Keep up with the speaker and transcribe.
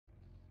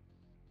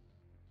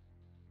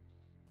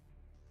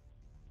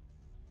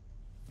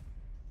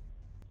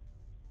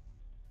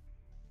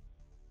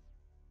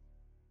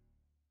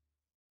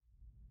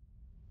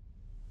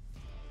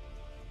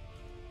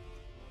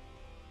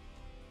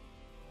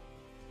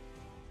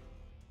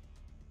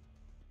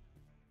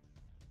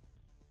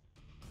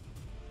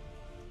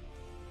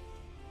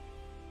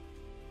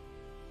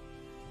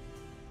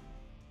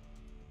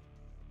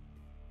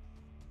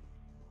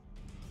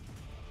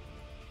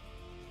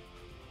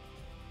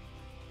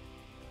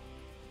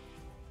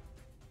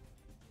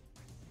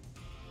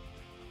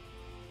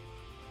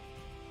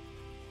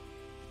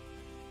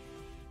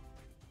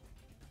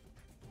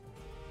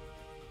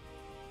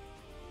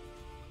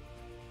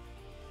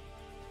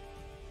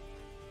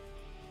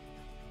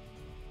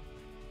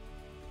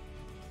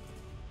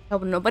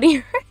Hope nobody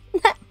heard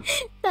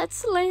that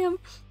slam.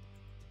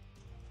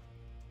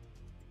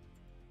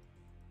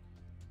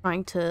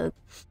 Trying to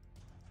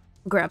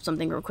grab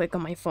something real quick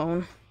on my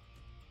phone.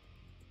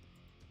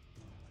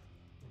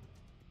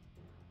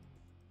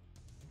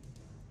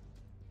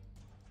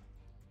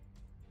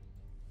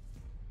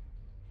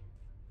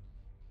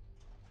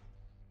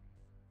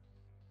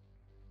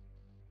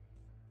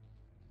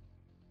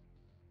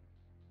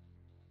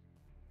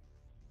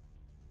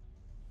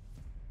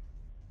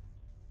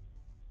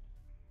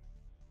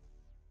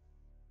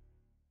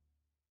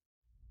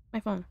 My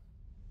phone.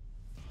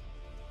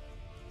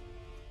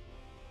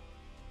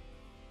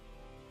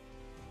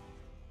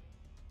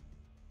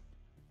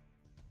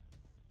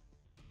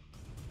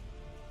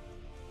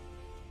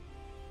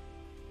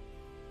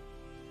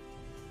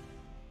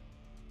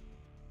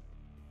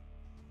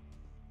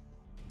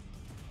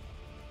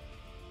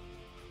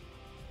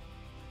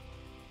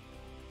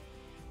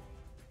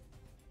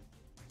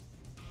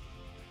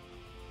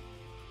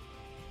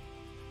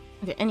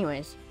 Okay,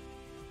 anyways.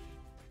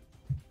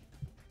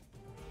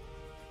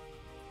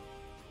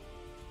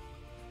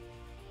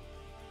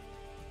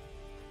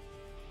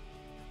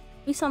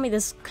 Please tell me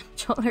this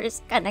controller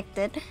is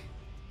connected.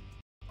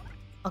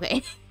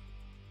 Okay.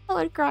 Oh,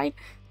 I cried.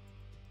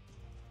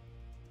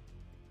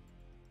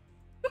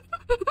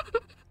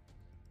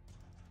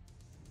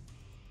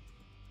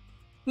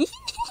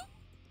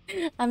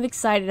 I'm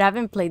excited. I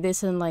haven't played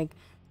this in like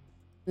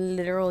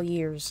literal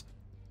years.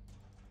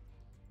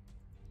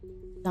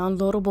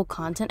 Downloadable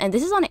content, and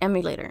this is on an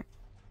emulator.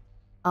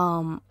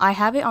 I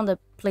have it on the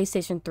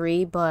PlayStation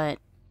 3, but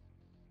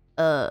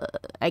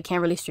I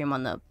can't really stream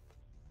on the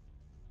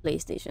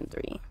PlayStation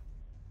 3.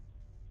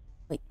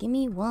 Wait, give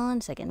me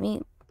 1 second.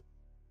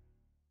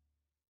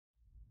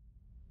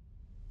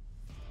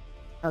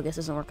 Oh, I guess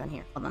it doesn't work on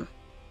here. Hold on.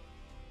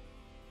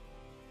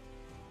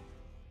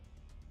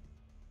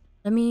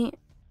 Let me...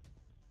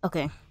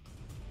 Okay.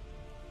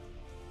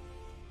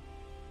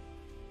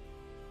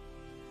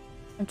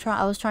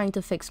 I was trying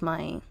to fix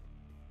my...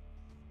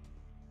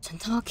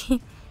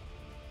 talking.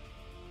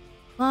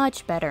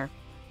 Much better.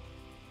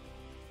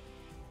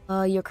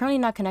 You're currently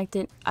not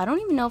connected. I don't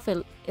even know if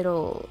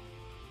it'll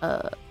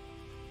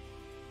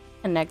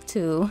connect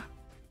to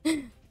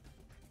the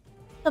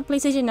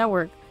PlayStation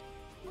Network.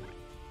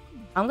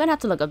 I'm gonna have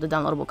to look up the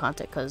downloadable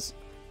content because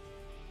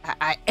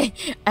I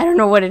don't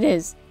know what it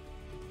is.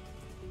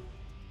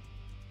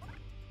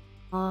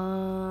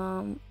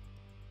 I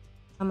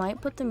might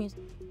put the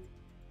music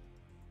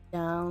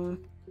down.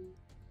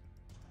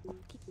 I'll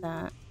keep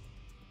that.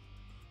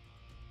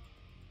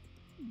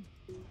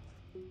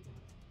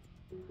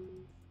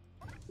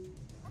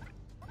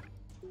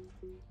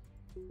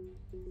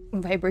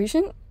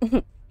 Vibration?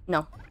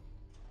 No.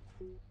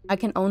 I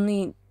can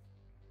only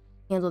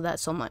handle that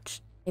so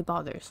much. It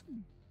bothers.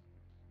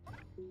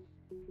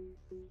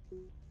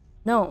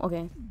 No,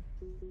 okay.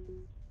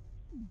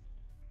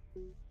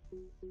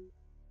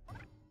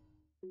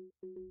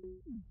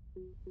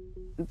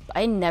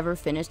 I never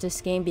finished this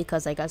game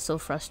because I got so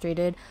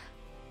frustrated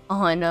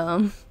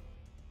on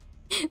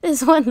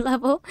this one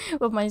level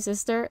with my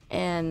sister,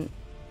 and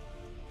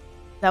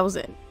that was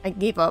it. I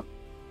gave up.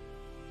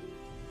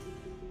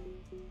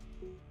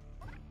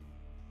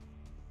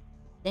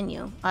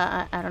 Continue.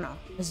 I don't know.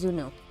 Let's do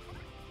new.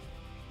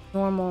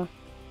 Normal.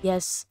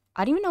 Yes.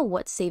 I don't even know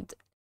what saved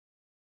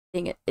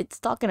thing it's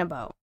talking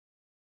about.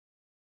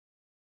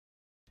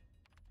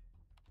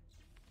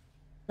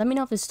 Let me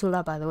know if it's too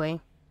loud, by the way.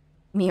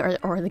 Me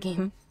or the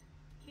game.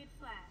 Kid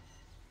Flash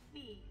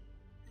B03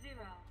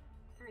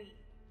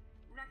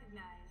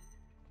 recognized.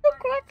 The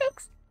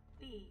graphics.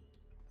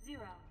 B07.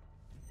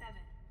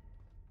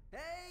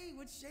 Hey,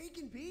 what's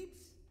shaking,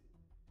 peeps?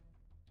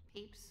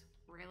 Peeps?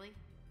 Really?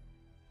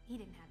 He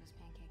didn't have his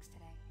pancakes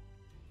today.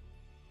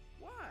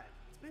 What?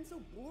 It's been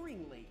so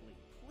boring lately.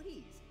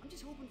 Please, I'm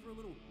just hoping for a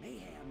little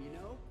mayhem, you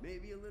know?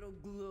 Maybe a little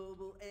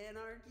global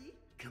anarchy?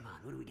 Come on,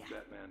 what do we got?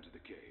 Batman to the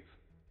cave.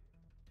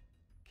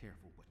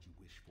 Careful what you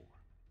wish for.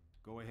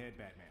 Go ahead,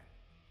 Batman.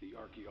 The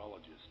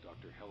archaeologist,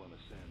 Dr. Helena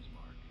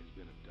Sandsmark, has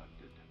been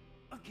abducted.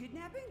 A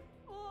kidnapping?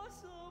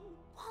 Awesome!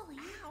 Wally!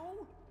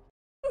 Ow!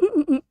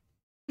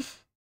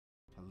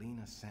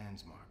 Helena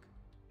Sandsmark.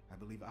 I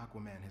believe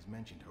Aquaman has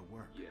mentioned her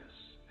work. Yes,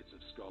 it's a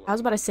scholar. I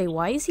was about to say,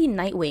 why is he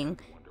Nightwing?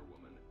 Wonder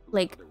Woman, who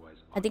Like, otherwise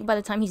I think by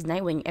the time he's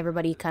Nightwing,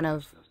 everybody kind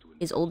of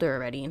is older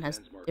already and has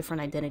Sandsmark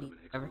different was taken identity. from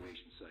an Whatever.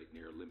 excavation site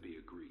near Olympia,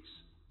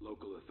 Greece.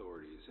 Local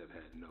authorities have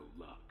had no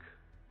luck.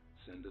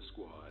 Send a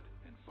squad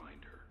and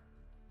find her.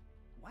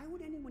 Why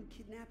would anyone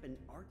kidnap an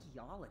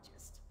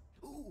archaeologist?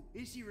 Ooh,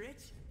 is she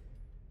rich?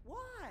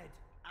 What?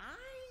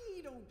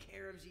 I don't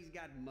care if she's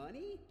got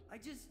money. I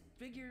just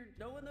figured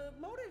knowing the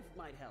motive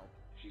might help.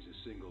 She's a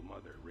single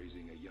mother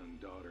raising a young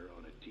daughter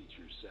on a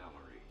teacher's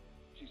salary.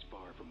 She's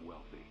far from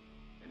wealthy,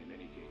 and in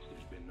any case,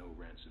 there's been no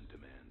ransom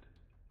demand.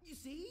 You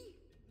see?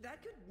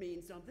 That could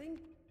mean something.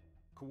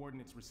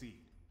 Coordinates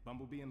received.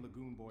 Bumblebee and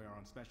Lagoon Boy are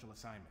on special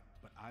assignment,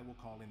 but I will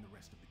call in the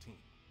rest of the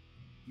team.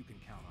 You can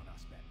count on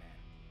us, Batman.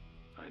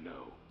 I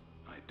know.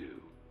 I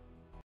do.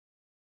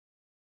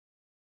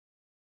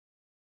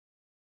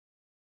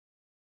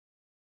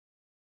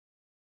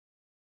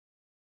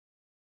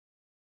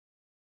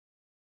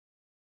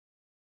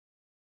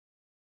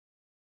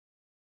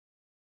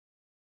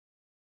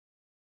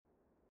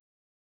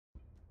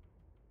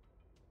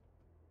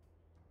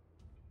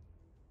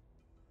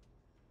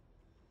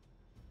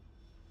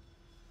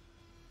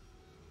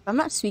 I'm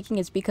not speaking,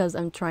 it's because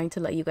I'm trying to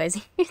let you guys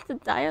hear the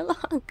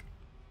dialogue.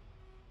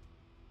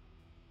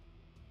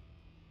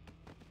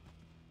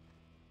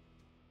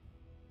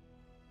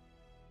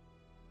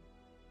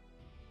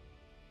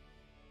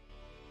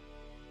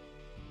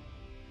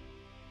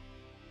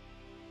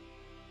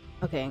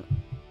 Okay.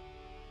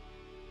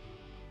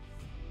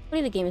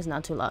 Hopefully the game is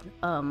not too loud.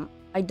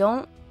 I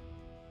don't...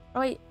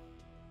 Oh, wait.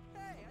 Hey,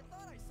 I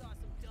thought I saw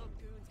some dumb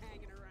goons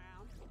hanging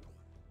around.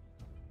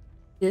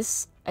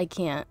 This, I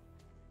can't.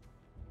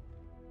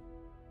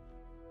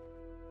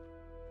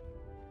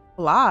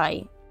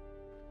 Fly?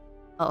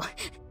 Oh.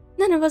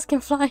 None of us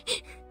can fly.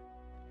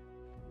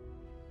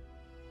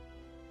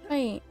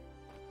 Wait.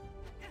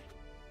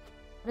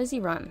 How does he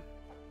run?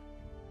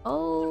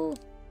 Oh.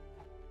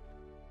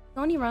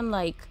 Can only run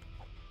like...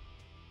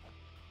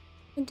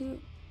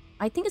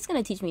 I think it's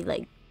gonna teach me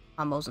like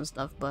combos and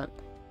stuff, but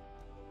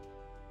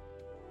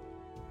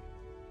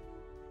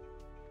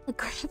the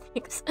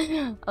graphics.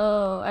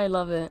 Oh, I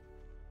love it.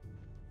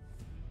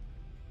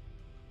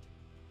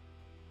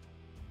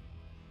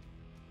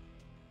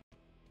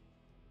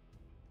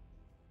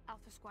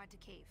 Alpha Squad to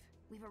Cave.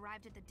 We've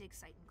arrived at the dig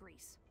site in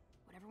Greece.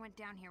 Whatever went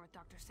down here with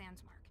Dr.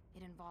 Sandsmark,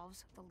 it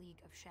involves the League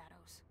of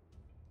Shadows.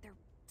 They're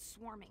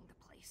swarming the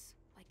place.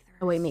 Like they're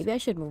Oh wait, maybe I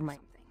should move my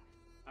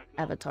something.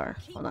 avatar.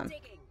 Hold on.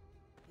 Digging.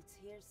 It's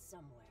here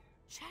somewhere.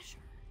 Cheshire.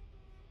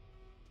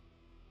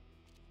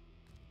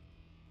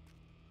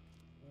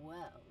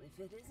 Well, if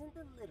it isn't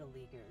the Little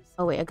Leaguers.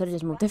 Oh wait, I could have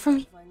just moved it from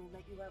me. Finally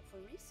let you out for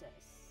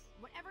recess.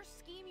 Whatever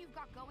scheme you've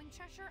got going,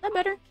 Cheshire, That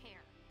better? I don't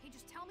care. Hey,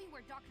 just tell me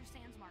where Dr.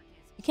 Sandsmark is.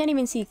 You can't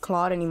even see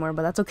Claude anymore,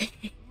 but that's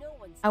okay. No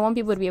one's I want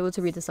people to be able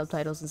to read the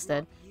subtitles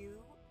instead. Not you,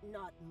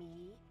 not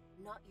me,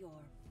 not your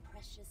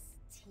precious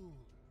team.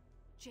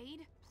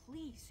 Jade,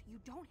 please, you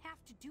don't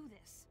have to do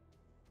this.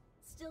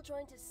 Still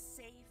trying to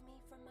save me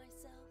from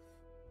myself?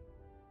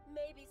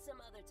 Maybe some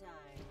other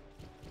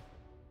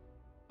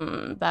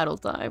time. Battle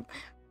time.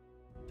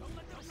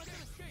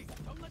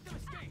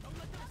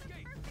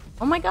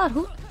 Oh my god,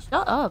 who?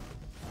 Shut up.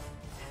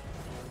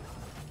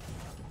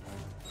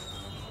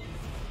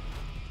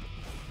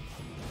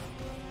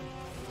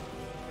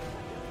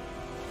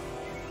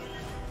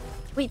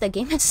 Wait, the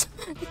game is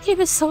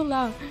so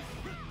loud.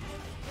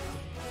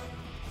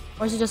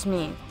 Or is it just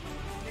me?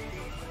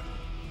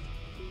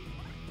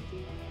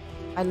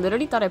 I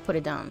literally thought I put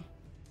it down.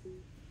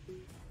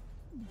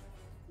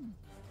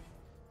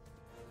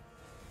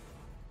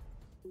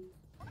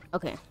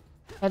 Okay.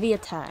 Heavy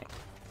attack.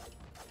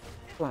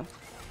 Cool.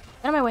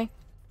 Get out of my way.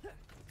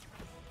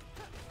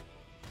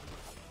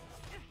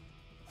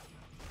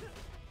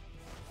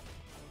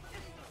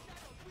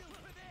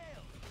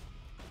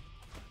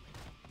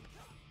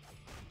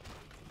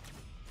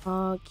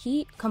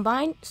 Key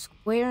combine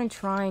square and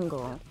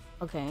triangle.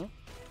 Okay.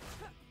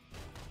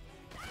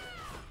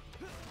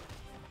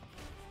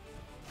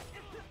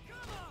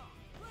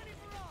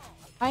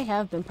 I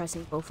have been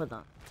pressing both of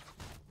them.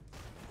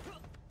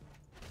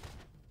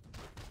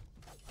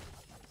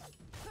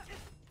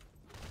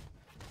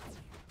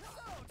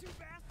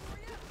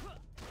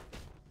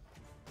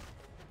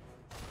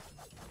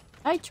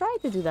 I tried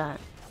to do that.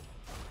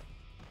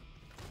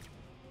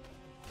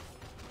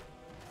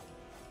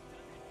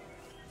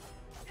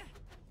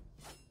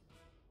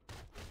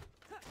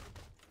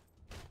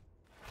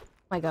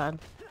 My god.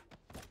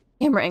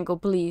 Camera angle,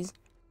 please.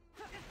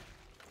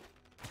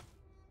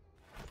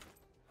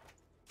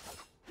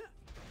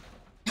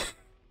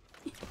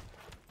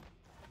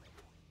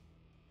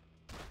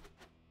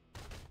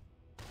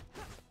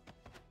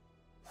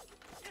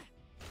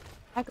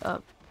 Back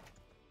up.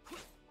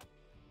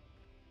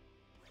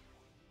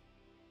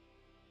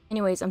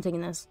 Anyways, I'm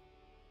taking this.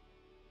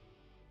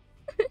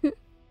 Do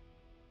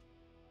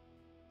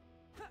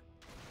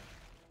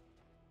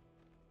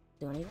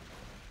anything?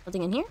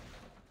 Nothing in here?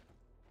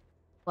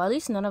 Well, at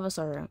least none of us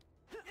are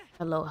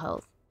at low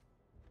health.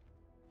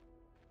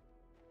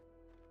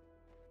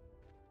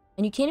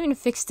 And you can't even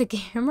fix the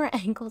camera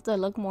angle to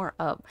look more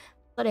up.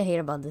 That's what I hate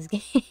about this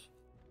game.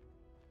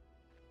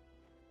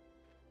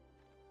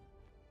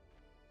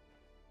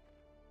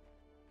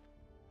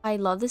 I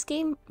love this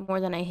game more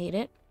than I hate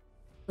it.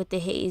 With the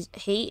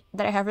hate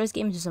that I have for this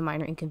game is just a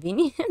minor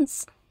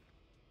inconvenience.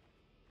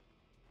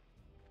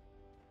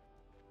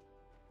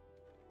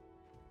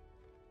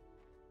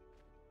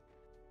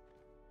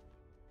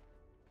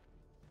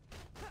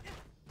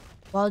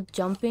 While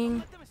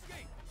jumping,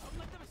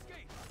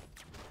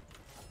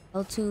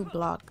 L2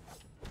 block.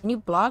 Can you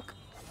block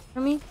for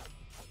me?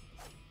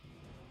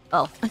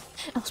 Oh, I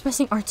was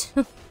pressing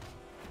R2.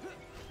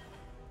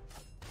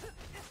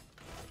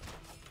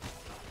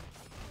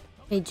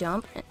 Okay,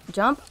 jump,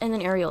 and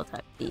then aerial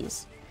attack,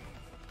 please.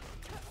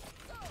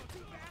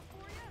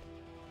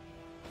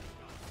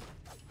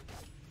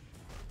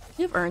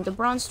 You've earned the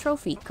bronze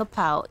trophy.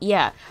 Kapow.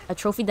 Yeah, a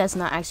trophy that's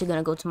not actually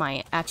gonna go to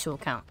my actual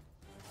account.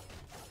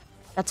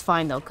 That's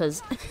fine though,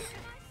 because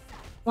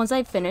once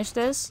I finish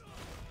this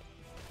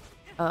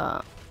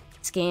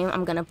game,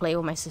 I'm gonna play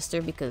with my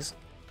sister because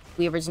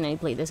we originally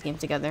played this game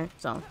together,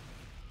 so.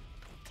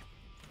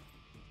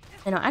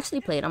 And I'll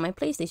actually play it on my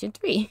PlayStation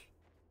 3.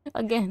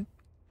 Again.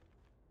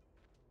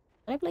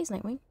 Did I play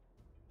Nightwing?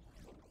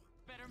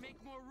 Better make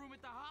more room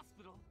at the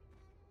hospital.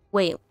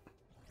 Wait.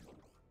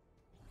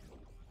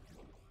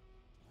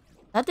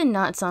 That did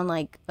not sound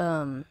like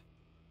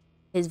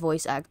his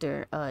voice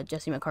actor,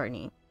 Jesse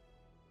McCartney.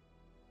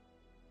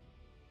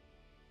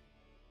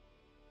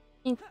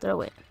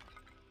 Throw it.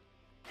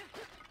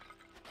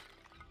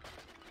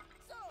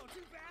 So, too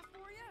fast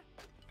for you?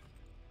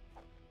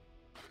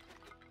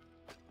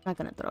 Not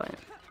gonna throw it.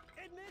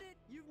 Admit it,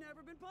 you've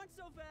never been punched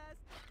so fast.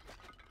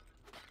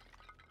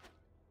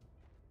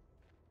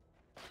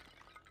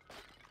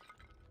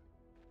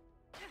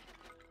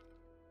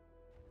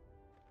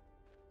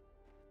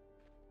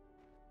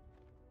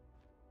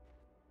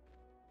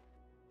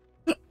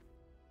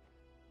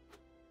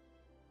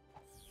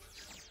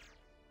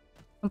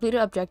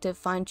 Completed objective,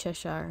 find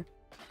Cheshire.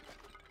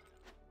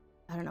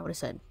 I don't know what it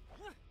said.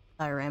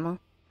 Diorama.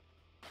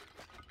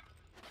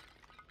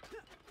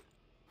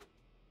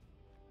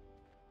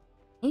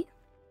 Eh?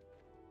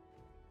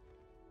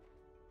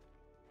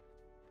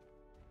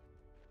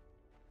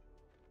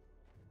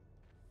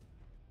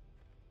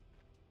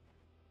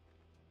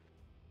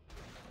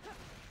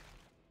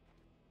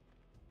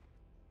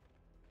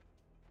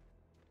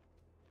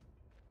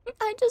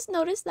 I just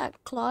noticed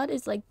that Claude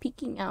is like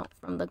peeking out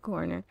from the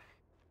corner.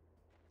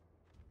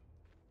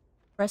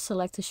 Press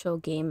select to show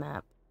game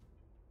map.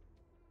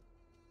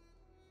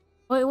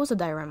 Oh, it was a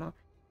diorama.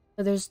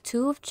 So there's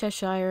 2 of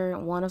Cheshire,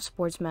 1 of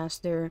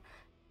Sportsmaster,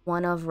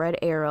 1 of Red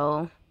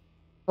Arrow,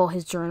 well,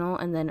 his journal,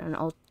 and then an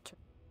alter.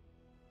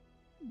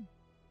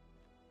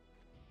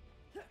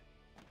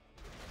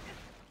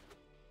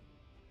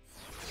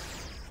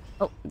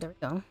 Oh, there we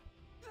go.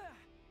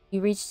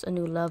 You reached a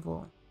new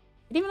level.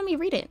 It didn't even let me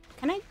read it.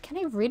 Can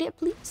I read it,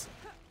 please?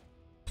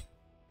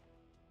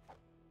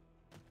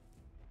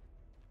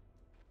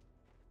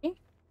 Okay.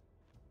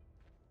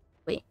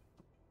 Wait.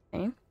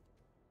 Okay.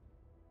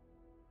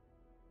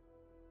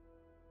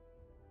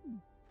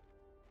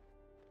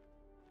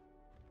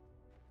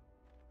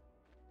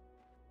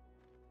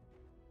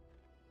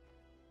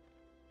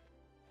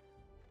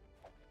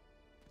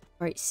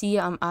 Alright, see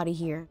ya, I'm out of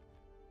here.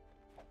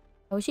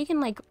 I wish you can,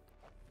 like,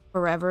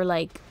 forever,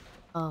 like,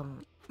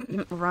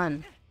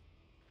 run.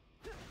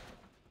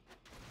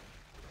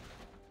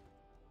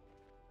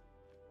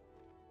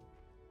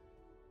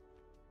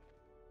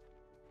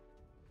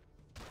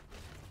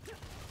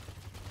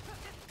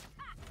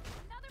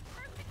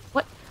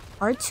 What?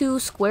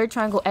 R2, square,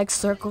 triangle, X,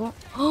 circle?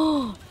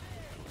 Oh!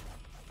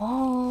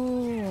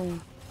 Oh!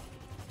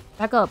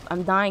 Back up,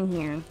 I'm dying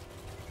here.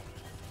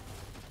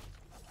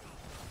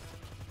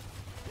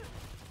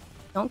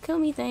 Don't kill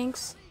me,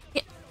 thanks.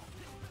 Yeah.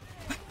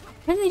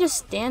 Why did they just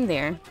stand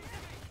there?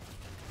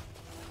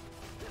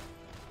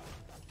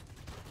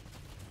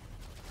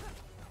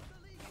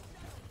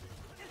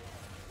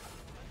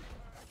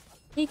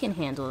 He can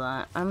handle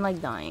that. I'm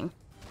like dying.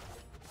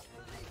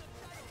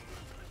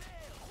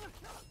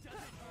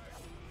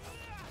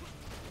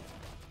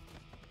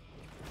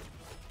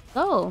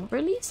 Go,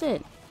 release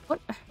it. What?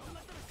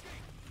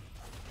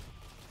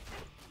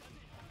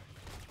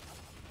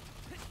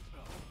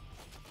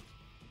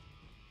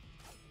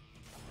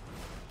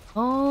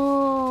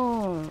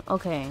 Oh,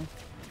 okay.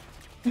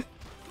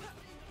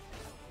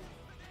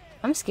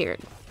 I'm scared.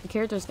 The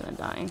character's gonna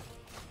die.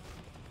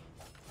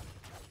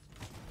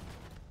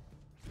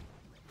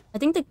 I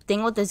think the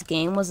thing with this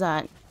game was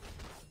that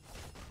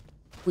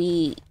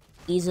we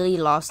easily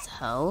lost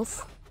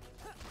health.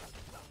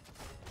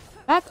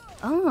 Back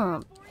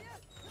up.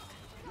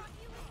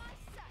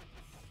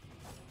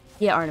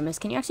 Yeah, Artemis,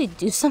 can you actually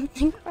do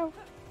something, bro?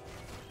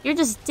 You're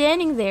just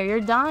standing there.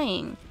 You're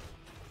dying.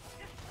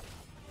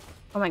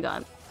 Oh my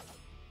god.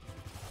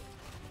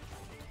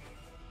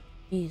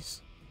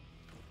 Jeez.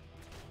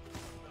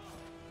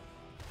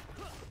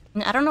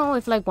 And I don't know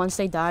if, like, once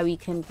they die, we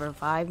can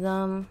revive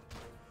them.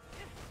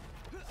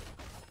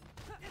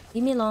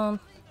 Leave me alone.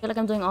 I feel like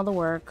I'm doing all the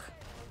work.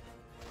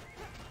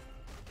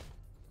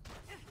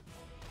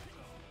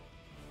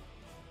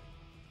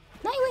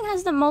 Nightwing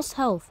has the most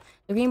health.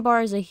 The green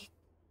bar is the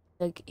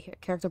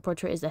character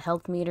portrait is the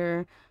health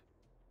meter.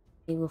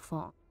 They will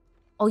fall.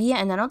 Oh yeah,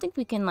 and I don't think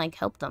we can, like,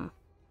 help them.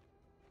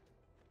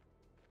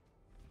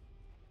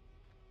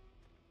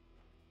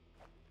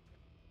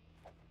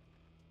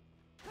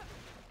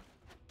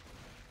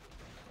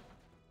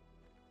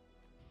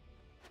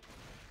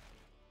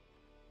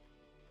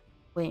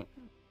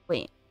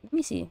 Wait, let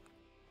me see.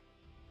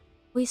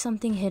 Wait,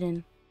 something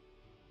hidden.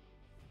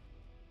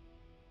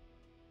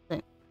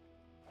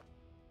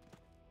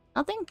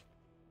 Nothing?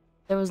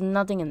 There was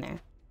nothing in there.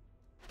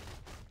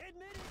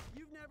 Admit it,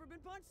 you've never been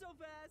punched so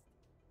fast.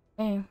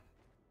 Okay.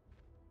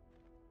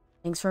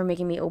 Thanks for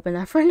making me open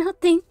that for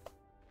nothing.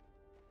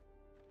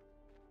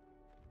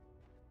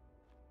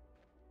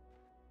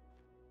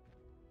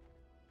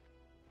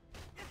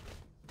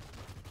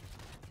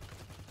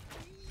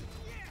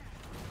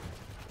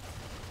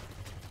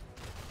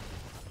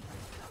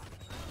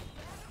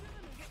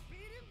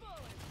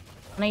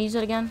 Can I use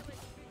it again?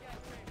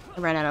 I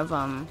ran out of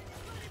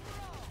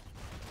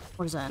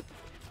What is that?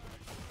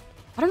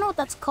 I don't know what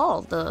that's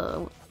called.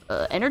 The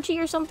energy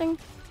or something?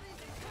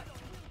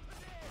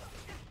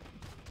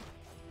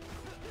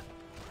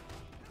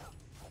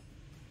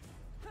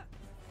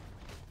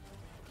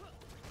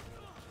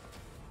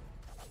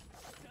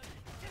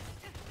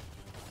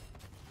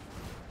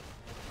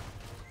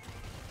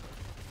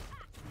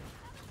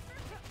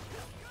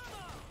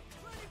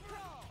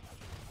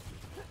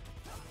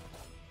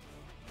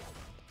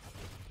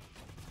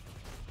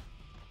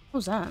 What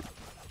was that?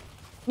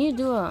 I need to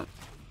do a...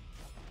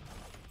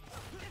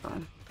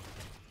 Oh.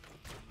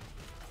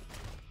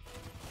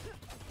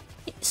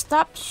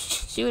 Stop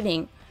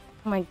shooting.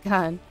 Oh my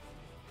god.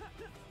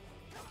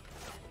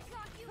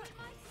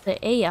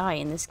 The AI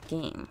in this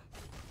game.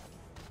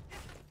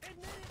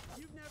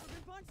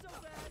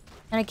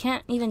 And I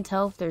can't even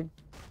tell if they're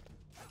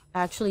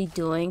actually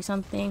doing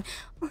something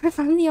or if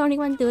I'm the only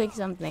one doing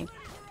something.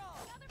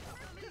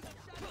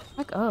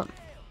 Back up.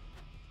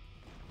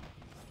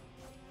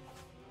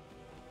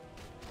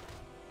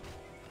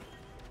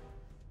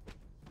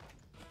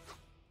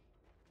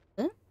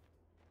 Huh?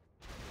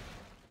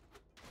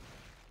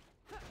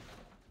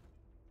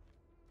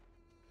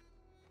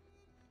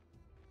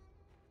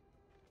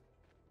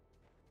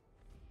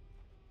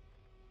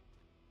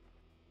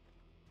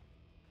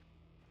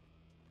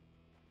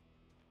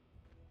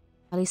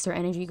 At least their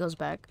energy goes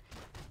back.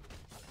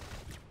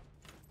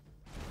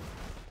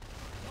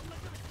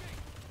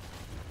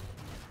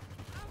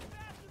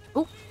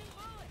 Oh.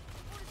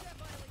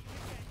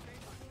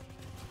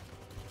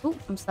 Oh,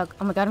 I'm stuck.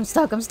 Oh my god, I'm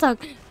stuck. I'm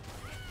stuck.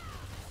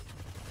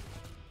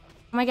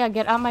 Oh my god,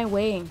 get out of my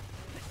way.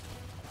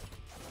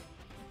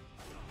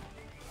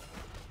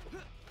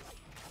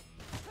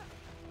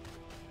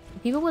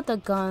 People with the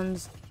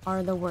guns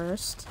are the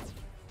worst.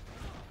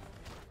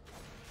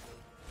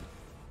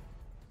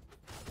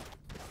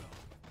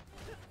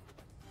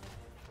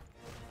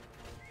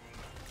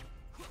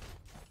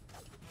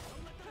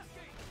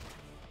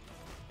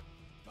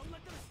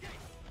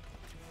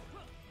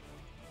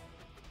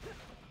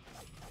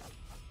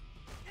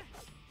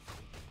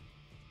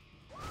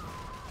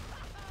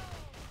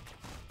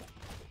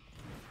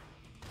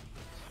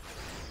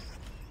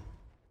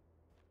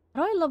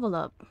 How do I level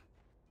up?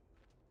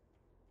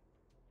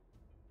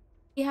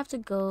 We have to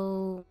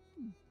go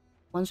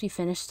once we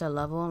finish the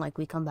level, like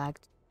we come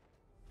back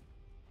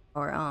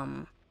or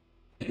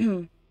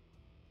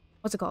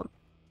what's it called?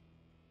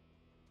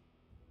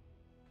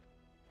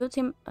 You'll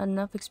obtain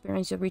enough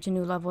experience, you'll reach a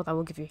new level that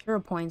will give you hero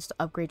points to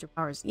upgrade your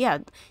powers. Yeah,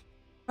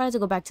 try to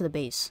go back to the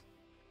base.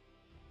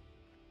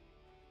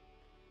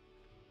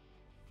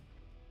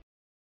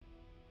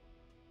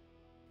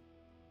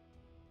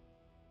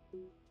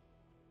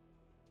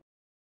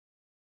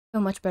 So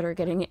much better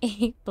getting an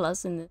A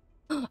plus in this.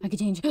 I could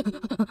change. He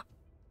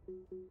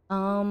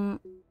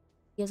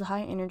has a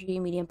high energy,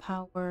 medium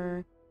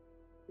power.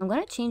 I'm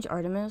gonna change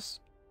Artemis.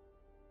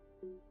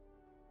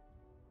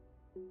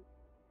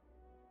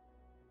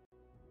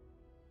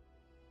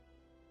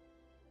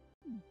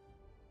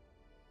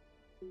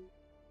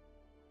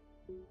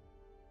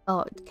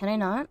 Oh, can I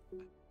not?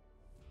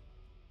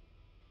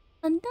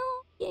 Oh, no,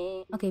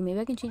 yay. Okay,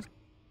 maybe I can change.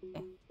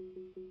 Okay.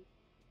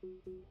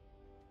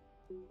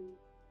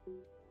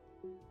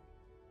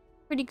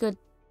 Pretty good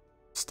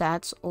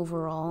stats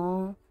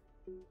overall.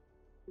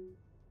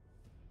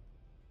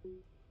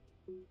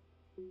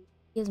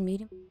 He has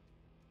medium.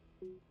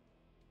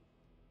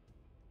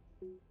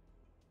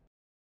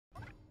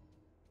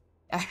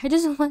 I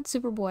just want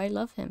Superboy. I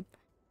love him.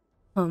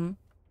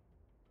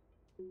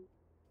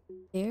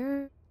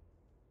 There.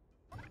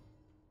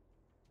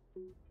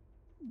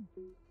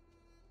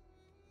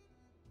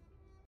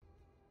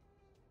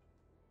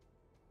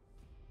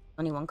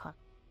 Only one car.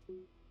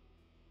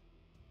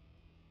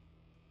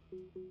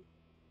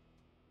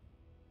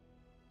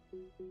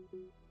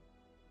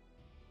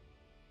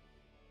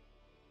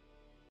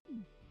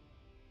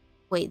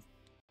 Wait.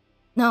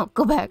 No,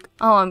 go back.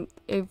 Oh, I'm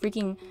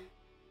freaking...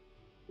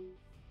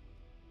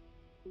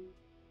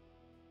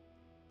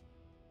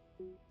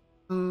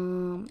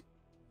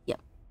 Yeah.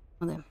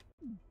 Okay.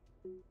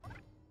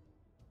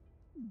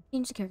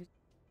 Change the character.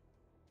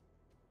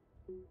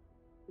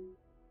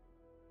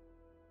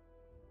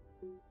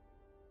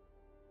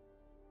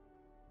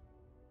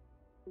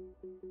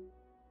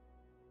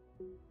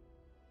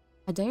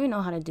 I don't even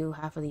know how to do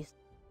half of these.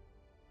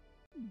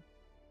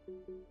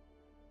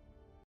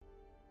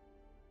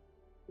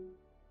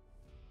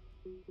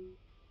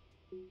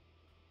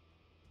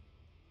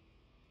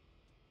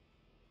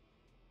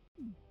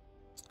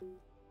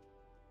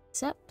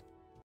 Except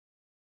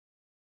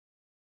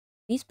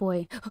Beast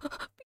Boy.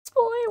 Beast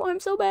Boy, why I'm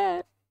so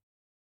bad.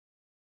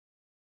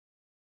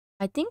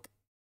 I think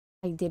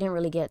I didn't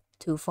really get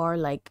too far.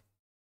 Like,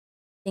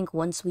 I think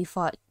once we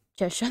fought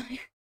Cheshire,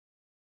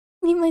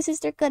 me and my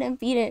sister couldn't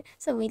beat it,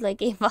 so we like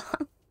gave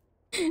up.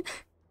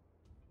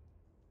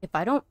 If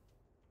I don't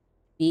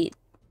beat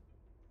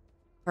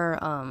her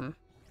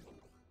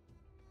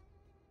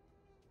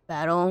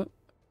battle,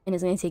 and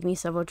it's gonna take me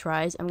several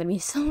tries, I'm gonna be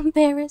so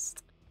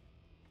embarrassed.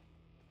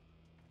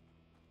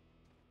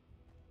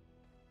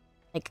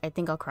 Like, I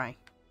think I'll cry.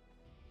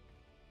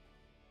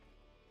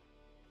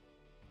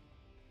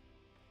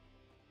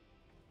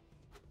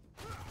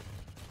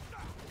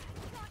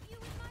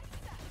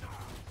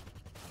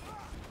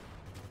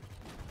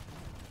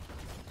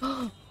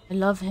 I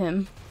love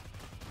him.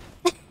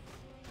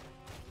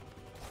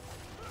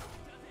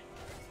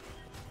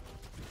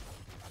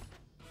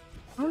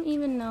 I don't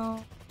even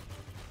know.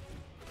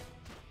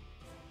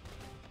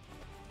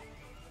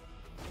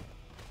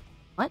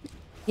 What?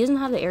 He doesn't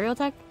have the aerial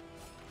attack?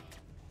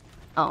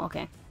 Oh,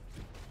 okay.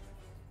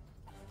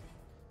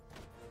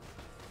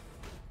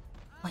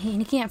 Oh,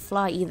 he can't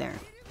fly either.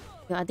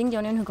 Yeah, I think the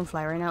only one who can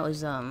fly right now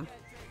is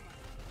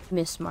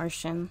Miss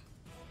Martian.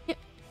 Yep.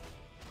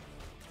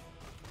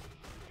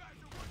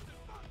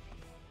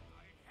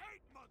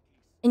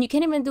 And you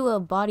can't even do a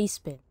body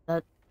spin.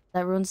 That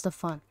ruins the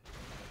fun.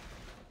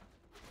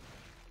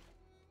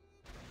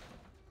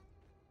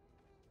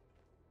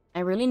 I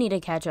really need to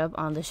catch up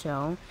on the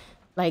show.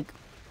 Like,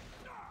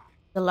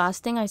 the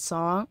last thing I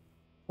saw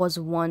was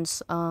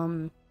once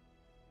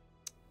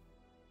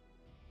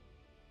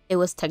it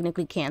was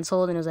technically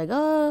canceled, and it was like,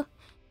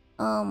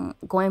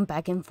 going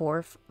back and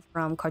forth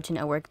from Cartoon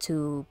Network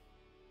to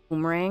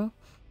Boomerang,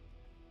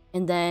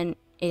 and then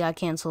it got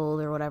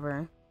canceled or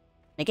whatever.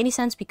 Make any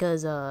sense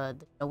because the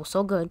show was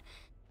so good.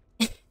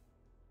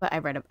 But I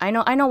read it. I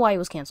know why it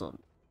was canceled,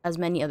 as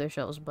many other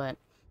shows, but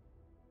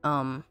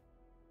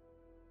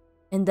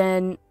and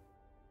then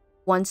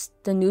once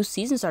the new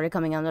season started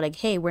coming out, they're like,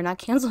 hey, we're not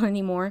canceled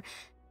anymore.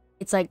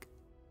 It's like,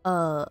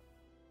 but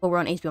we're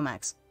on HBO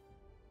Max.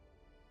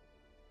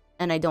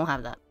 And I don't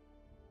have that.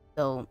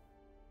 So,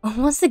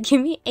 who wants to give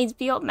me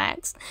HBO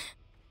Max?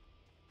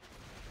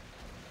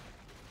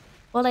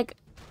 Well, like,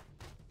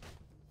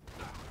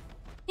 I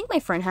think my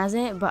friend has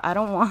it, but I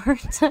don't want her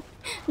to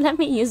let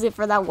me use it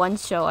for that one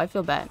show. I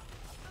feel bad.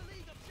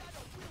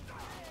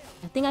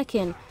 I think I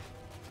can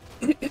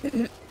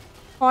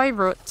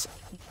pirate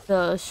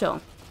the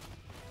show.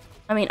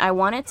 I mean, I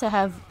want it to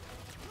have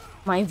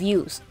my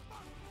views,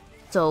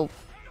 so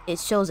it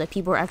shows that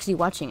people are actually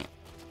watching it.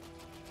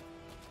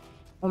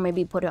 Or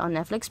maybe put it on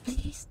Netflix,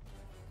 please.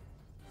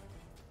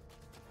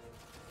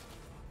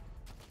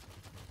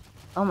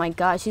 Oh my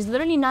god, she's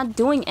literally not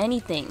doing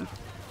anything.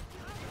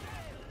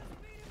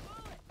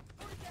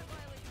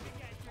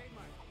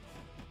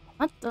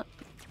 What the?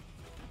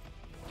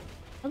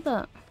 What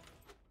the?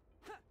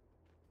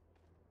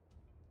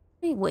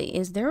 Wait,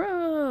 is there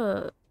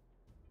a...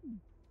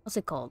 What's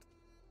it called?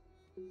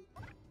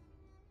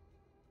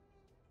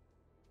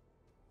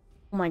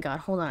 Oh my god,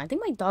 hold on. I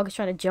think my dog is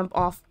trying to jump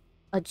off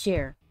a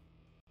chair.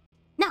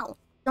 No!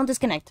 Don't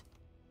disconnect.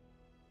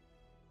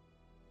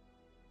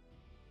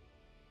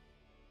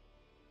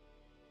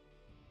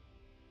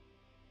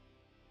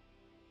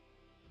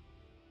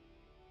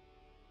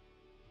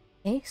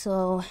 Okay,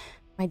 so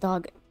my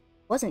dog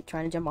wasn't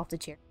trying to jump off the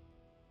chair.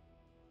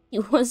 He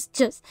was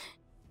just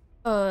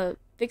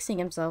fixing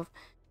himself.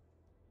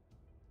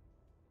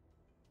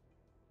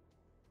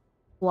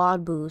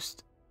 Quad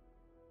boost.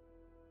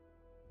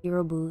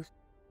 Hero boost.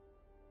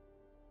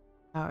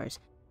 Powers.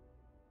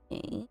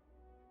 Okay.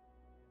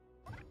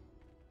 Oh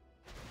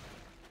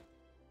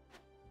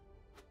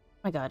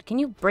my god, can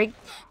you break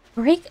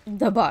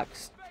the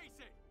box?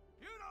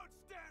 You don't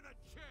stand a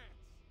chance.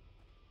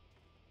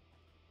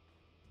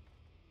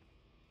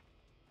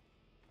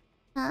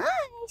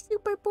 Hi,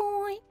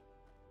 Superboy.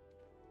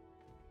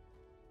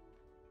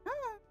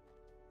 Hi.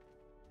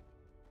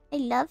 I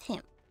love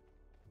him.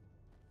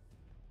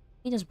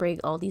 He just break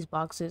all these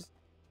boxes.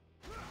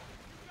 You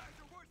guys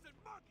are worse than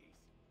monkeys.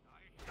 I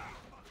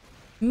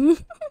hate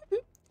monkeys.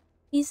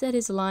 He said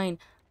his line.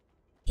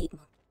 Hate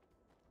monkeys.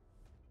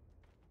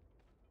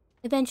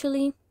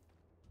 Eventually,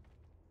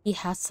 he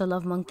has to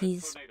love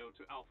monkeys. Tornado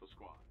to Alpha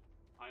Squad.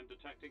 I am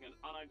detecting an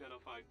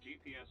unidentified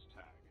GPS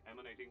tag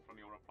emanating from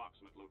your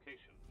approximate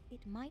location.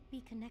 It might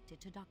be connected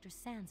to Dr.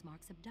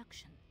 Sandsmark's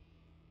abduction.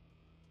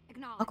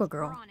 Acknowledged. Aqua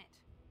Girl. We're on it.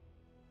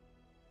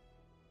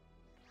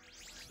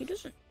 He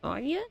doesn't die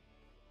yet?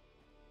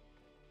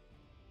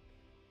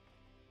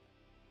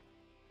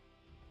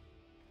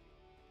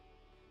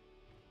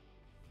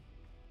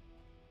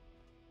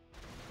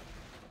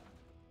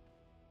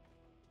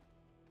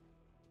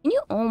 Can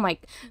you? Oh my...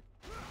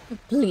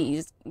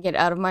 Please, get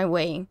out of my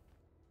way.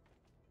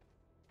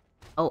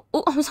 Oh,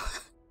 I'm sorry.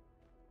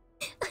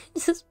 I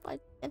just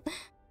punched him.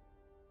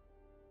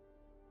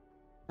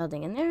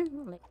 Nothing in there?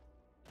 Like,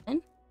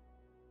 in?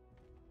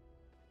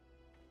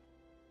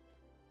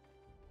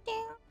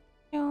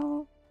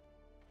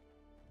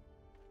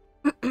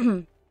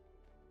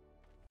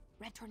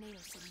 Red tornado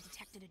signal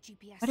detected a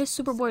GPS. Why does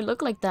Superboy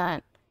look like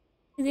that?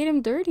 He made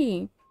him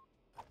dirty.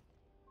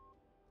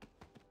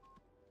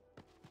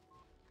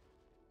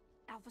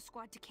 Alpha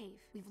Squad to cave.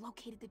 We've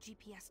located the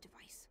GPS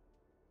device.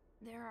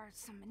 There are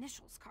some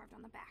initials carved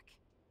on the back.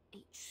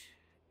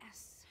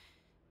 H.S.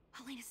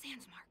 Helena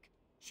Sandsmark.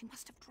 She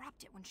must have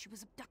dropped it when she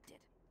was abducted.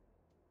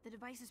 The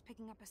device is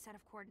picking up a set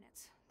of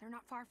coordinates. They're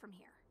not far from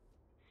here.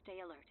 Stay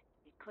alert.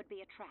 It could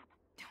be a trap.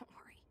 Don't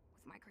worry.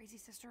 With my crazy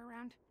sister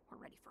around, we're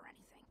ready for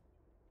anything.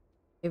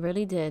 It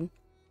really did.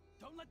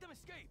 Don't let them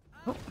escape.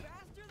 Oh.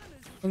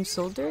 I'm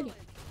so dirty. Or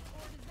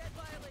does that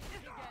violate the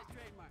big guy's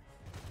trademark?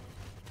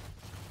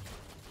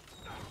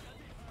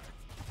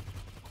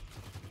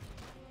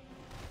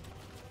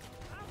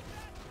 How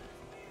fast is a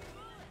speeding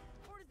bullet?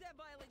 Or does that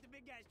violate the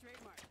big guy's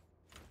trademark?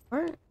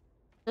 Or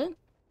it?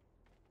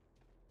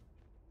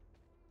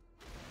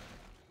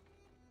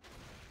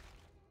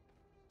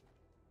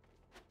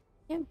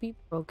 Can't be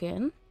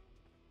broken.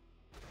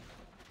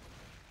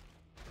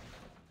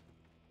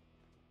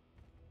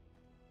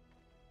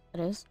 It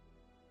is.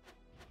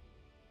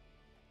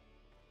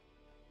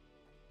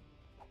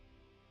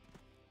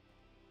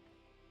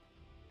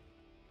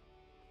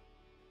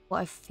 Well,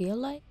 I feel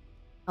like.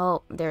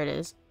 Oh, there it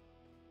is. I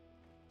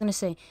was gonna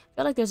say, I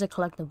feel like there's a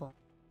collectible.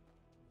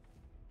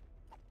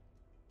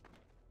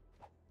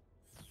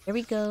 Here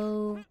we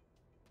go.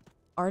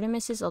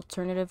 Artemis's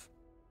alternative.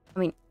 I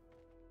mean,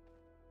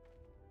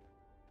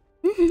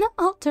 not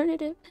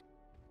alternative.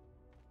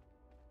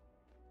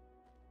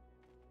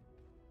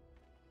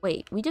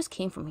 Wait, we just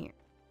came from here.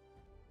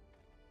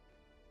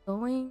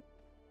 Going.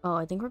 Oh,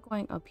 I think we're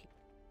going up here.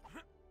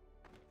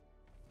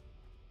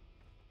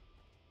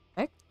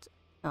 Correct?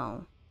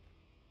 No.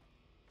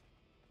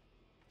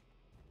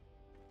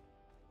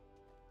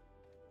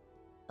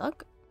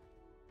 Stuck?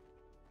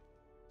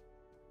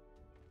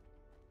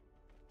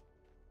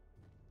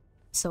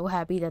 So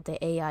happy that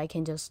the AI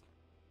can just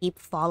keep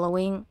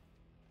following.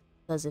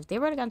 Because if they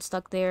would have gotten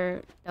stuck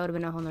there, that would have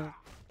been a whole nother.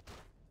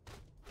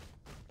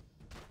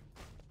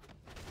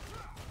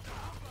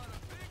 How about a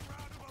big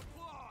round of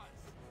applause?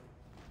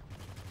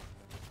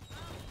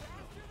 I'm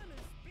faster than a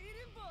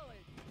speeding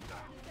bullet.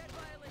 Or does that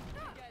violate the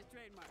big guy's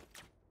trademark?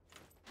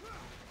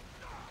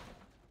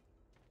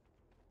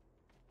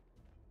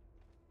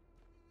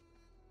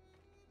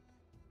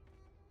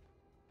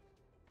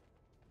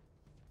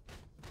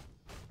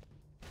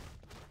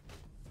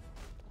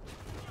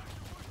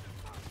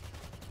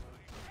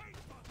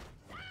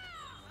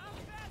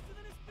 I'm faster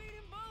than a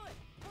speeding bullet.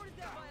 Or does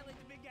that violate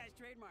the big guy's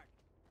trademark?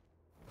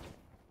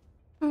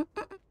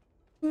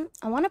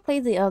 I want to play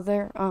the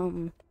other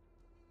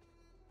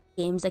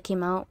games that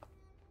came out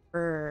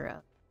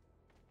for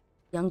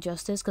Young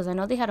Justice, because I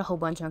know they had a whole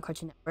bunch on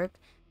Cartoon Network,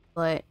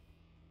 but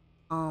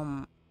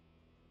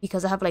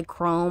because I have like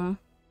Chrome,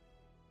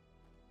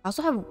 I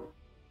also have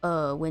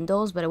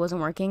Windows, but it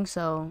wasn't working,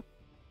 so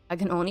I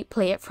can only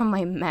play it from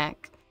my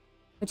Mac,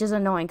 which is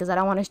annoying because I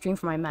don't want to stream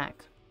from my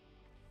Mac.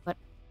 But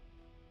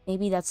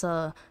maybe that's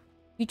a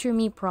future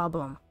me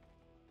problem.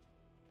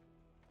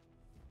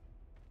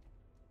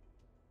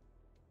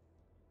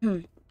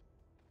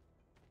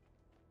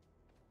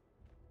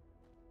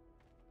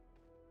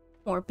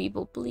 More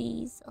people,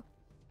 please.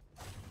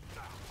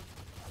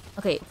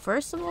 Okay,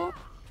 first of all,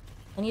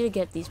 I need to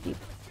get these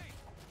people.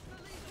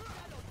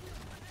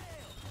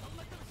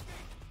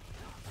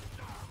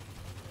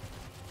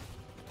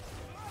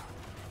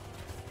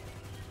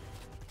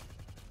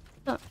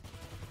 How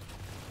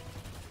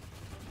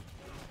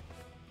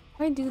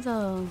do I do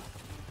the...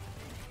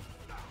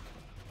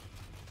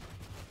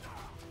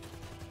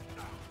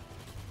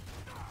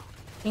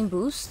 Game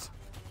boost?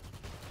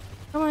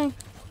 Come on.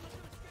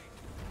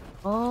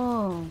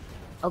 Oh.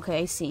 Okay,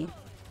 I see.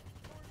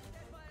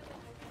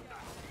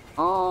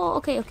 Oh,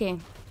 okay, okay. I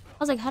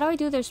was like, how do I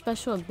do their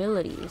special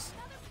abilities?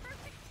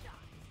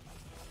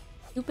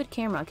 Stupid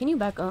camera. Can you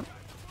back up?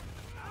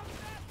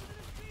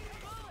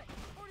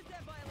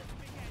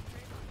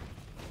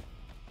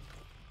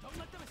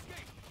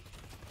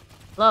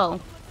 Hello?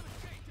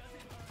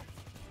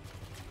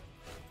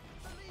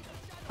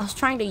 I was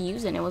trying to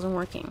use it and it wasn't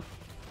working.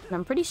 And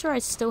I'm pretty sure I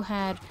still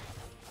had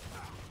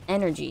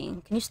energy.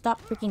 Can you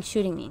stop freaking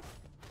shooting me?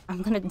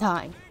 I'm gonna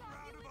die.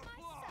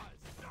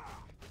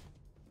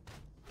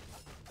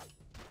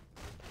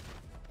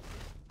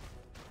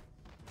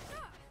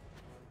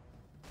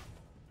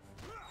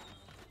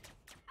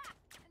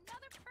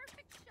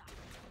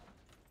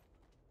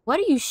 What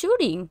are you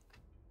shooting?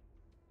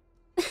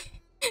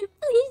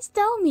 Please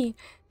tell me.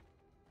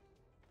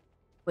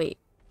 Wait.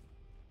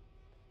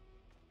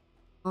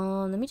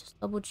 Let me just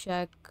double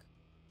check.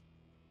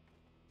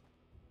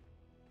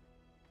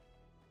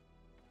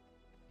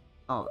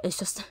 Oh, it's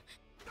just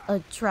a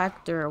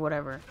tractor or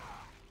whatever.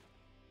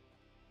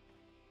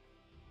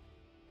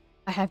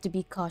 I have to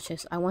be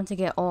cautious. I want to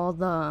get all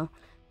the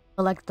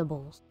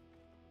collectibles.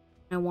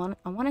 I want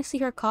to see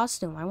her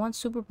costume. I want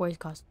Superboy's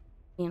costume.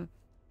 I mean,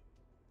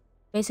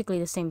 basically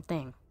the same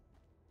thing.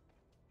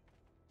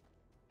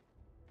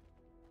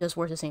 Just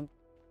worth the same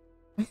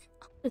all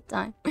the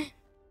time.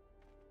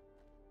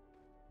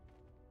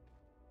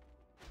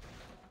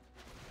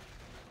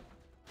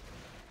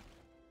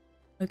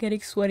 I'm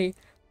getting sweaty.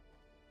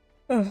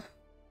 Ugh.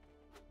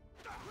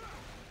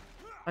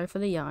 Sorry for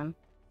the yawn.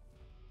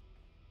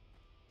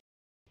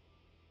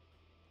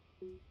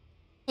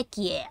 Heck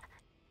yeah.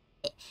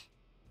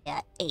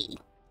 Yeah, A.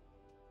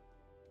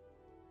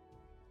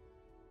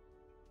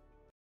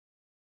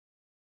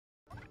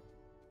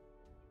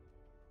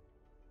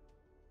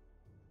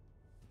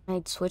 Can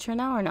I switch her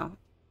now or no?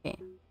 Okay.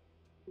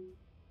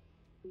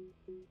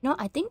 No,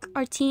 I think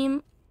our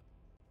team.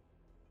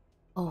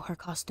 Oh, her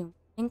costume.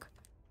 I think.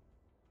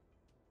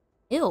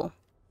 Ew.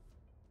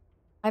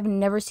 I've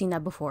never seen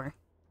that before.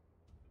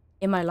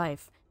 In my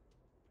life.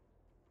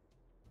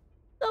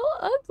 So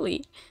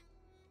ugly.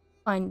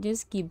 Fine,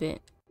 just keep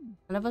it.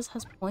 None of us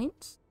has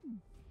points.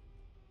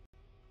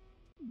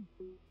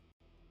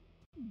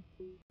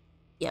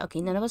 Yeah,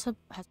 okay, none of us has.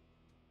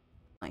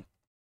 Fine.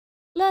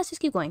 Let's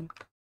just keep going.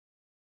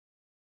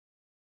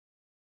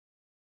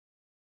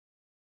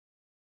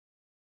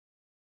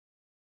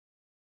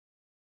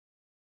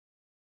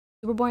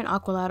 Superboy and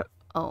Aqualad.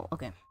 Oh,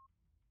 okay.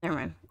 Never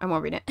mind. I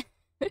won't read it.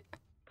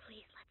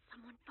 Please let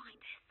someone find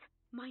us.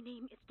 My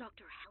name is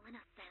Dr.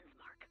 Helena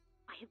Sandsmark.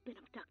 I have been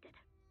abducted.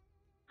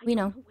 We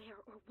know. I don't know where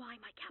or why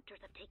my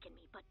captors have taken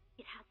me, but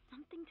it has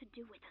something to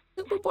do with a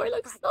Superboy statue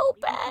looks fragment so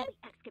we bad.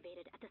 recently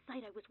excavated at the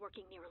site I was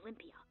working near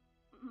Olympia.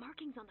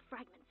 Markings on the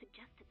fragment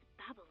suggest it's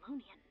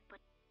Babylonian,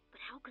 but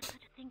how could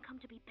such a thing come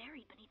to be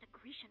buried beneath a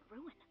Grecian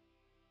ruin?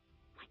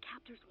 My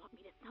captors want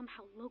me to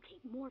somehow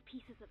locate more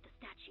pieces of the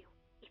statue.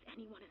 If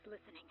anyone is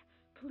listening,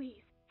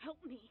 please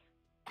help me.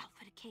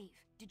 Alpha to Cave.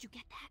 Did you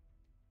get that?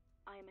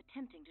 I am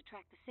attempting to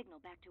track the signal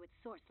back to its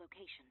source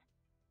location.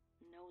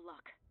 No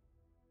luck.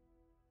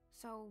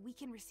 So we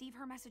can receive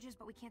her messages,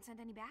 but we can't send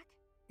any back?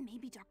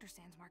 Maybe Dr.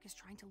 Sandsmark is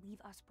trying to leave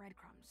us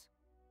breadcrumbs.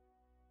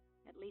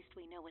 At least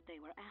we know what they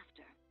were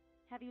after.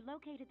 Have you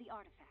located the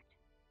artifact?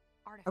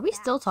 Are we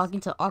still talking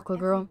to Aqua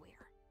Girl?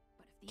 Everywhere.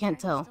 But if the Can't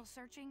AI tell. is still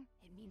searching,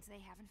 it means they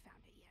haven't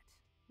found it yet.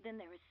 Then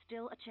there is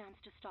still a chance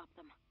to stop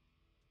them.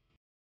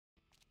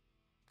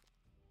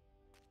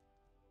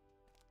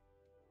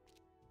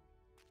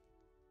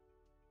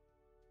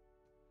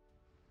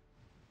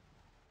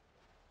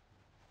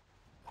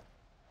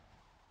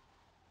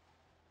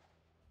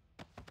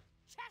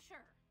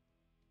 Cheshire!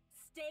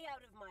 Stay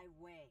out of my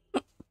way.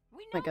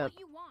 We My know God. what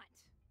you want.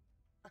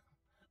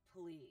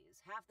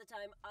 Please, half the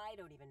time I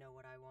don't even know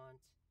what I want.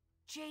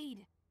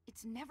 Jade,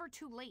 it's never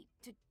too late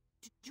to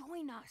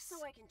join us.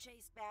 So I can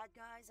chase bad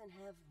guys and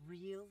have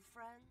real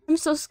friends? I'm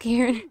so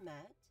scared We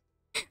met.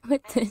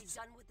 with And be this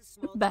done with the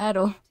small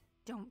battle. talk.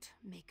 Don't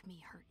make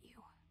me hurt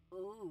you.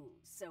 Ooh,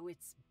 so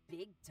it's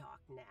big talk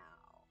now.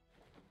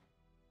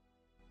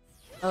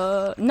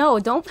 No,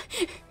 don't.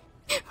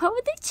 Why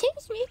would they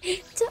change me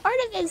to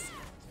Artemis?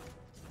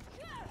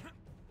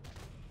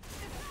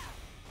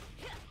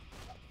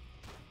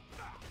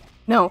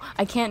 No,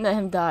 I can't let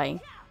him die.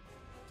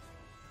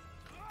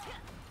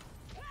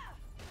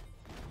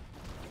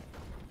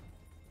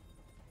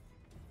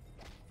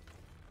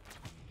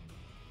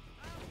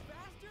 I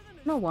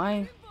don't know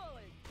why.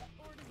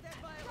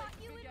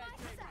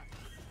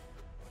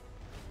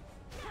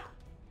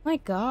 My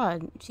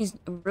God, she's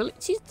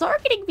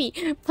targeting me.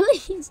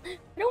 Please, I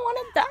don't want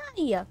to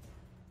die.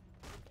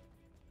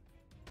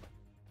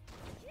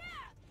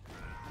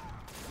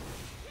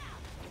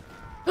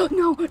 Oh,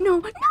 no, no,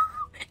 no.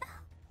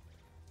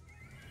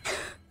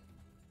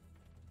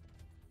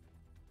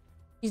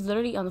 She's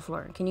literally on the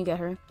floor. Can you get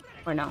her?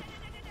 Or no?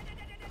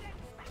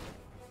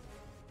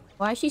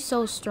 Why is she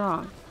so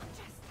strong?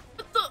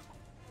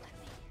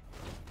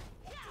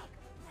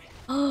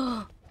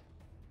 Oh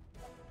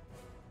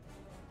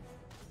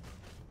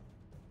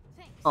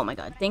my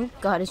God, thank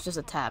God it's just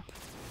a tap.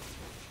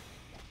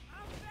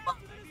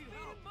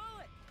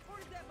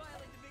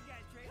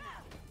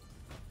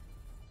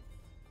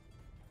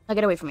 Now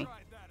get away from me.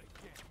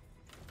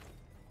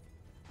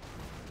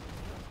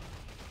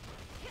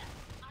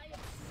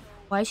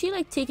 Why is she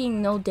like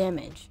taking no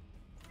damage?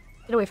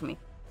 Get away from me.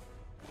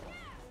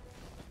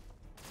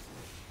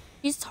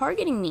 She's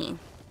targeting me.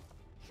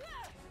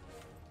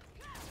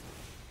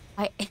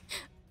 I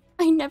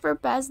never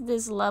passed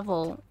this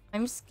level.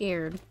 I'm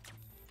scared.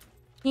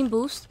 Team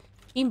boost.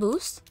 Team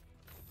boost.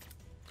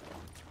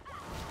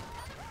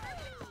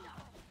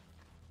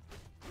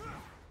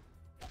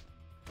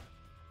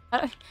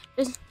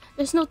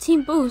 There's no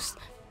team boost.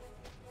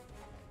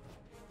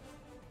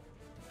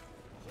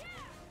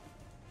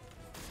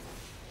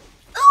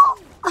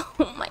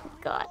 Oh my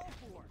God.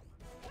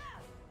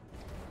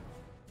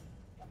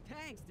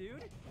 Thanks,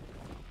 dude.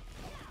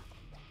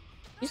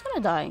 He's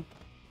gonna die.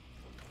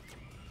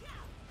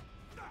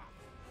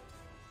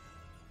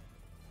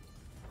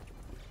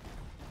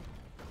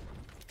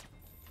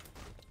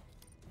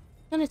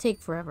 It's gonna take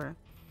forever.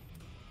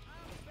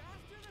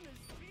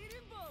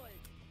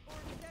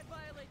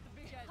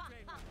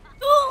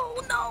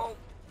 Oh no!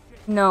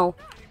 No.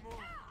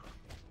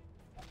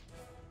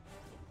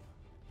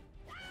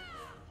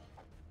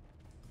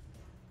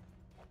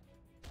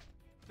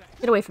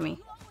 Get away from me.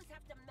 You always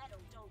have to meddle,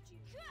 don't you?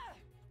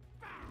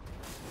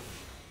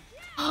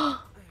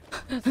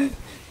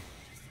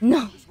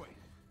 No.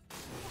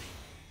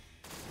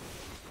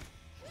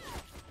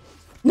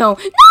 No. No!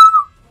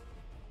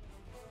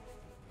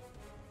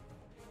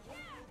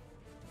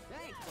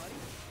 Thanks, buddy.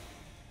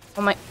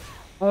 Oh my.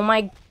 Oh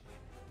my.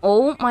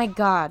 Oh my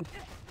God. Hey,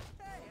 I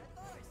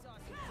thought I saw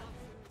some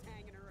dudes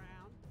hanging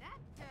around. That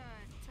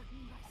took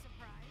me by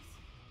surprise.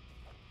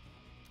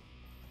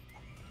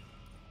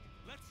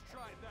 Let's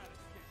try that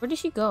again. Where did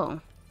she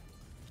go?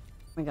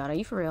 my god, are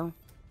you for real?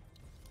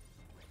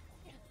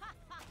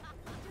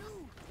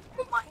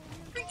 Oh my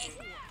freaking.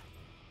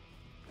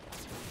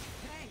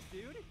 Thanks,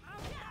 dude.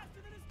 I'm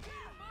faster than a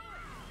speeding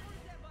bullet. Or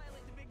does that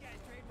violate the big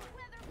guy's trademark?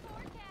 Weather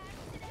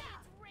forecast. Today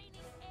it's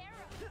raining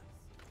arrows.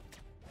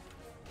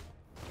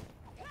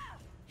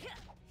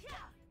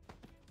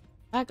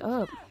 Back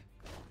up.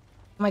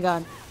 Oh my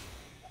god.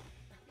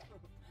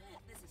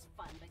 This is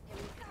fun, but can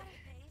we pick up the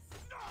pace?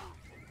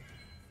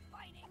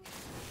 Fighting.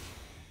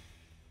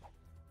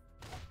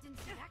 Didn't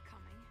see that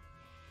coming.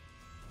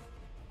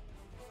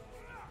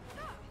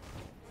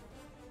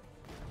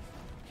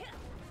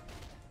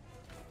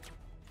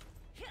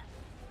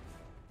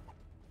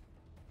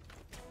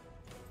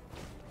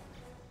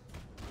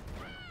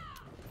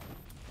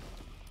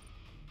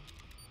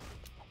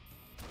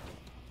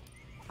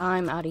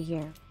 I'm out of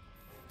here.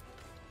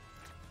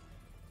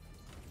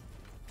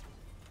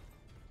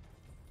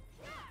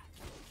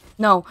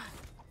 No.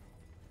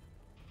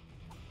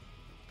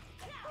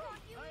 I owe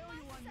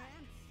you one, man.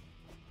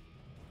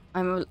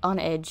 I'm on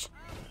edge.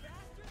 I'm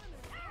faster than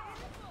a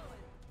speeding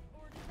bullet.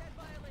 Or does that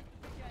violate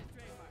the big guy's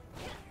trademark?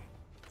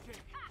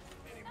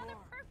 Another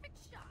perfect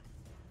shot.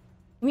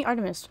 Give me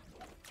Artemis.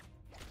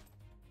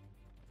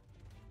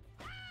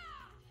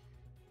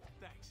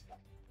 Thanks.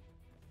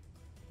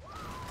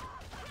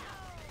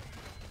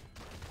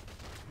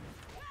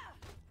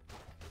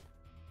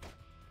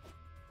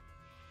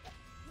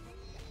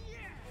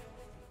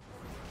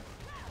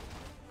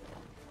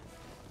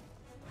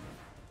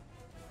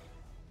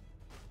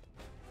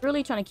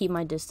 Really trying to keep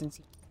my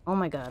distance. Oh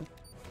my god.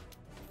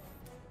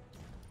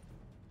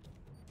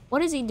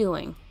 What is he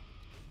doing?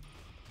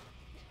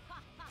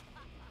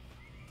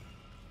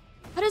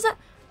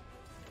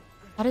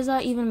 How does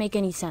that even make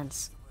any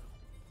sense?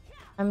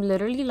 I'm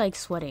literally like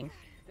sweating.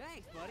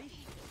 Thanks, buddy.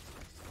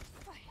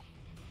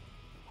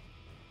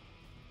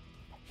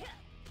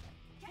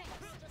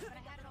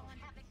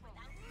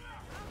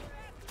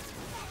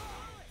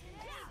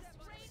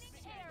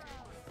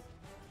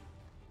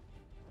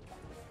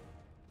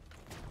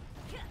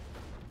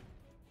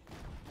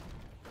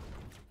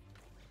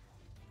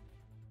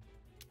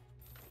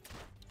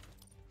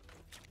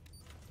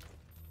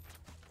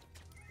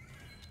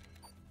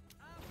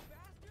 I'm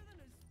faster than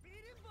a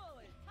speeding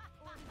bullet.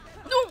 Or does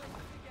that No! violate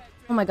the big guy's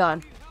Oh my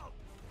god.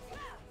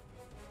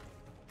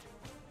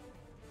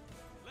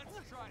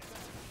 Let's try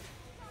that.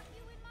 Got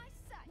you in my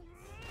sights.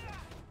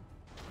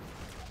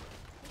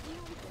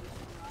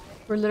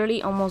 We're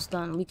literally almost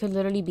done. We could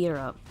literally beat her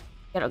up.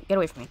 Get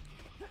away from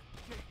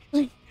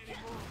me.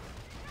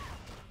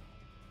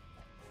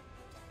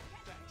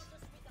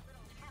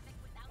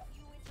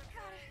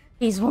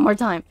 Please, one more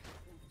time.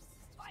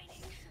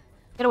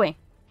 Get away.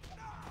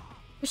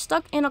 You're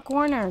stuck in a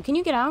corner. Can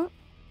you get out?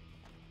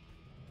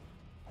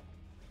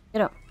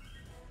 Get up.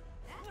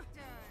 That took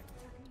me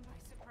by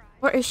surprise.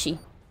 Where is she?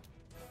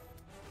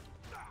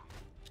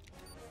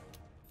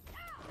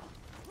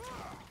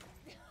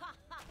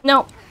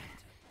 No.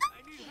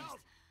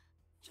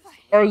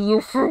 Are you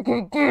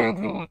freaking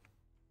kidding me?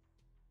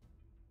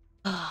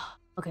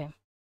 Okay.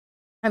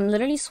 I'm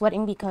literally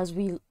sweating because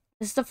this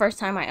is the first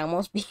time I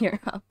almost beat her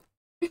up.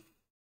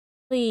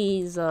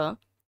 Please.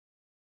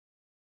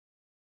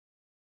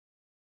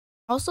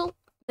 Also,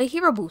 the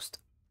hero boost.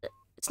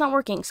 It's not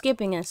working.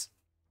 Skipping us.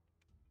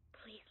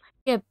 Please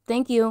Skip,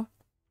 thank you.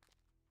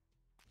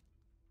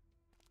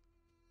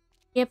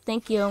 Skip,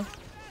 thank you.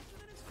 faster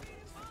than a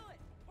speeding bullet.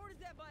 Or does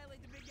that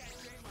violate the big guy's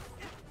trademark?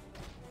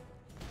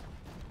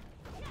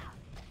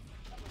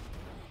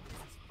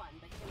 This is fun,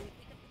 but can we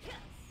pick up the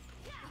pace?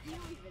 You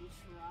even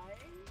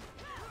trying?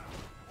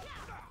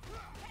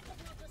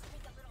 We'll just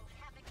make a little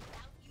havoc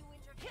without you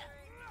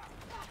interfering.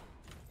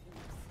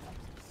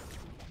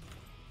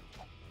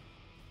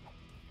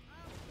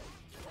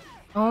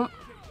 Oh. Or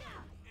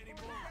does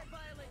that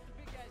violate the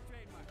big guy's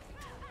trademark?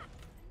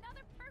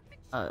 Another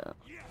perfect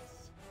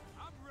Yes,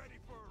 I'm ready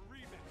for a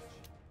rematch.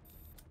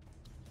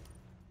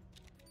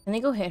 Can they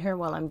go hit her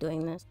while I'm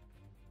doing this?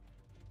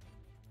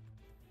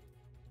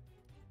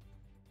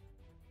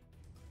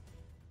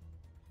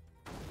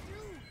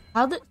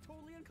 How the...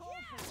 Totally uncalled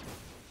for.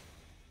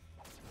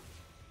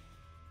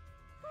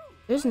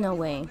 There's no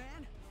way. Man.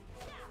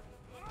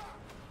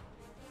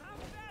 I'm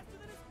faster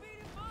than a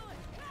speeding bullet.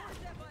 Or does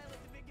that violate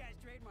the big guy's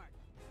trademark?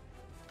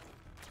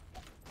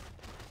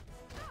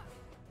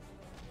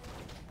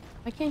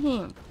 Why can't he?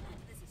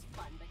 This is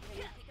fun, but can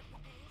we pick up the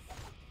pace?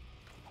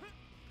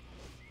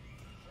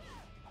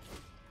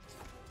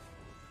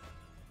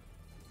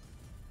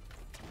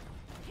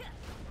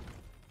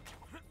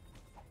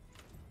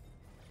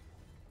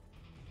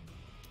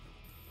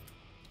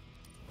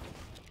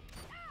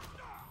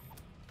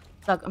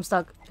 Stuck. I'm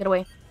stuck. Get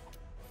away.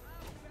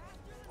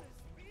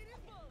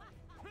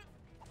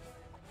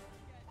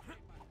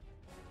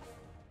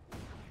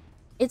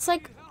 It's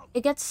like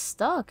it gets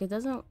stuck. It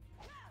doesn't.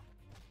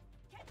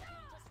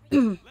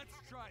 Let's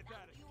try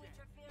that again.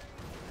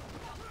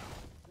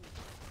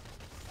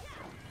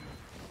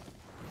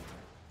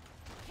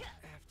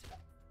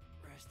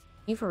 Rest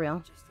You for real?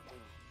 just a little.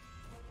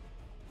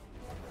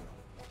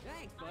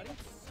 Thanks, buddy.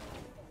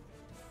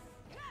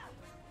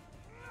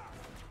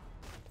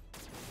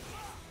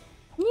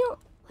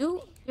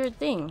 your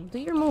thing. Do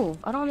your move.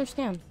 I don't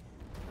understand.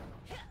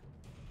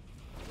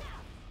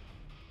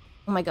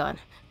 Oh my god.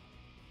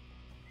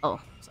 Oh,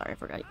 sorry, I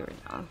forgot you were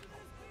down.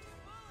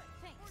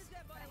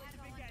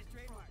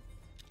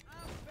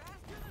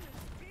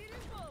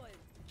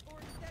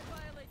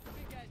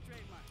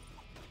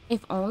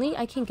 If only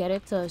I can get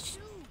it to shoot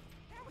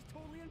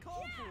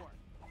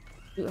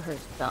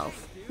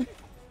herself.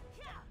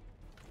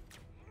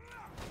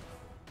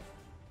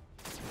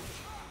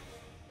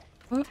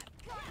 Hmm?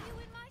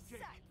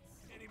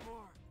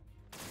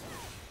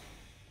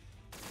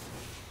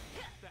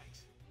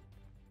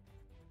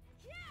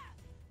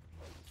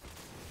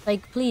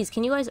 Like, please,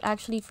 can you guys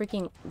actually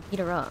freaking beat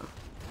her up?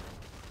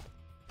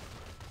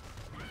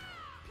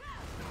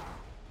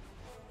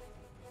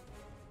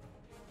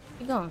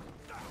 Where you going?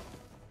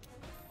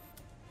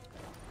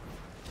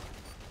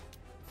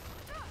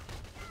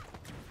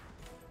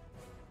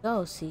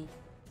 Go, see.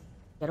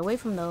 Get away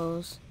from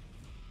those.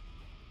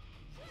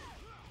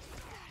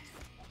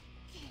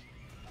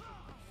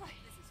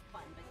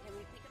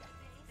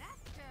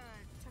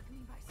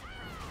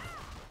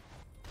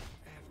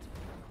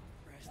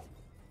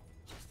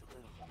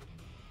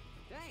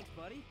 Thanks,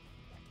 buddy.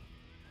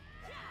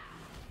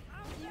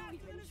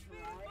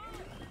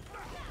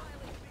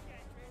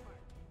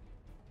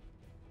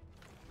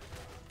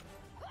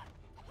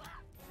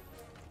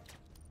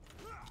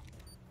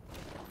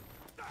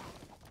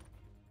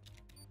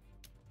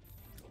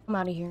 I'm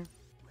out of here.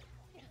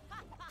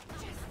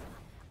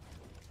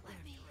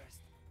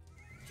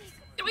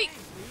 Get away!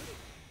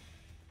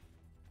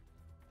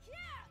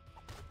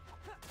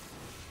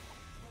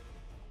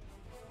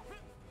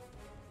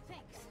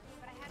 Thanks,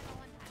 but I had no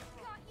one.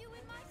 Got you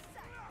in my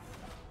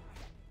sights.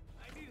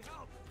 I need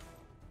help.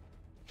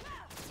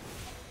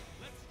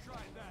 Let's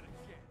try that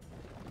again.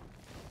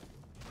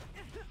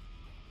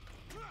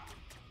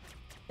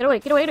 Get away,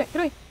 get away, get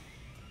away!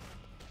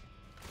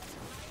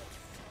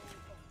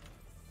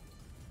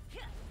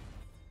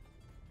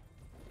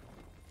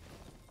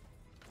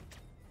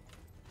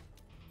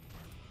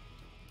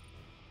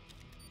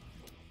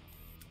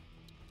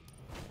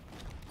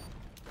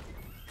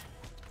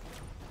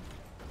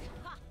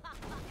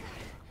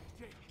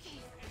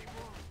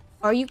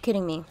 Are you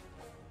kidding me?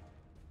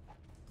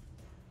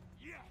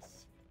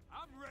 Yes,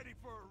 I'm ready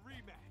for a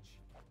rematch.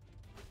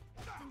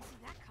 Didn't see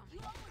that coming. You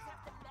always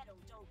have to meddle,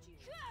 don't you?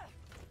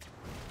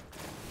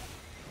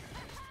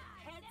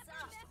 Heads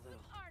up. Mess with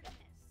Artemis.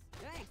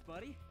 Thanks,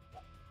 buddy.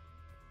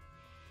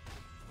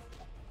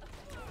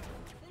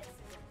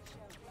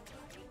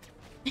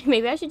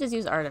 Maybe I should just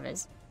use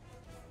Artemis.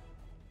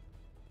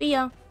 See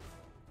ya.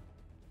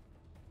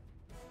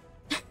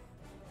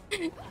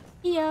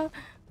 See ya.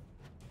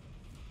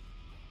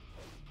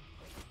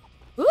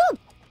 Woo!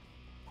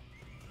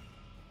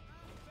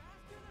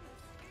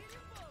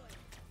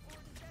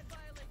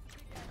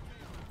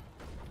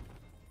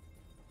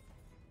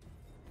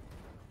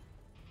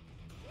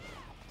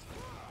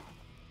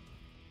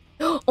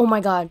 Oh my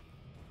god.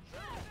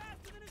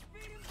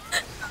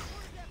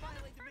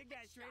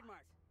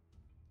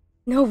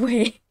 No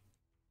way.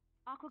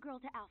 Aqua Girl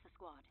to Alpha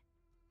Squad.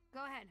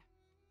 Go ahead.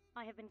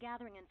 I have been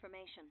gathering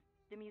information.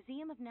 The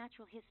Museum of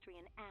Natural History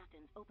in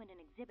Athens opened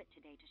an exhibit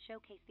today to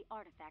showcase the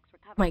artifacts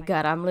recovered. My by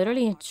god, I'm Dr.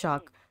 literally in Sandsmark's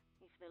shock.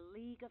 dig. If the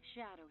League of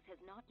Shadows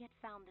has not yet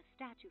found the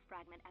statue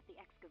fragment at the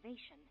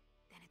excavation,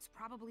 Then it's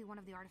probably one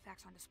of the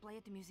artifacts on display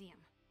at the museum.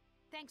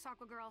 Thanks,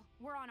 Aqua Girl.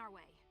 We're on our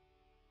way.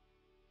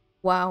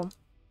 Wow.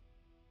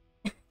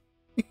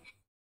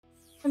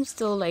 I'm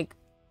still like,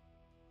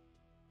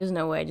 there's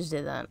no way I just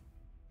did that.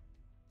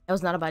 I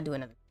was not about to do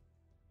another.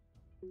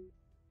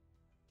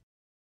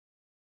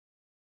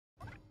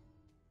 I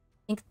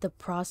think the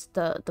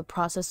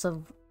process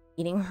of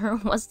eating her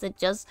was to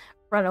just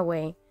run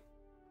away.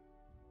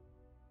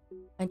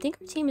 I think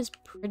her team is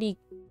pretty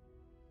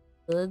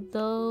good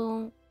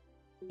though.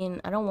 I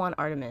mean, I don't want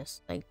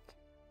Artemis. Like,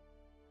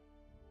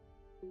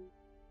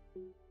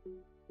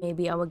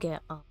 maybe I would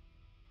get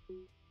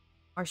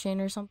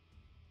Martian or something.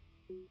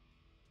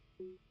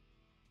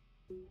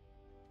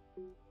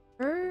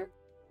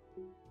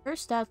 Her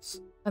stats,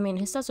 I mean,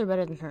 his stats are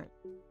better than her.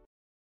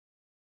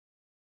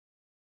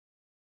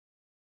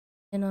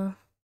 You know,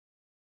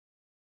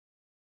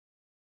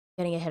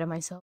 getting ahead of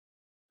myself.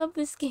 Love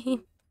this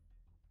game.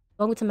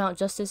 Welcome to Mount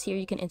Justice. Here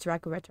you can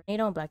interact with Red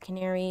Tornado, Black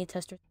Canary,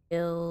 test your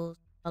skills,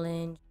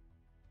 challenge,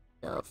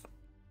 stuff,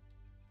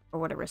 or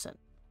whatever it said.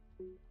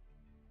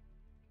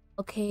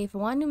 Okay, if I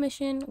want a new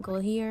mission, go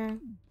here.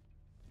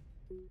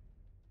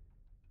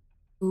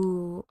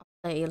 Ooh,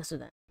 okay, let's do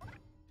that.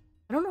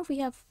 I don't know if we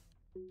have.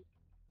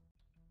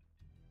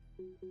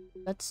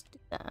 Let's do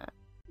that.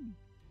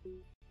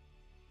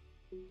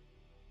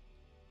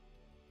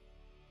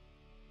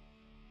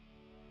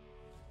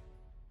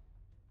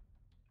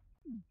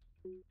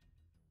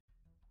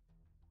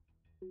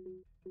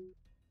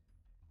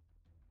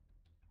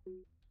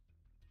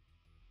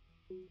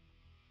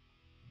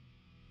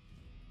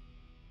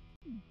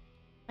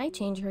 Can I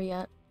change her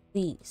yet?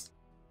 Please.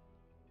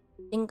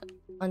 I think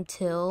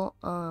until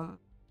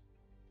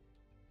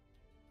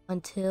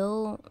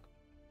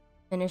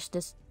finish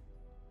this.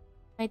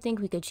 I think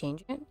we could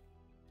change it.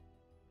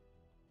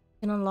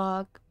 Can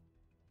unlock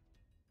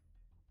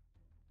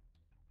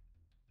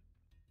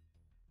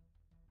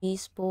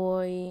Beast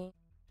Boy.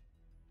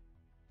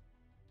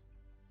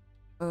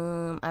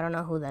 I don't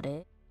know who that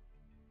is.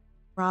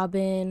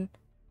 Robin,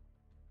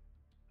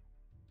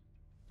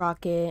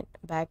 Rocket,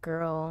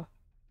 Batgirl,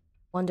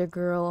 Wonder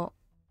Girl,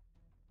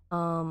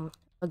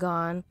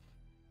 Lagon,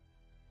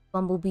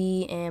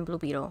 Bumblebee, and Blue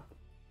Beetle.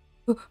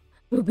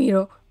 Blue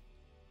Beetle.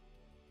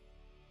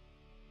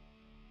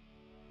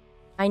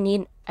 I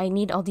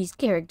need all these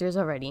characters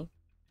already.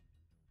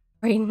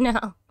 Right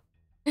now.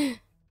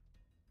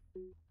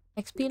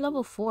 XP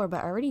level 4,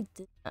 but I already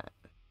did that.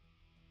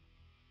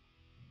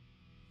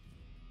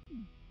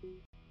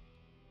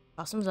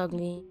 Costume's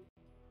ugly.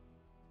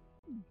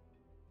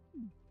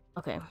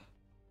 Okay.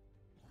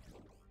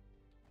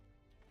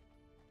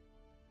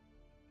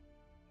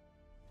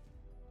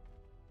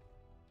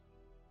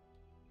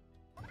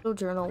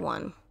 Journal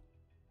 1.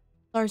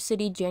 Star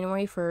City,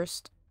 January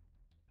 1st.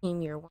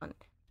 Team Year 1.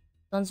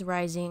 Sun's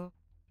rising.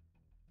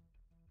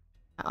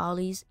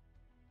 Ollie's.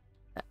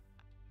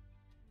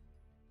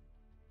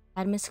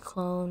 Cadmus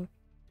clone.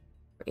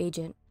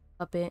 Agent.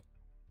 Puppet.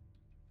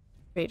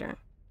 Trader.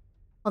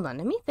 Hold on,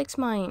 let me fix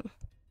my...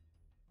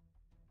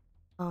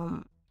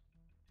 for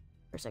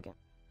a second.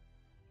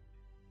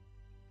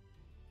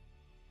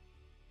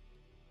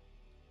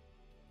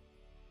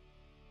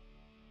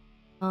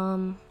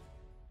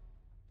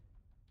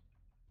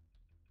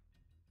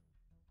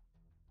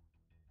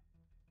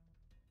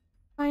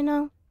 I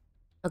know.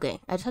 Okay,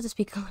 I just have to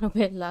speak a little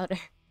bit louder.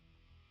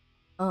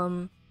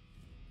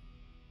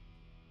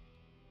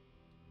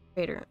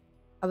 Trader.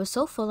 I was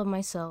so full of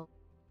myself.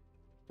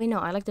 Wait, no,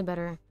 I liked it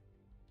better.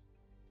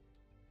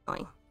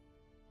 Annoying.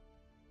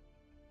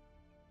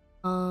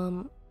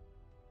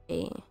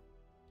 Okay.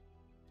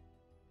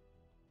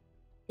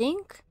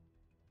 Think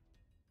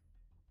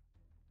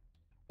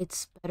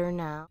it's better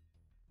now.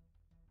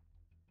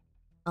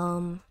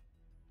 I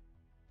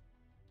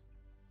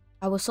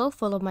was so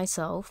full of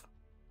myself.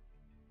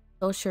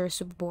 So sure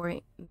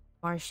Superboy,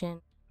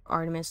 Martian,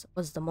 Artemis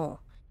was the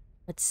mole.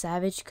 But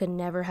Savage could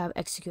never have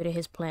executed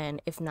his plan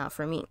if not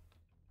for me.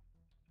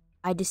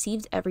 I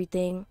deceived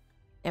everyone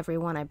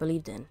I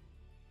believed in,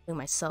 including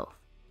myself.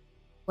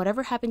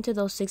 Whatever happened to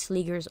those 6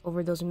 leaguers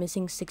over those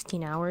missing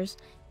 16 hours,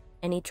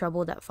 any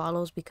trouble that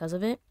follows because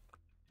of it,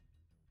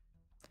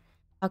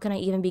 how can I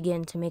even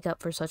begin to make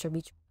up for such a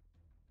betrayal?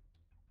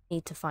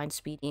 Need to find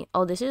Speedy.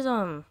 Oh, this is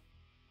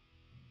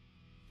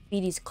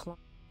Speedy's clone.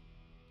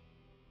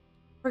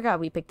 Forgot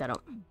we picked that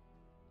up.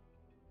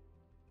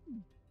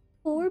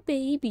 Poor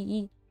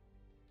baby.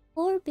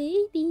 Poor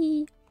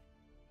baby.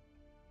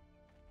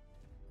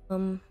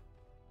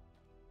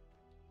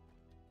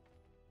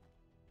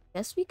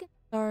 Guess we can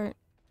start.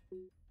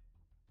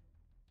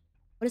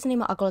 What is the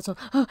name of Acolyte's song?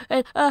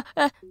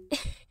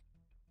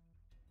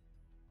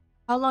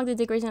 How long did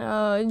decoration?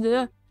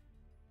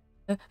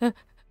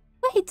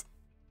 Wait.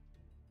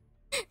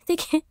 They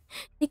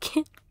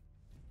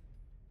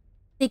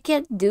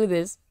can't do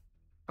this.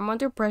 I'm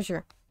under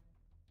pressure.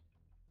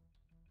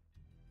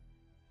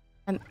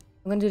 I'm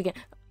gonna do it again.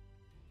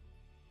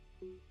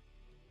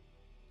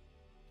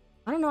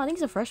 I don't know, I think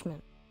he's a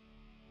freshman.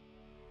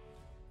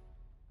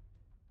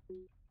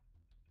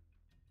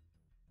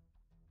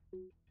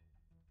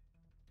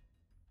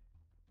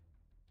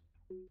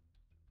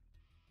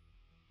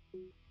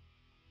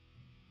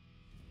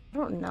 I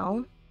don't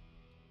know.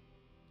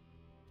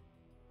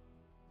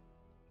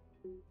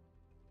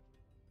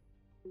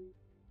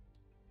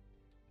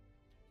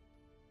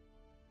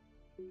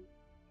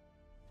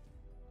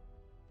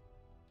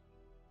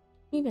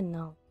 I don't even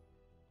know.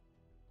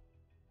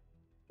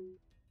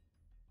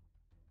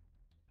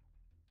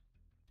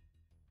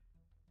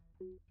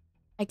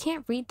 I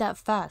can't read that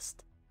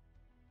fast.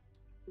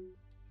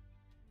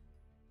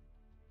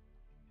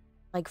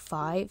 Like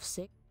 5,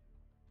 6.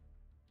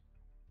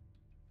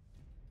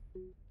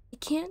 I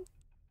can't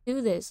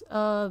do this.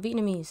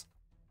 Vietnamese.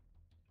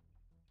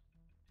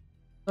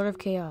 Lord of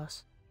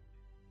Chaos.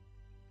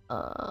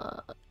 I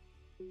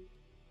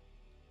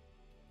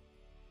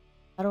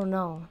don't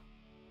know.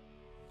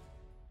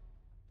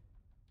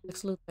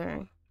 Lex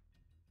Luthor.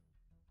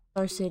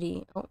 Star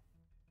City. Oh.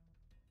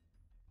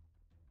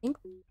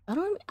 I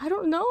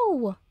don't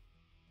know. I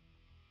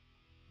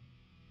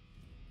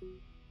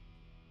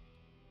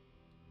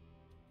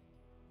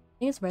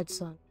think it's Red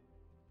Sun.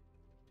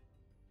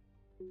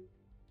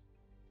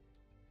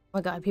 Oh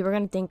my god, people are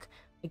gonna think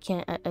I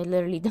can't. I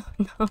literally don't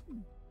know.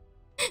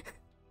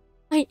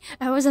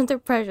 I was under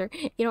pressure.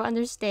 You don't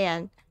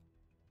understand.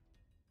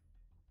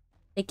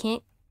 They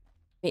can't.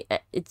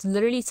 It's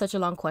literally such a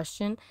long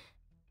question,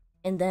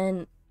 and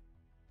then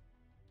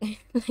like,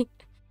 let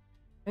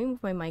me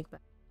move my mic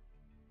back.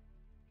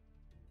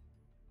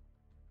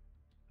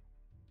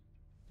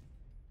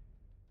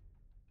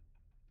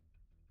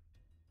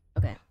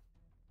 Okay, I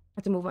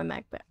have to move my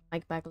mic back.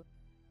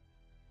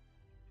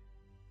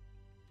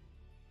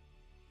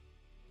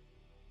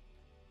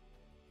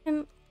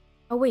 And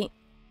oh wait,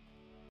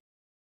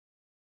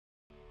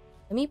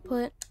 Let me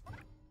put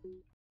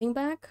thing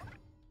back.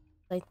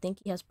 I think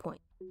he has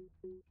point.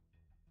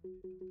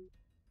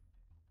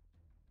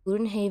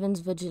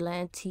 Haven's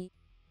vigilante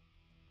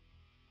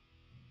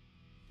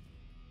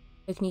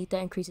technique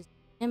that increases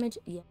damage.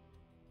 Yeah.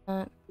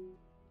 You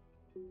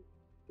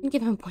can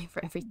give him a point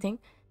for everything.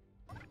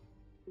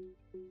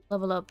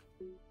 Level up.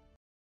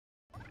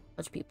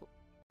 Touch people.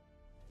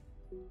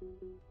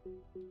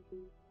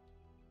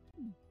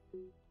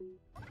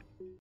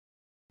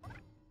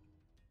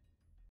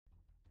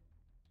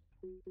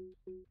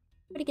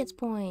 Everybody gets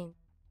points.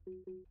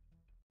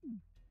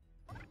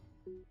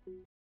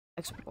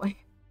 Extra point.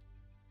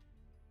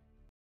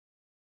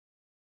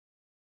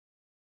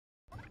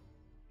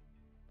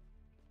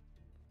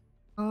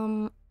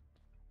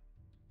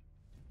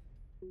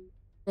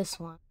 This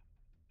one.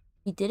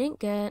 We didn't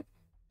get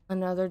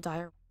another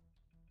diary.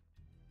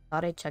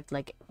 Thought I checked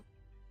like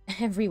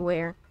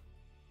everywhere.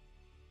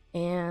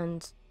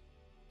 And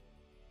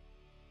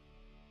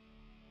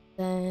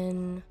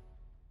then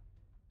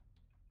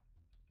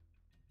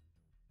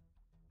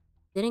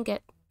didn't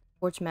get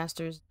Sports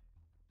Masters.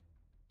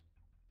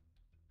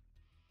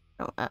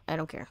 No, I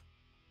don't care.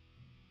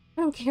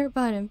 I don't care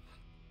about him.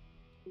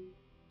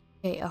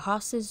 Okay, a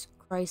hostage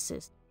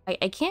crisis.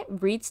 I can't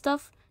read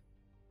stuff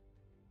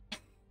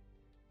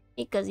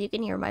because you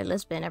can hear my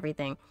lisp and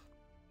everything.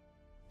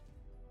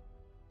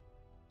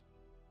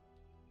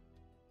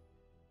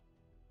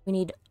 We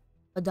need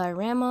a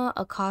diorama,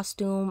 a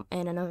costume,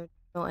 and another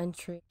journal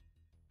entry.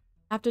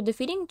 After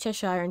defeating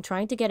Cheshire and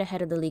trying to get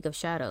ahead of the League of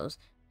Shadows,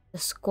 the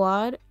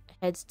squad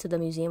heads to the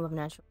Museum of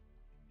Natural,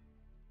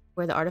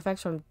 where the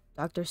artifacts from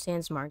Dr.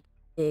 Sandsmark's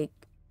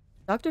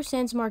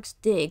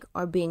dig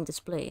are being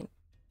displayed.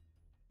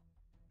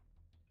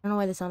 I don't know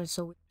why this sounded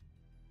so weird.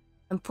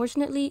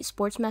 Unfortunately,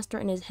 Sportsmaster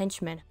and his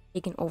henchmen have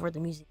taken over the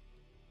museum.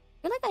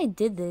 I feel like I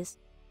did this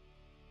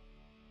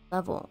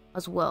level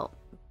as well.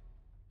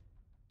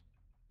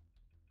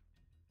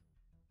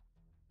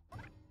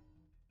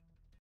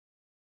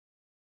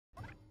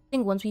 I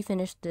think once we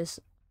finish this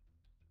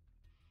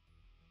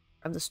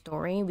of the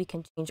story, we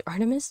can change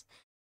Artemis.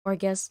 Or I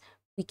guess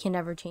we can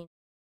never change.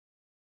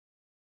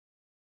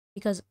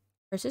 Because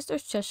her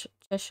sister's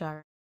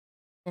Cheshire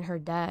and her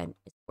dad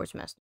is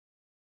Sportsmaster.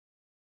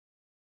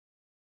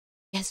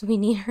 Yes, we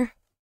need her.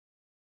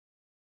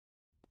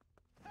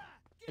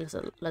 Let's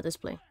let this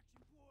play.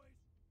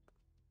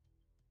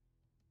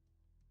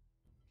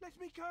 Let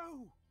me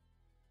go.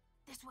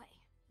 This way.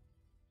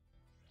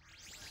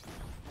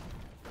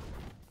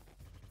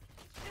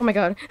 Oh my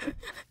god.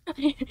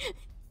 I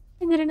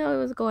didn't know it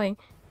was going.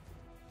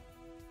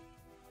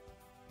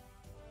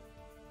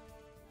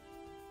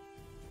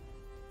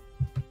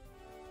 I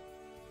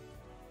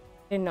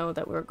didn't know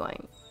that we were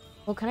going.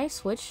 Well, can I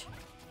switch?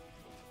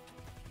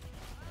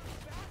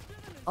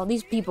 All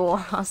these people are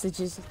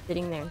hostages just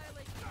sitting there.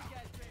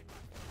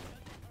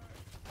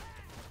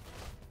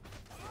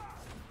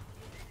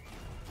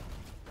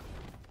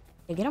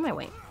 Hey, get on my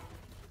way.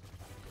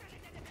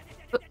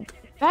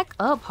 Back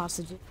up,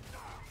 hostages.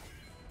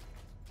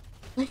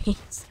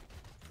 Please.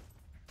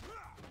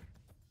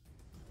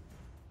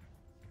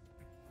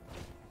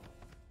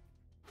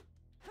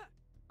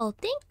 Oh,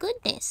 thank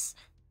goodness.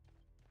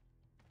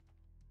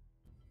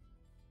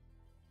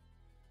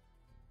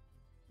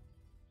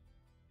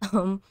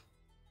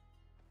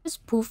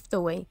 Just poofed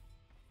away.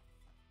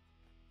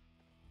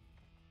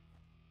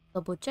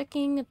 Double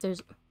checking if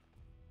there's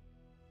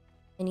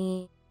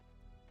any.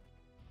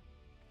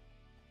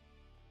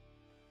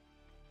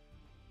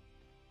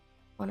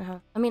 Wanna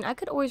have? I mean, I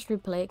could always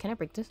replay it. Can I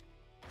break this?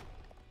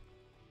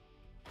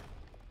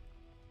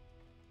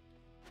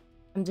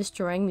 I'm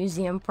destroying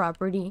museum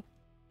property.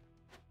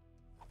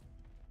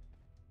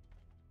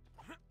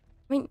 I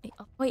mean,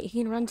 oh, wait,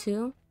 he can run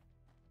too.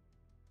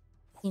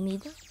 He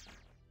need it.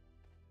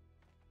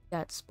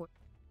 Got sport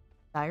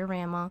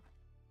diorama.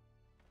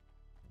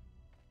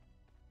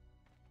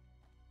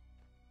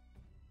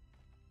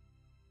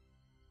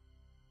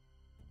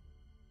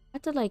 I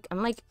have to like,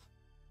 I'm like,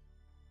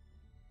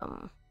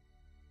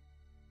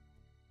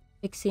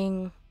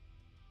 fixing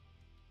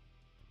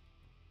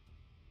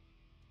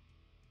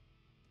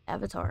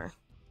avatar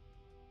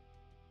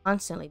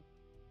constantly.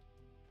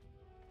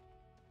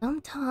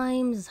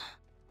 Sometimes,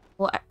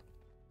 well,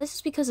 this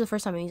is because the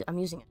first time I'm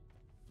using it,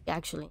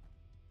 actually.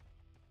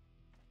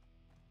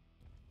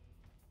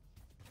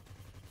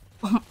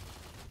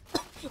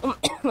 Oh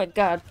my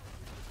god.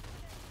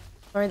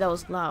 Sorry that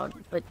was loud,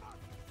 but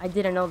I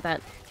didn't know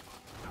that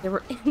they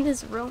were in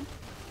this room.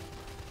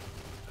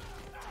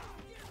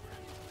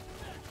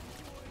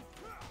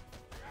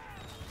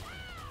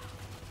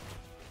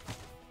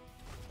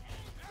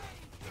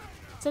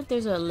 Except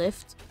there's a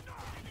lift.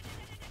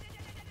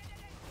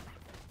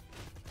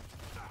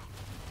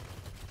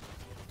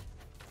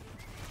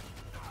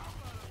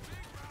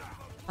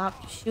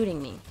 Stop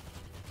shooting me.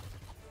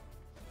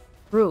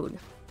 Rude.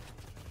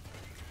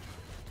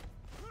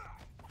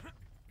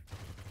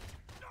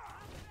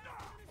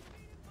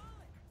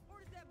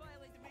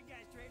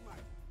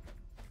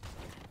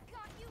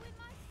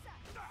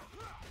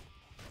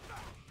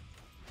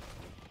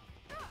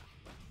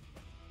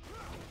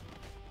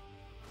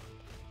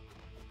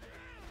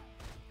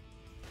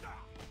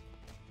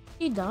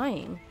 She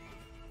dying.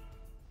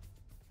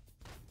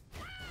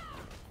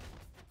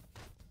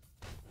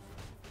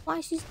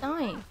 Why she's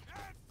dying?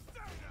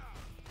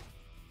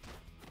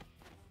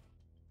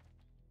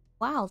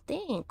 Wow,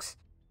 thanks.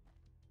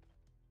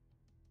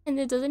 And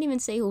it doesn't even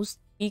say who's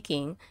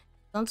speaking.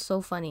 Sounds so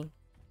funny.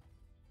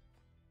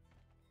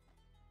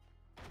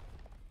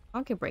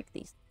 I can break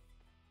these.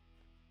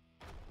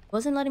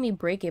 Wasn't letting me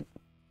break it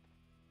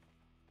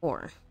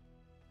before.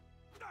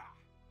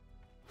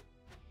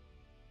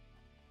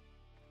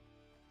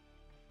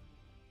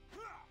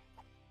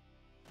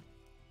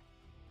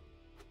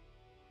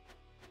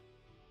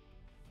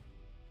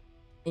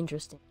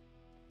 Interesting.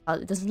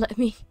 It doesn't let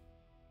me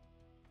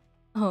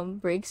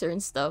break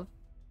certain stuff.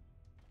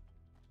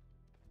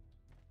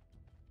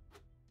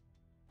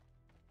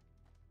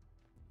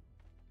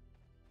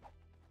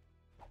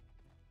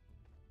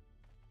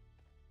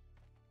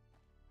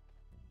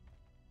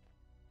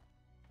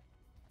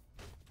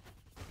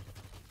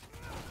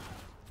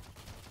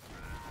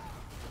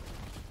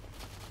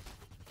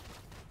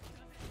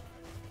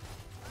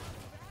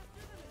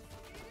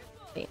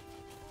 Wait.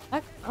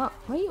 Back up.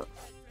 Why are you?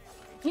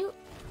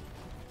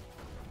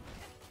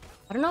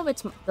 I don't know if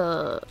it's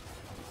the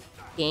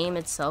game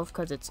itself,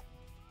 because it's,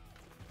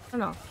 I don't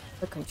know,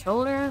 the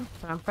controller,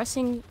 but I'm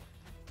pressing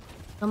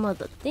some of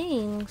the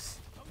things.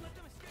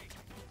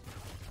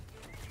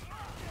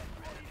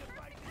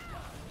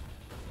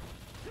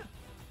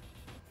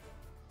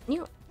 Can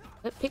you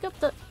pick up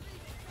the...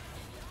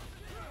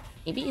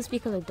 Maybe it's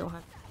because I don't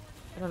have...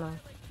 I don't know.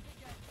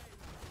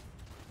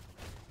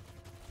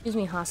 Excuse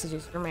me,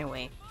 hostages, you're my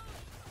way.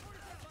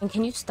 And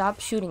can you stop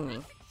shooting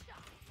me?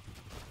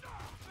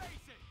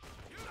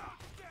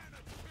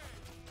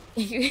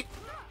 Can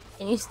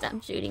you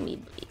stop shooting me,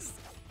 please?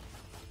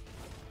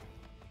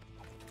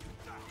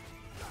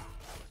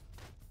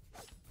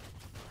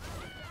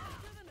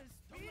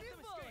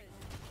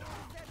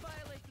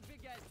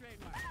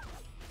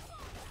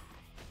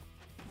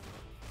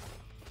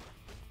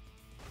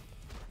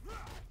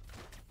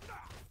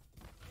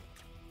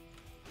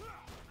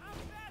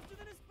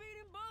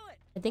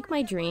 I think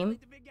my dream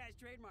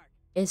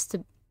is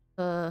to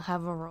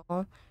have a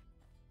role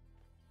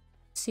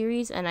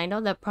series, and I know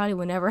that probably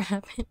will never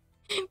happen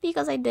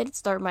because I did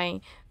start my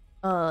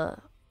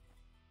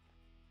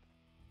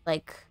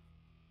like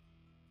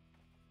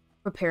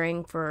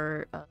preparing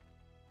for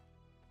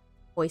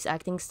voice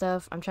acting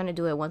stuff. I'm trying to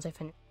do it once I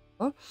finish.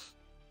 Oh.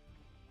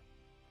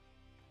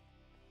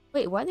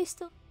 Wait, why are they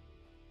still?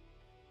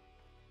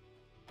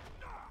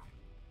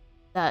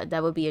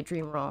 That would be a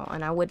dream role,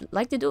 and I would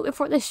like to do it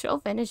before the show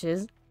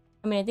finishes.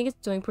 I mean, I think it's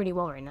doing pretty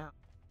well right now.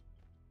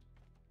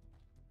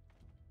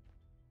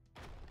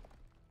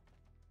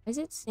 Is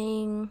it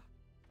saying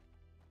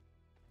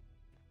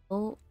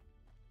go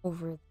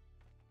over?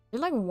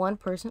 There's like one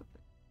person.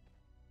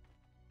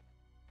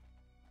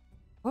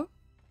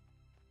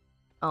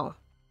 Oh.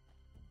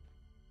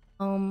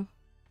 Oh.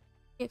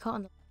 Get caught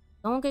in the...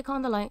 Don't get caught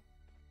in the light.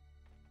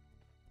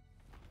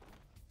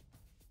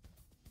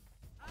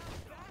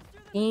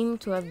 Aim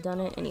to have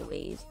done it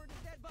anyways.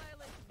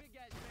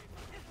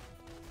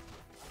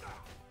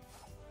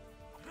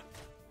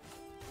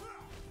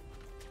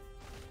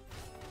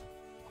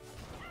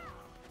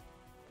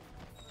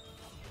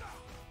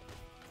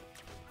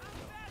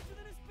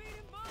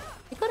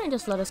 They couldn't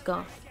just let us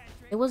go.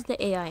 It was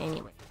the AI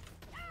anyway.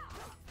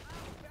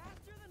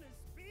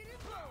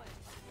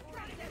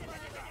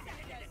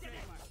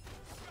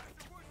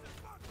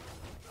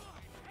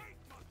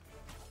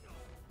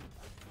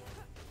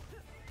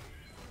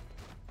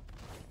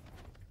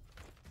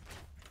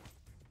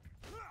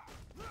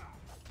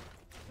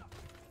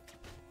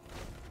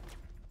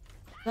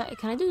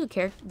 Can I do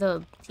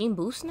the team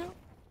boost now?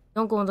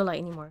 Don't go in the light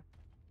anymore.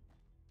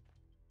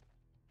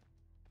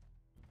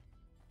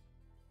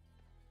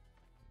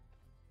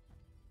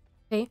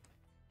 Okay.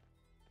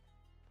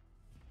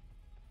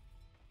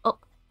 Oh.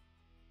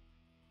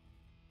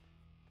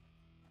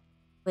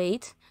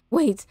 Wait,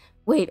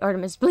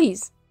 Artemis,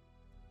 please.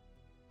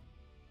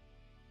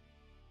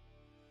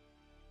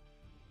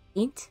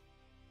 8.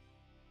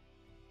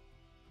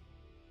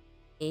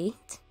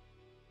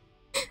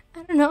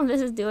 I don't know if this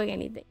is doing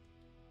anything.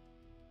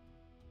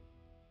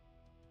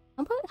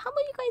 How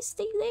about you guys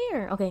stay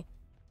there? Okay.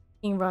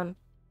 You can run.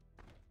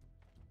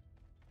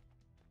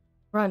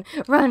 Run!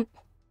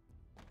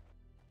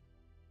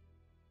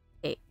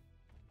 Okay.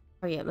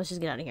 Hurry up, let's just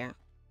get out of here.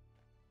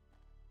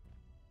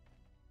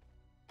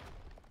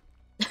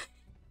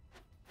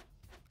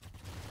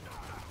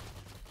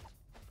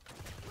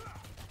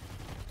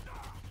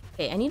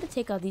 Okay, I need to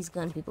take out these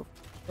gun people.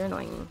 They're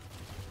annoying me.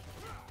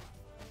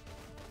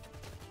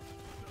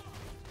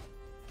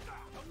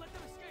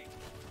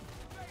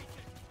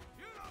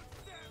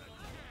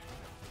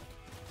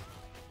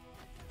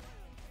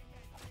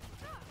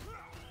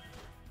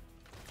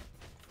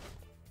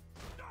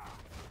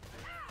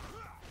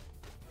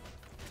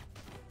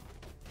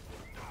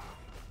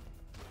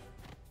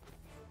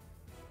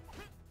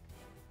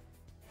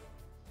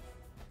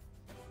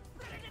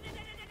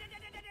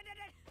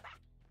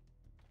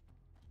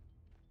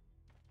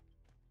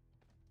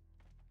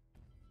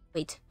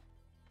 Wait.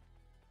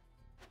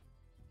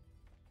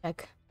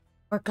 Check.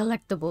 Or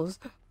collectibles.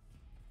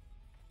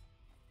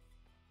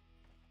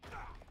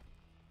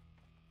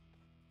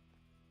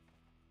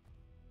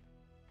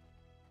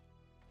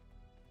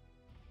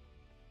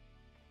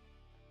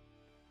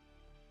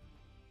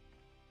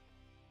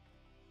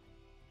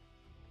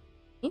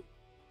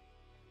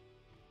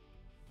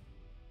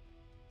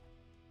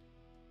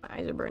 My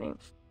eyes are burning.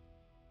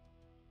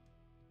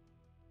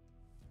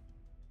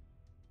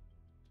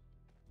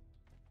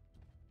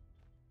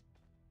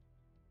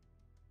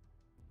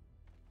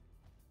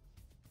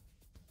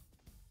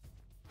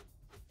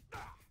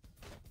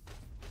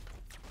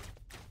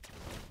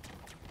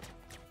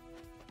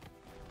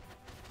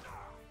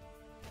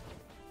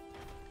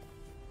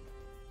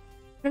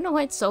 I don't know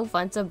why it's so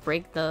fun to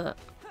break the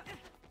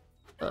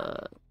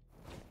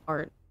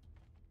art,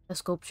 the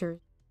sculpture.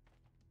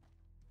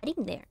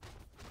 Hiding there.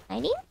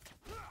 Hiding?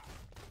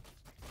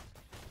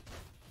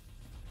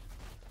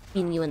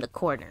 Being you in the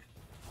corner.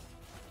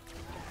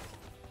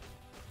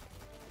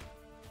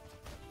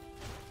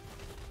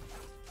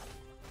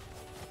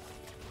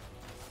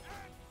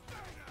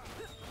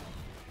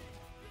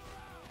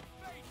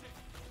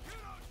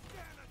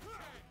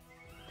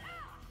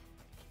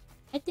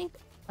 I think,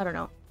 I don't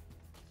know.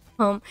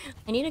 I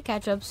need to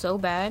catch up so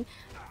bad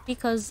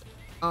because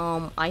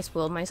I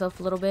spoiled myself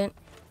a little bit,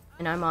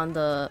 and I'm on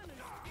the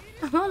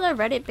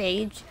Reddit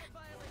page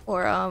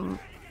for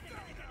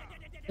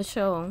the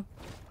show,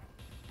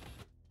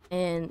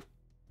 and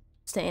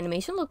the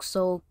animation looks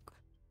so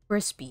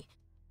crispy,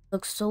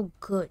 looks so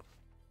good.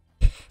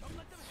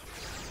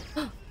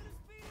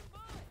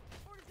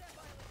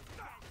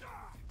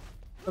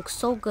 Looks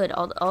so good.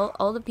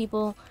 All the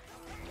people,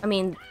 I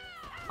mean,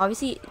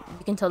 obviously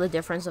you can tell the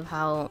difference of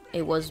how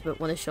it was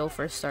when the show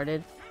first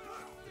started,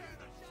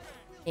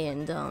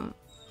 and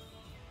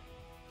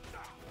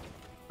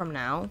from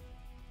now,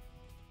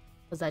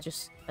 because that's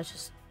just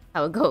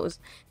how it goes.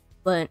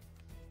 But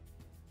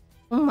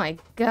oh my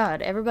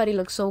god, everybody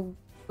looks so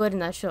good in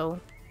that show.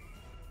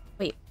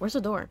 Wait, where's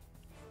the door?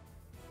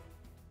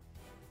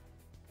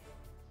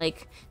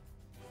 Like,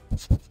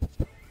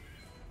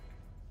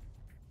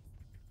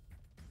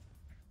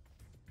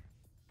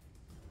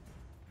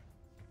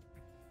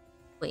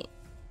 wait.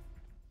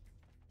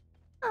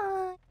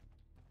 Hi,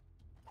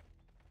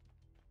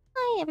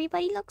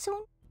 everybody looks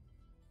so.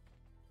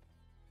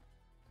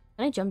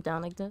 Can I jump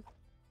down like this?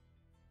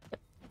 Yep.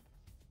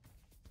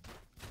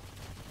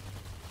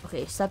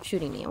 Okay, stop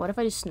shooting me. What if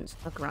I just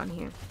stuck around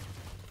here?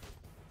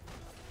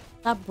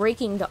 Stop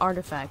breaking the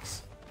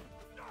artifacts.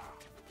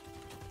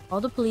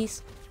 All the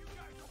police.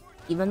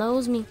 Even though it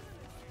was me.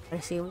 I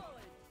see it.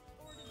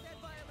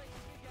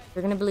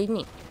 You're gonna believe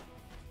me.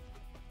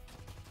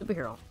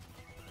 Superhero.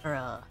 Or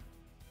a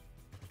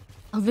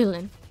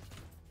villain.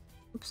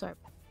 Oops, sorry.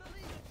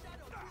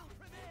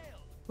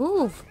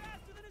 Move!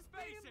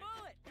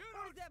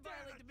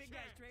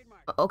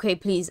 Okay,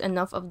 please,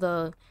 enough of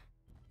the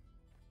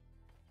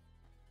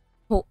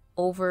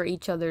over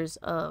each other's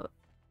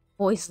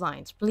voice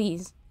lines,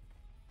 please.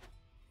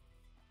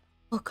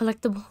 Oh,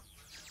 collectible.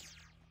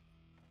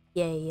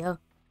 Yeah.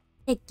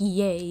 Heck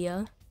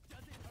yeah.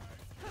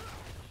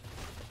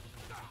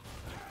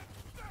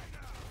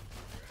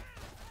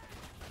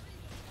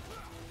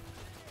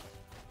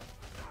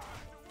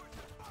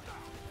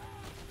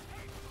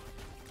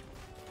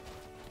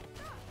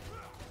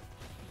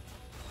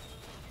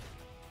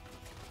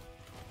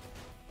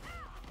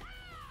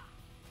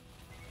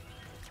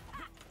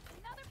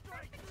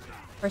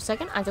 For a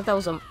second, I thought that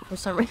was for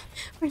some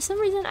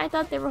reason I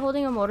thought they were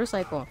holding a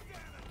motorcycle.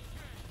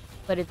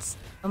 But it's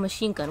a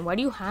machine gun. Why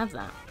do you have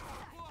that?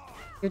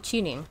 You're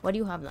cheating. Why do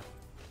you have that?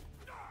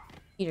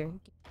 Peter.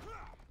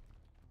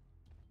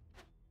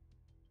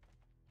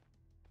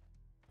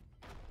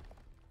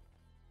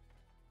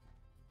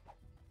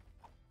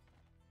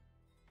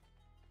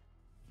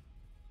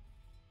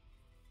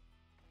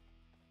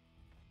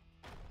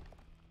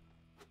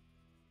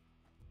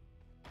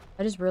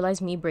 I just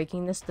realized me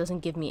breaking this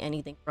doesn't give me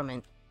anything from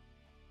it.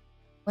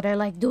 But I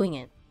like doing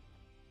it.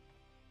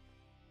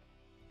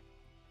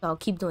 So I'll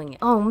keep doing it.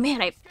 Oh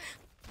man, I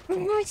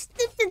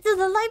stepped into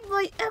the light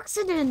by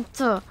accident!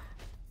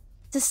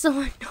 This is so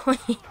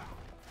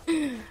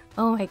annoying.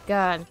 Oh my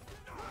god.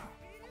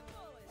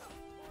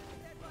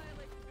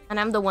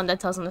 And I'm the one that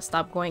tells him to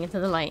stop going into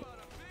the light.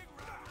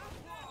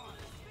 Oh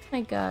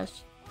my gosh.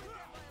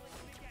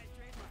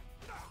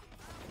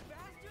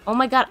 Oh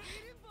my god.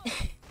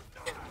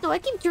 Do I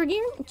keep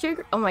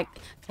triggering? Oh my,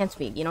 can't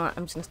speak. You know what?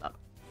 I'm just gonna stop.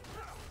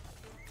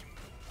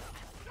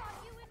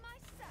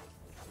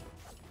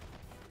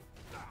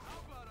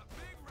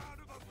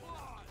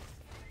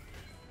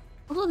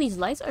 Although these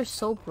lights are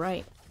so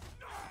bright.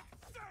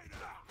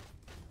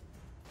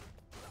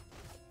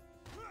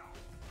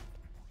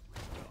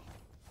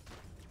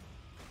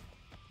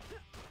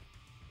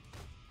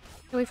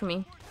 Get away from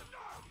me.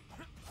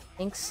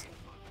 Thanks.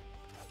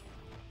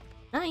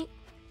 Night.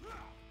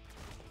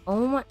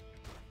 Oh my.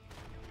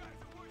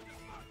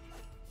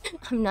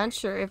 I'm not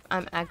sure if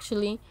I'm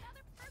actually...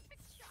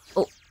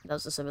 Oh, that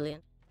was a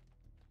civilian.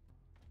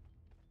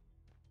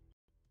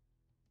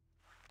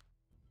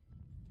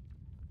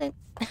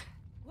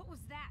 What was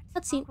that?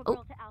 Cutscene. Aqua Oh,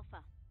 Girl to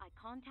Alpha. I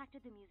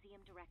contacted the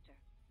museum director.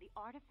 The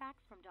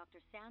artifacts from Dr.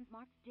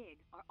 Sandsmark's dig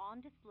are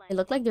on display. it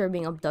looked like they were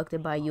being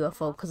abducted by a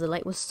UFO because the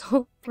light was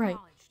so bright.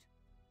 Acknowledged.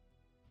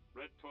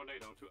 Red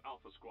Tornado to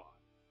Alpha Squad.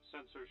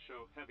 Sensors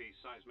show heavy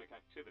seismic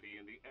activity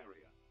in the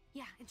area.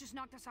 Yeah, it just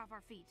knocked us off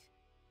our feet.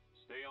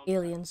 Stay on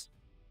Aliens. task.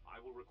 I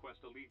will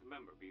request a League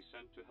member be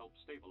sent to help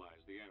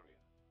stabilize the area.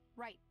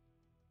 Right.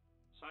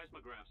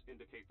 Seismographs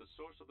indicate the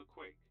source of the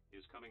quake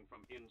is coming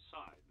from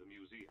inside the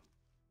museum.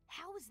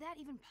 How is that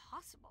even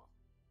possible?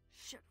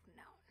 Should have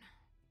known.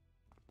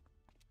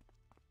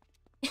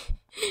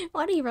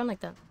 Why do you run like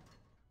that?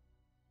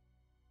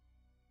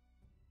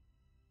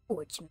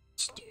 Fortune.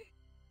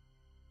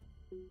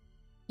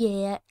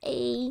 Yeah,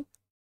 A.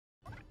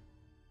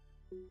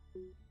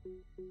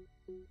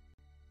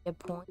 Good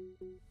point.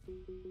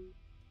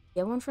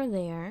 Get one for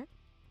there.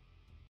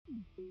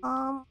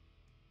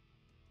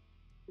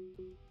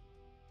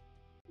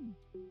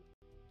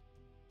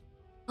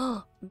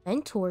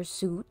 Mentor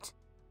suit.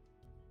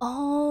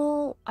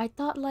 Oh, I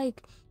thought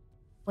like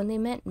when they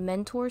meant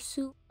mentor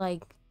suit,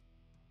 like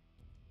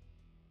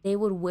they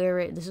would wear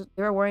it.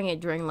 They were wearing it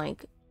during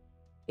like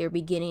their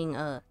beginning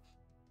the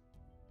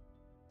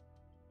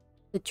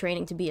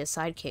training to be a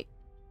sidekick.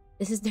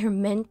 This is their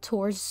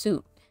mentor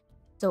suit.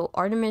 So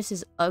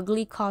Artemis's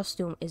ugly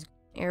costume is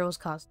Arrow's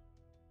costume,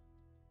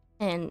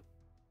 and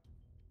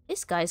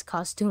this guy's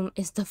costume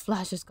is the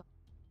Flash's costume.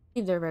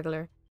 Leave their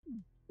regular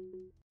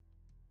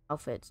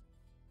outfits.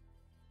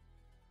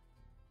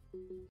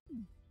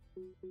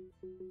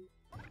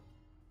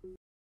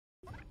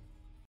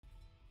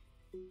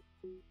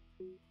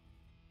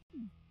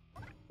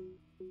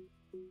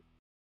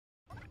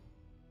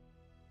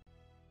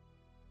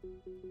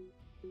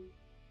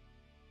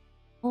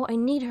 Oh, I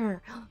need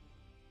her.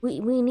 We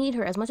need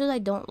her. As much as I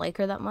don't like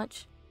her that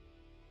much,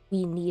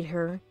 we need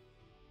her.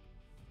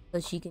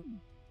 Because she can...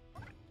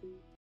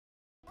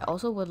 I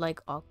also would like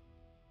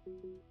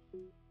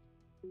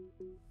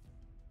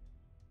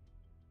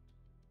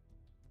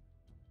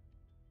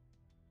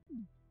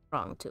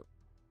wrong too.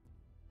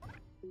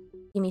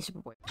 Give me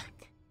Superboy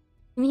back.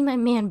 Give me my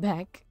man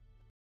back.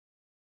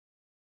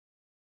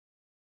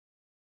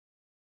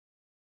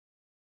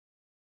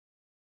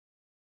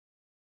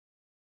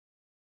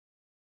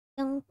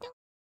 Dun, dun.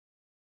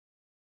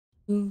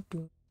 Dun,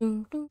 dun,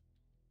 dun, dun.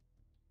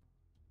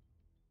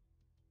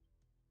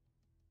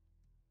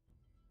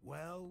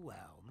 Well,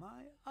 well,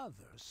 my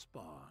other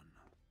spawn.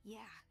 Yeah,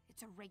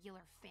 it's a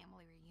regular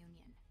family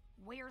reunion.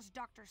 Where's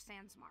Dr.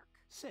 Sandsmark?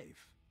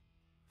 Safe.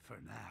 For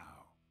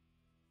now.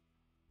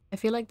 I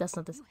feel like that's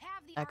not the You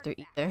have the actor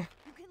artifact. either.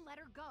 You can let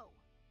her go.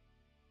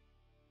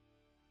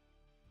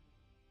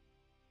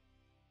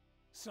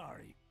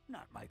 Sorry,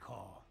 not my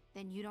call.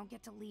 Then you don't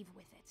get to leave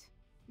with it.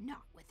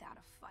 Not without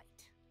a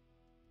fight.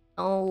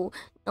 No,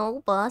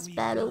 no boss We've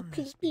battle, done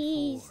this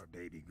please. before,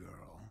 baby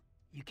girl.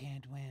 You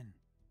can't win.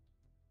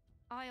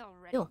 I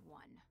already Yo.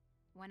 won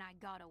when I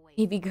got away.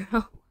 Baby from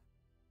girl. you.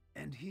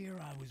 And here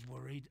I was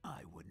worried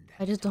I wouldn't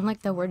have I just don't time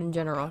like that for word my in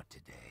general. workout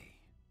today.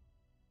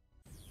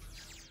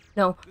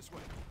 No. This way.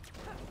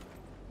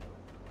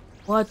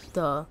 What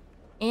the?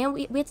 And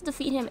we have to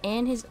defeat him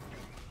and his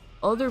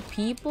other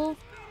people?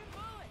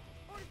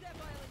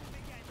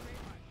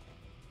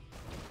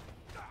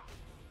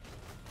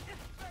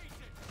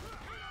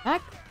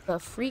 Back the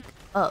freak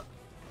up.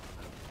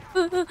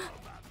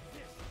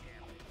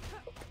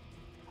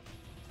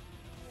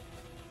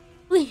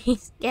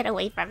 Please get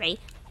away from me.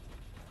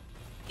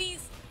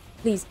 Please.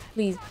 Please,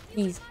 please,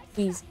 please,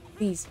 please,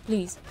 please,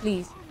 please,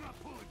 please. I'm not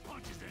pulling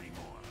punches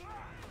anymore.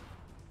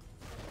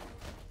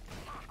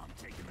 I'm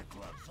taking the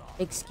gloves off.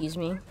 Excuse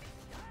me.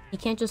 You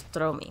can't just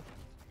throw me.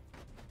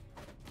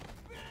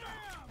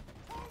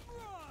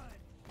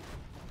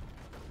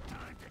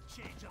 Time to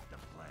change up the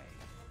play.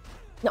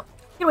 No.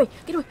 Get away.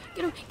 Get away.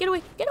 Get away. Get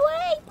away. Get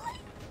away. Please.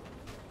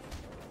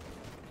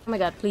 Oh my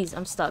god, please.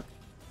 I'm stuck.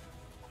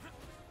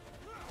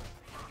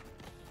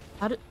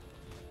 How did...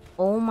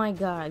 Oh my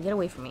god. Get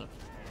away from me.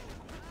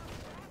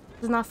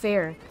 This is not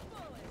fair.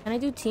 Can I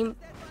do team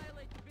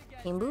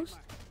boost?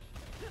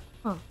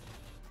 Huh.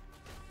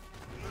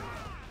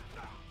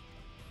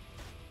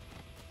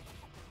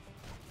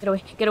 Get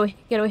away. Get away.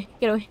 Get away.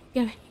 Get away.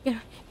 Get away. Get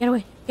away. Get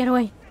away. Get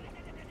away.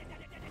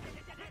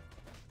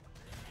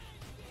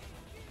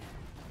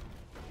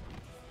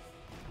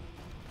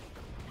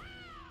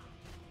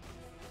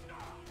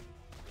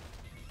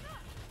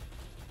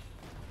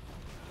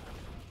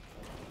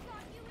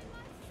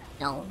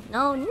 No,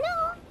 no, no!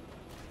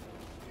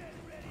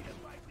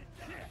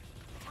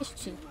 Is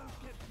she?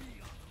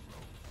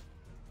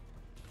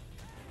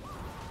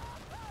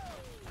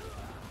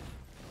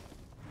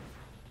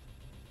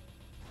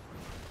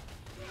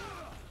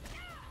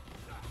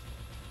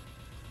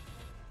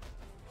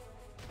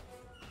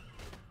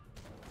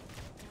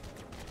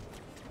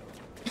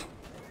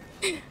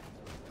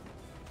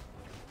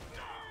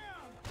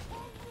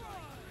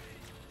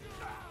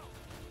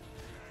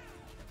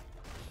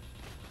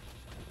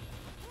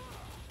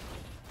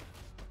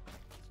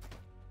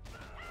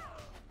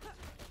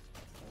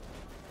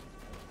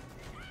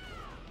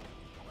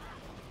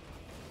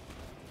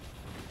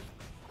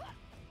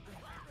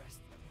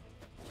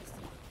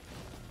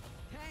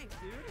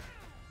 dude.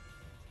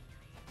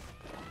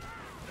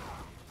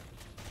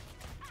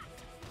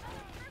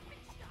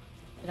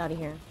 Get out of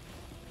here.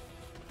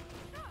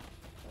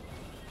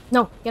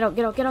 No, get out,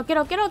 get out, get out, get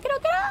out, get out, get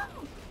out, get out!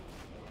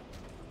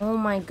 Oh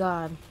my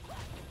god.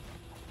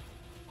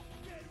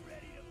 Get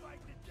ready to fight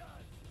the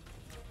dust.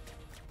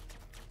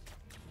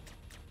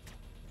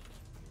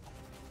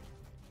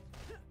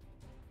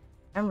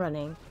 I'm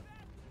running.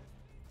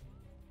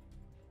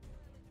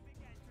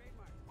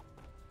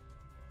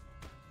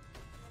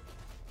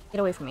 Get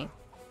away from me.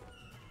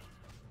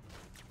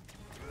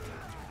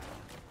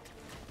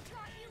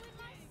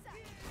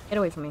 Get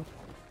away from me.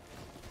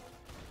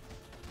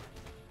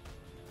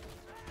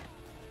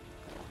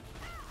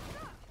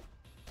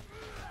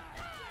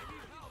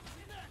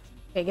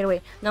 Okay, get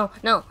away. No,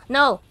 no,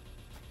 no!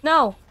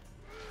 No!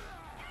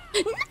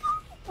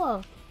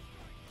 No!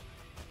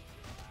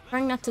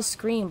 Trying not to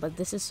scream, but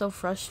this is so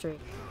frustrating.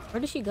 Where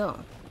did she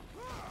go?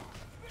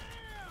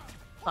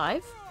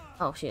 5?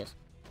 Oh, she is.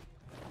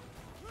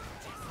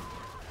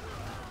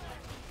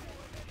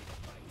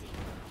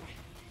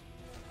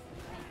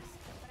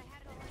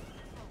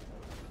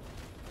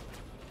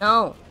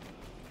 No! Oh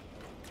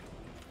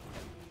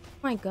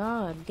my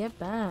god, get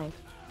back.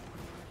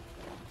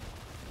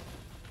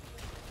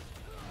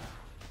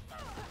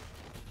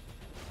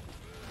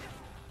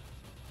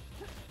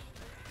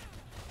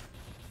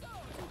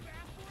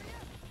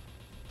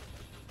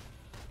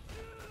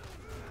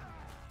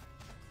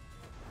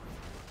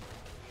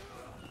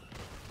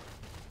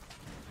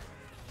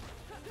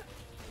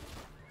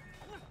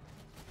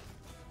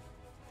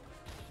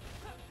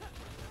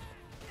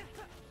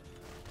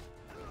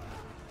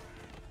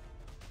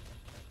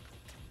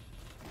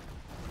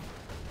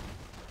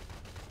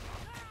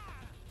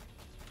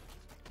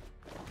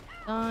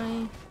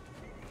 Die.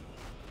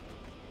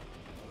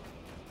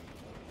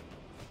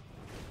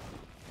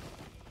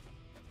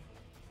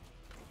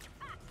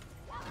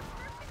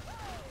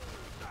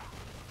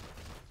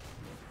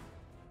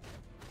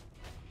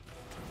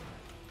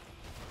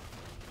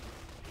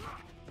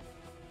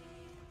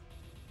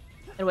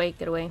 Get away,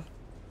 get away.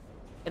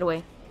 Get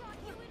away.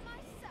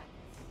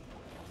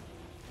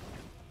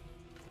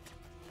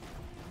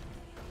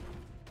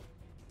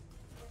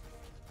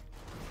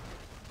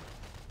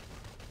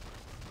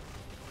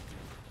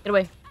 Get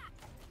away.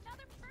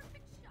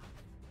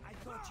 I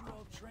thought you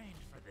all trained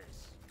for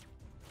this.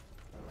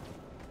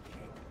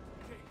 Can't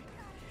take it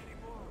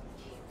anymore.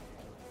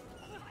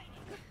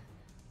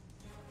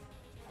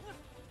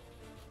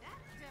 That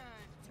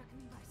took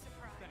me by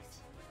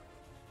surprise.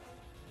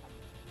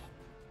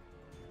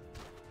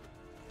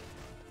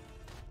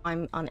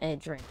 I'm on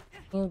edge right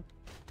now. You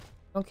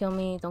don't kill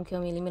me, don't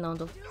kill me, leave me alone.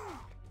 Don't. That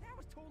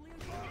was totally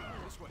unfair.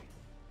 This way.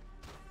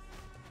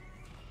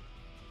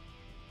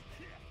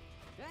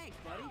 Thanks,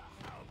 buddy.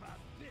 How about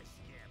this,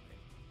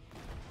 Gambit?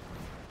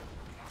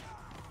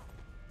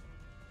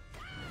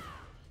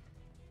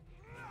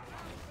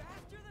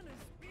 Faster than a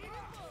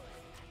speeding bullet.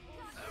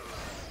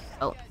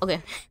 Oh, okay.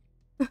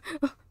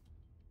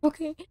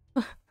 Okay.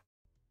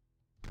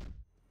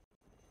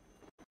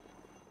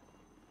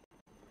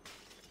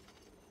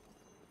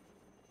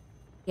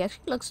 He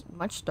actually looks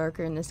much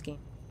darker in this game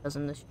than he does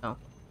in the show.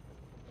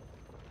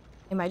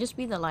 It might just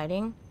be the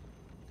lighting.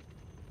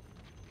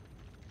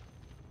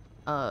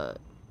 Or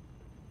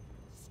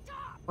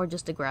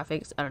just the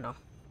graphics. I don't know.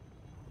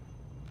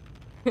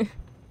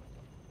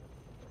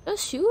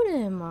 Just shoot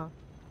him. Oh.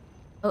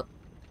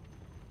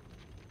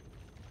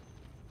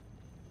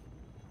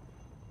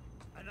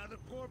 Another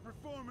poor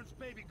performance,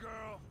 baby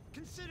girl.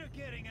 Consider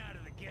getting out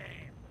of the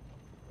game.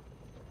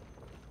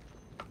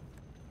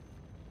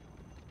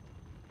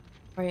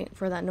 Right,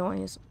 for that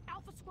noise.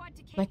 Alpha Squad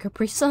to Cape. My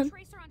Capri Sun.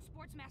 Tracer on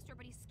Sportsmaster,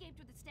 but he escaped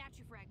with the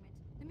statue fragment.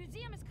 The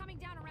museum is coming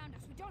down around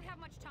us. We don't have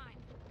much time.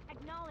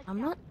 Acknowledge I'm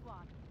not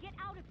Squad. Get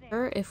out of there.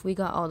 sure if we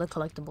got all the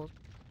collectibles.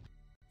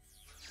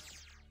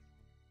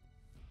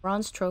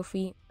 Bronze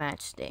trophy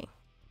match day.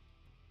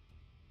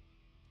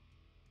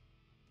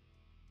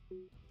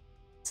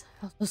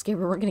 I was so scared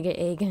we weren't gonna get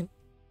A again.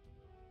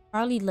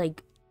 Probably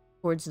like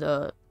towards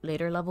the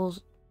later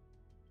levels.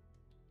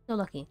 So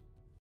lucky.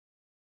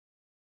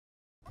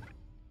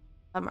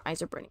 My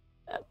eyes are burning.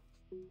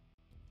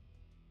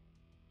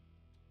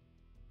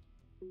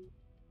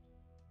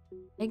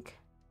 Like.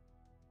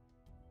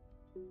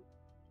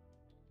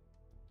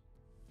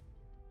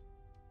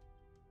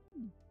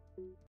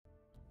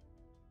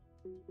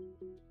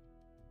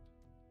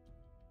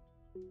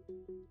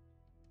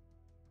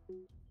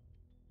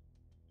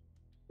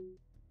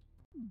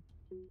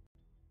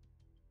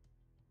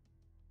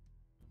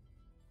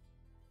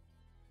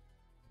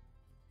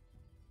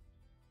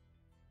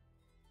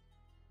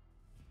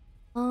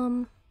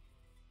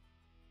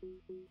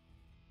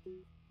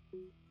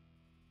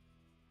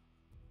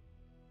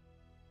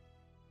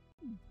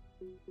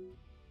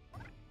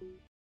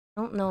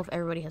 I don't know if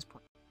everybody has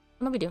points.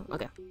 No, we do.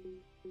 Okay.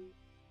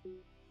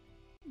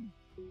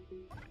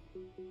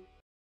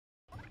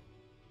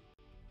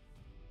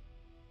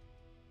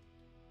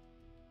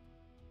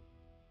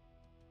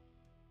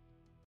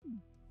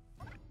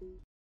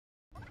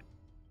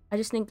 I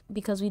just think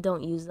because we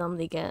don't use them,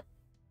 they get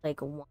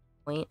like 1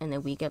 point, and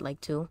then we get like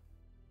 2.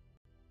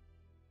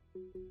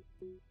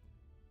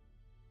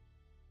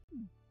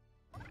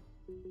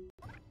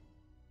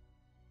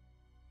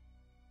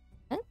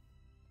 I don't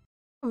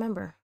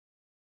remember.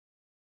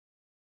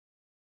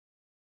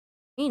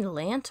 Green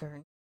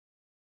Lantern.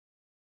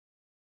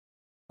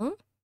 Huh?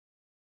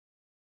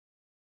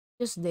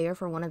 Just there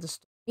for one of the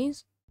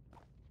stories.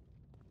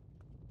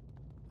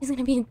 He's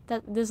gonna be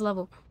at this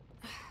level.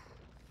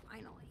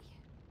 Finally.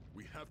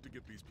 We have to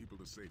get these people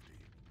to safety.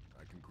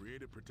 I can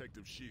create a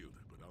protective shield,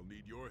 but I'll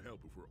need your help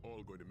if we're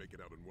all going to make it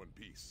out in one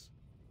piece.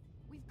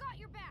 We've got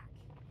your back.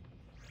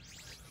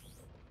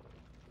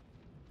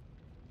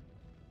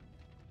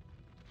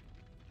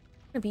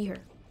 I'm gonna be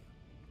here.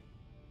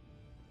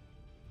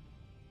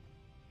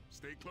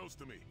 Stay close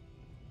to me.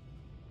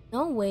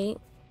 No, wait.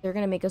 They're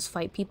gonna make us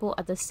fight people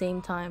at the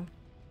same time.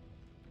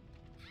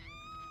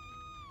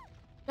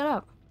 Shut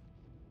up.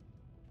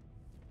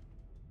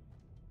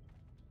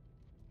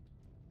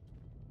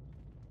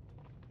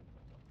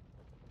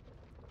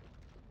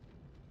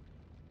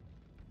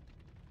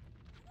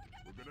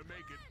 We're gonna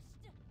make it.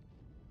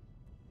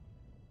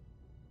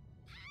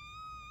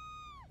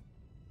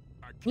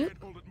 I can't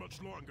hold it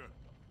much longer.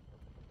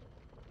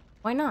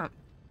 Why not?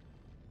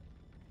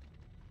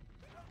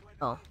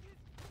 Oh.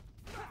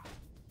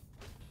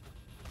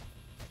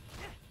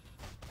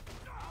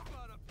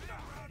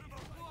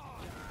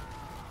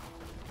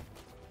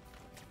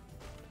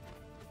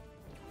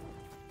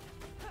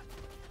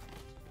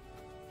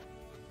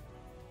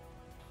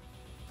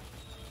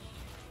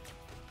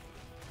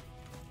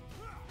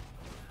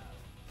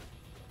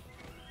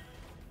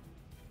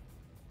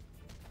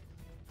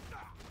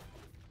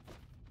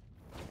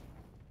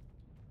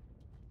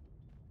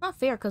 Not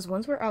fair, because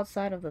once we're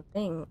outside of the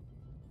thing,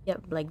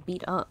 get like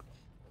beat up.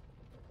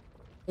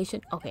 They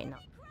should. Okay, no. I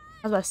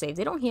was about to say, if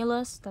they don't heal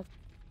us, that's.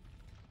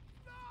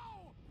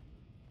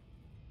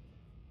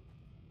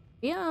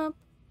 Yeah.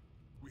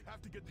 We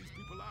have to get these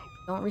people out.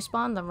 Don't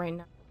respawn them right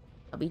now.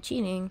 I'll be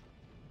cheating.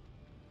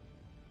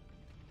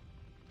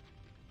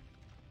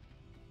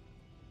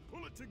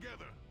 Pull it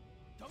together.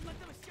 Don't let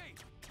them escape.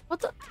 What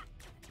the?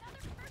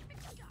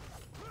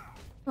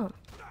 Oh.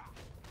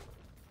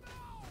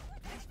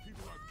 These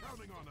people are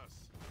counting on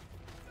us.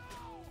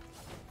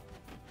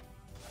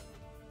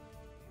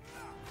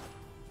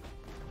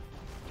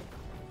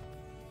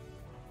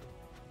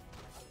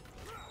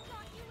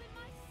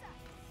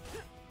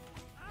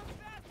 I'm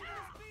faster than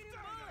a speeding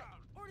bullet.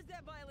 Or does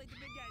that violate the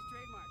big guy's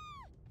trademark?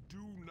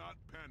 Do not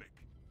panic.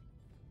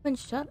 And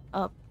shut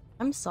up.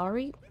 I'm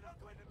sorry. We're not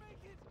going to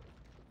make it.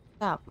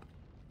 Stop.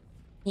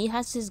 He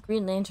has his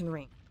Green Lantern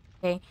ring.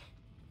 Okay?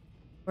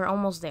 We're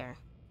almost there.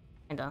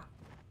 Kinda.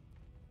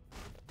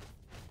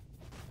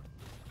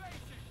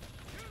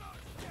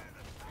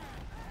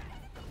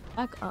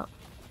 Back up.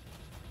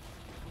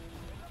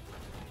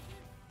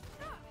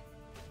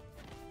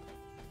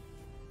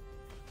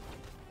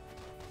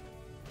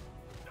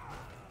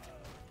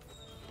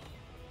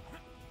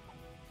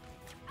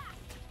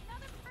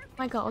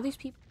 Oh my god, all these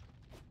people.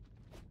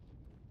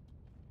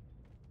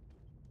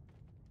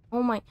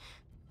 Oh my.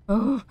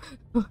 Oh.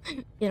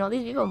 You know,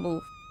 these people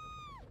move.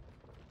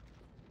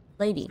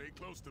 Lady. Stay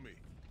close to me.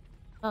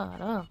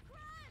 Shut up.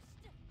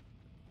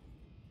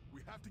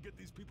 We have to get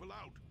these people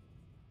out.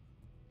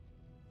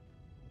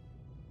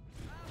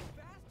 I'm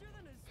faster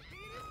than a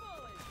speeding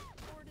bullet.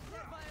 Or does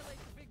that violate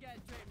the big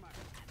guy's trademark?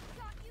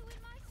 Got you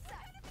in my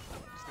sight.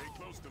 Stay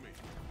close to me.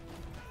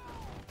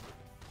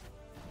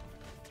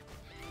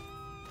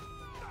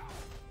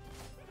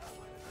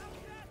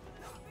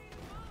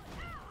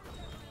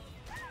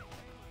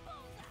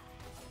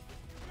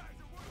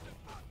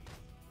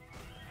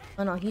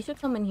 Oh no, he should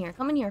come in here.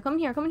 Come in here, come in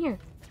here, come in here.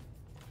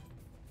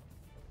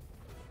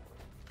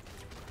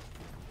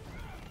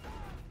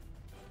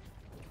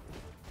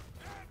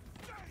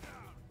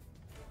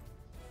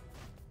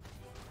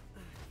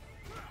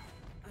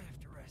 I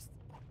have to rest.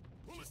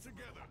 Pull it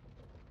together.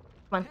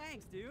 Come on.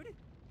 Thanks, dude. We're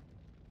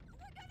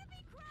gonna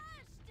be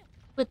crushed.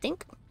 Would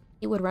think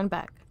he would run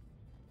back.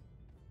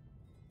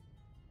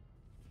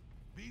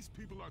 These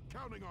people are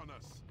counting on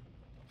us.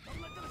 Don't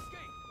let them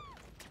escape.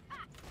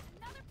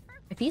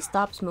 If he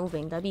stops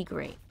moving, that'd be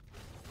great.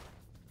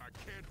 I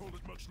can't hold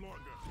it much longer.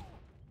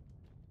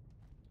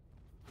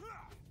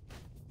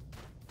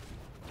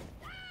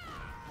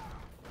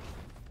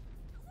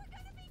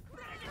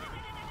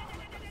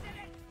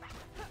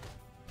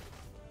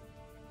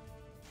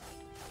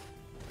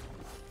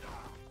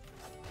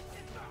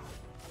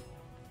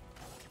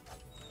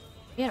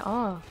 Get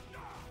off.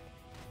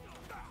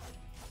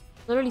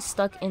 Literally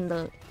stuck in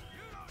the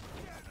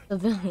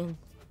pavilion.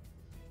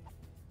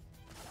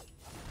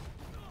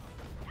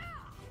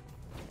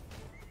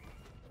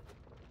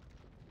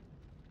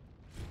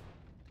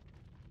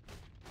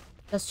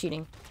 That's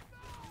cheating.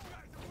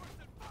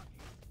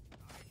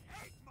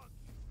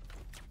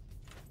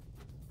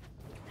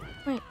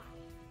 Wait.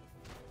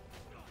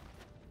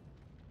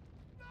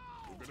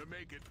 We're gonna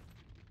make it.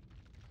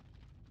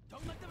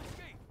 Don't let them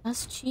escape.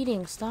 That's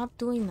cheating. Stop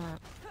doing that.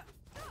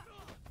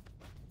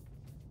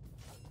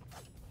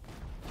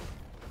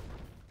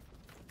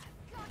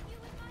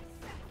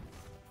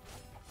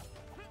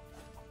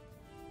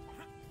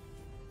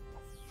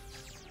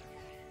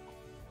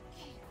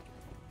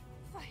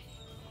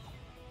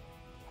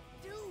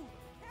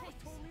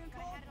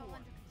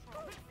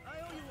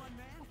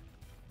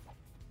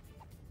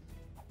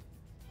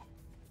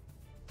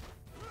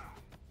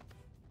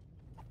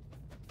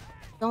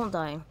 Don't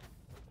die.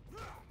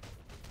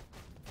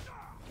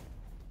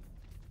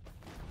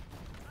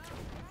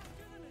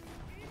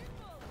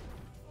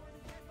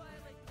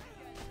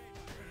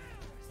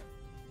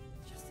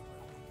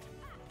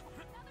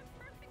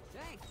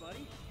 Thanks,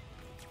 buddy.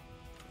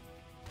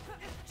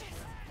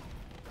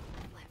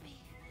 Let me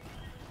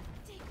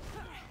take a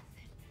breath.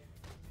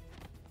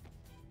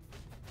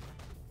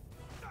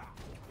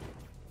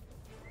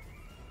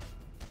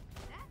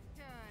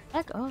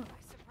 Heck oh. By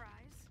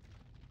surprise.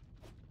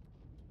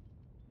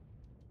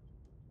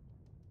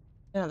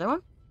 Another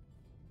one?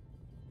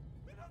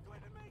 We're not going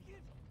to make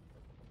it.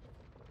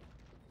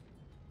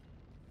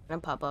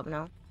 Gonna pop up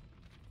now.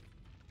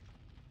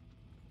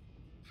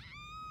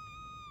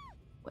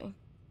 Wait.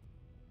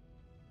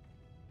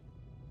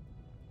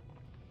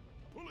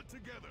 Pull it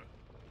together.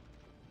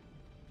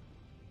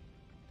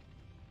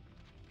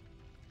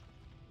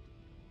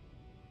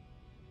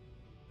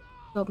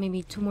 Oh,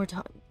 maybe 2 more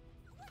times.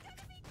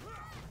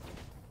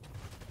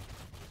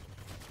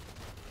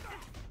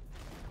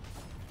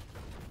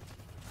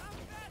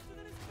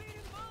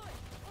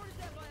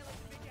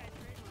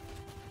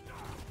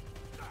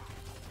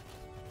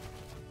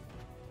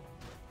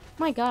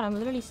 My god, I'm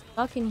literally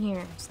stuck in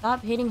here.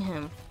 Stop hitting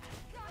him.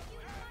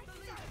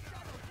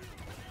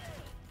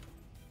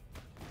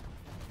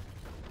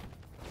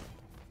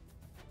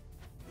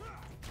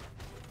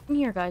 Come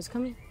here, guys.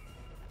 Come here.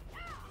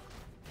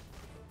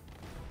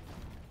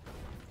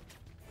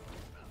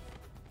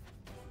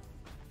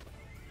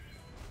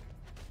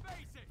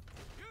 Face it,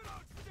 you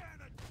don't stand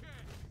a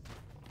chance.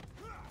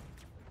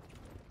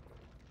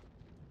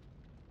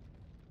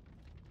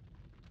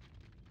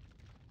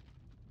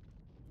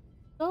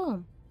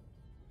 Oh.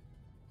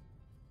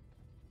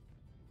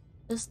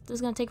 This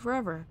is gonna take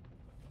forever.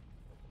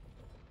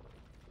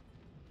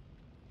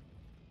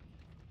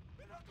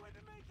 We're not going to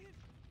make it.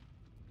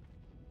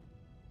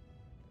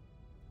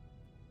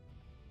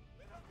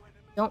 We're not going to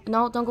make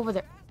Don't go over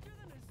there. faster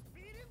than a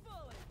speeding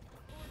bullet.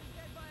 Or does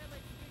that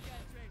violate the big guy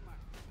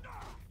trademark?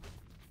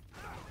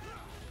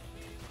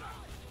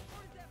 Or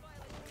does that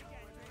violate the big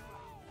guy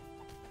trademark?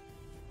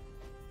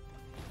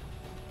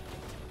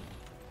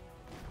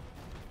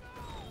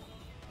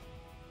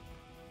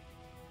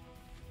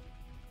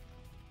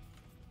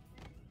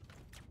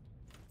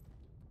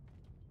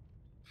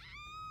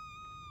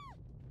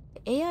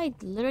 The AI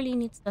literally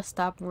needs to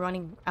stop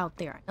running out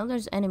there. I know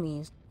there's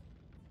enemies.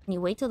 Can you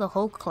wait till the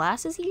whole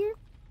class is here?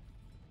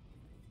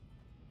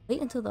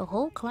 Wait until the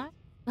whole class?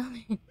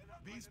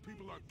 These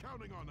people are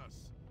counting on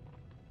us.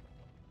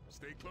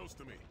 Stay close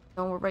to me.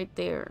 No, we're right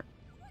there.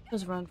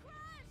 Just run.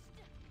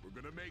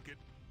 We're gonna make it.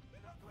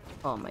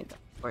 Oh my god.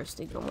 Of course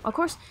they go. Of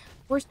course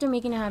they're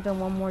making it happen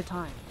one more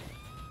time.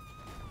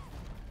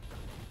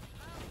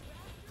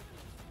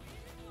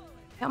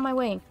 Get out my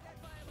way.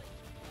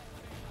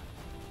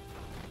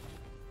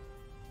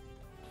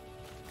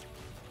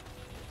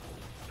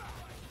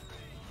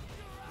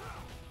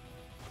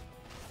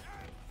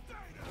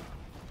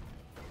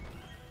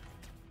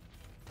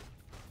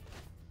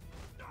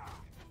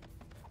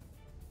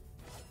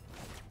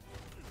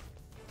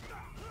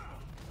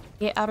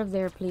 Get out of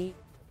there, please.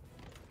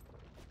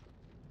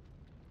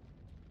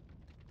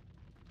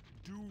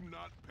 Do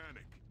not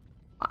panic.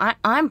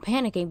 I'm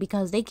panicking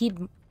because they keep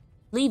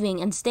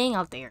leaving and staying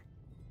out there.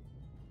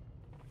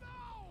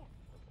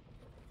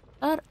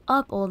 Shut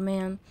up, old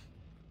man.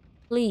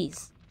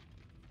 Please.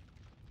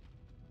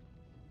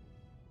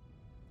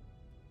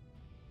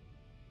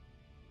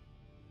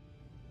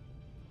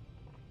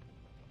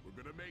 We're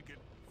gonna make it.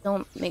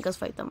 Don't make us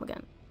fight them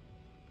again.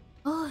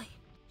 Oh,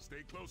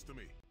 Stay close to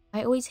me.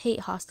 I always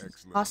hate hostage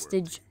You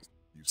saved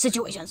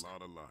situations. A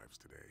lot of lives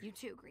today. You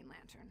too, Green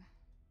Lantern.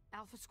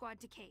 Alpha Squad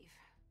to cave.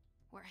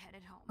 We're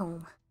headed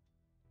home.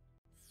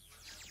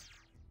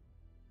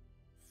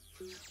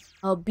 Home.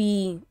 I'll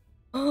be.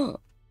 Oh,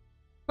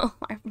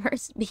 my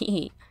first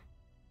bee.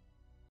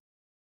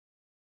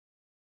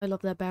 I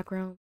love that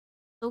background.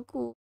 So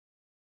cool.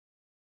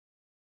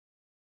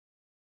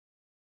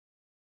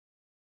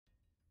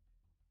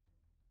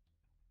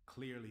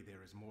 Clearly,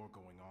 there is more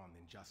going on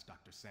than just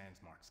Dr.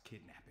 Sandsmark's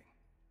kidnapping.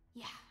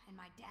 Yeah, and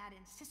my dad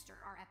and sister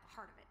are at the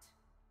heart of it.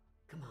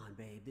 Come on,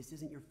 babe. This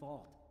isn't your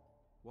fault.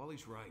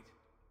 Wally's right.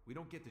 We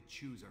don't get to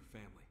choose our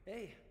family.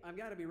 Hey, I've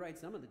got to be right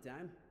some of the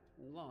time.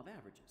 Law of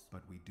averages.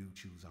 But we do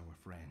choose our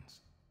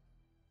friends.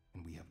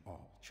 And we have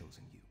all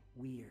chosen you.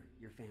 We're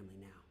your family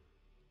now.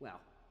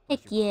 Well,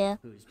 Heck plus your yeah. mom,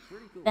 who's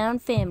pretty cool.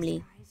 Found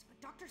family. Guys, but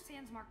Dr.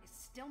 Sandsmark is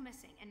still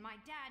missing, and my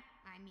dad,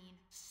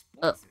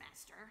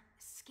 Sportsmaster,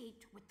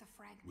 escaped with the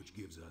fragment. Which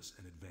gives us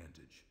an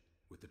advantage.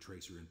 With the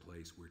tracer in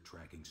place, we're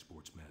tracking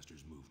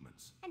Sportsmaster's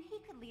movements. And he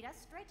could lead us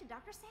straight to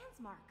Dr.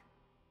 Sandsmark.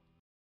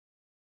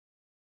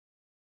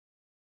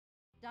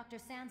 Dr.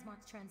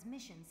 Sandsmark's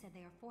transmission said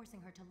they are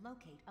forcing her to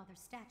locate other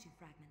statue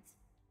fragments.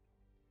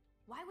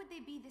 Why would they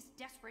be this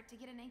desperate to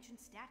get an ancient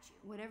statue?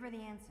 Whatever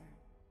the answer,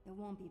 it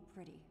won't be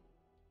pretty.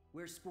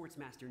 Where's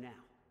Sportsmaster now?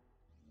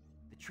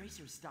 The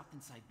tracer is stopped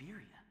in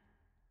Siberia.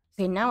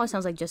 Okay, now it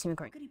sounds like Jesse What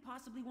McCrane. could he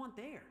possibly want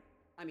there?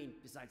 I mean,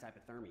 besides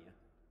hypothermia.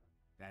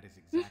 That is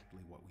exactly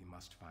what we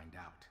must find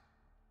out.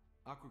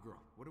 Aqua Girl,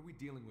 what are we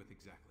dealing with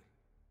exactly?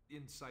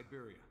 In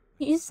Siberia.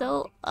 He's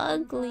so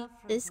ugly.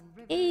 This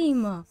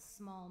game.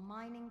 Small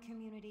mining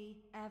community.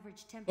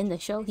 Average temperature In the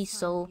show, he's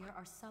so.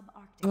 are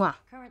subarctic. Mwah.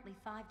 Currently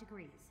 5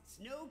 degrees.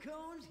 Snow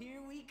cones,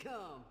 here we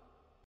come.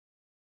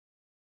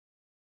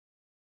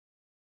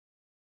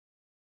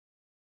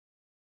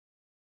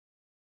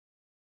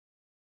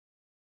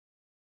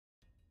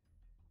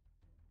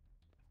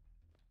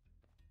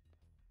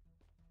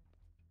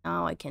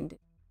 Now I can do.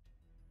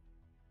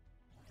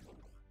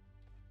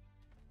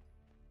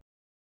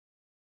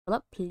 Hold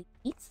up, please.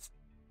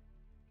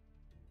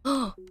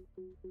 Oh.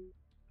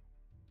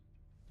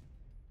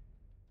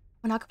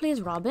 When I could play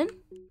as Robin?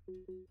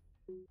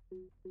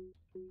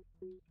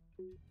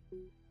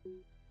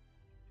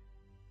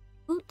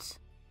 Oops.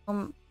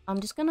 I'm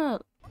just gonna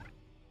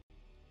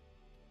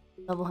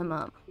level him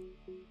up.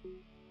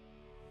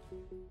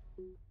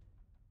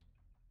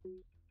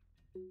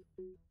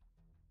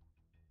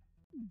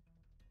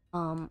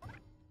 I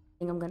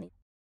think I'm gonna.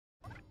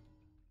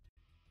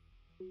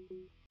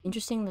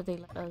 Interesting that they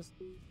let us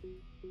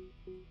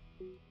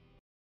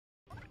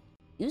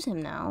use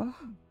him now.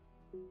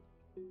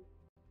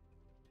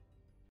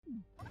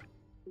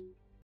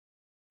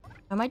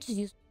 I might just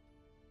use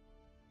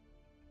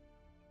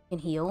and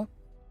heal.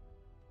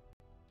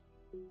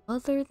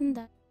 Other than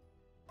that,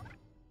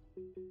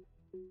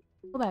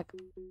 go back.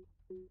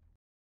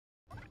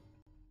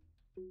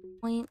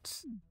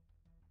 Points.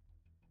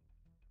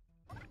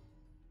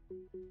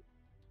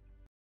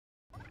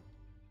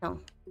 No.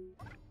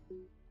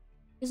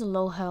 He's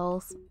low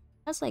health.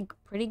 That's like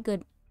pretty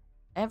good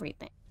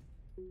everything.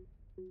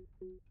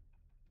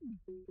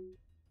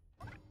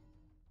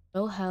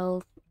 Low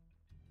health.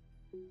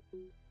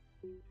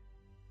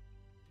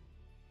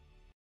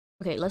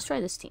 Okay, let's try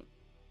this team.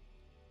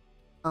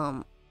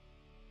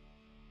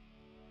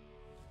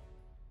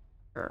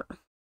 Sure.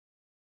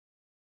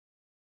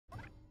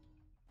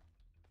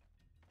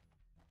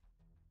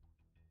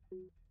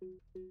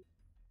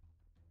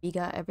 We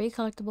got every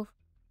collectible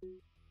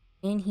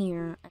in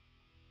here.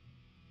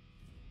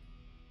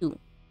 Ooh.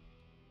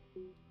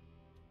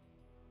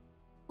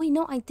 Wait,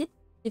 no, I did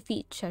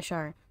defeat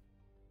Cheshire,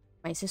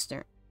 my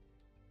sister.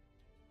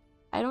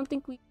 I don't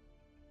think we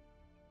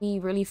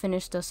really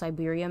finished the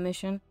Siberia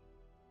mission.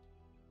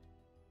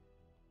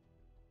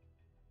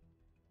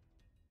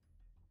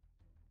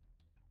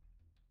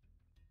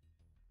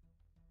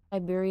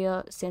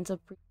 Siberia, Santa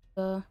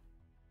Prieta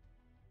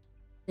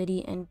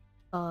City, and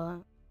Yali,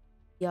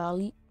 I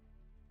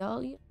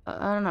don't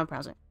know how to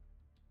pronounce it.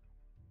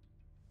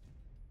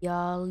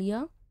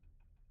 Yalia.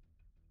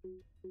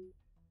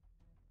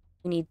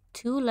 We need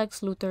 2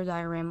 Lex Luthor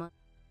dioramas,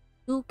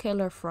 2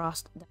 Killer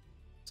Frost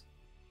dioramas,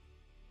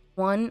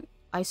 1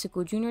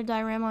 Icicle Jr.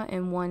 diorama,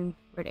 and 1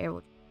 Red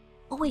Arrow.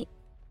 Oh wait.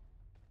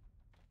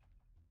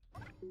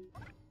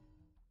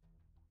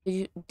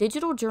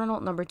 Digital Journal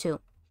number 2.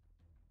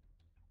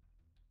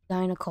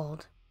 Dinah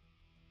called.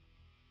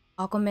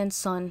 Aquaman's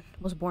son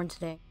was born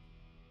today.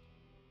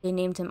 They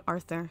named him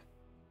Arthur.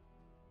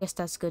 Guess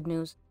that's good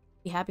news.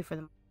 Be happy for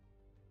them.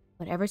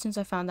 But ever since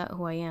I found out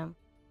who I am,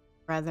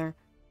 rather,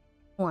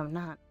 who I'm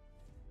not,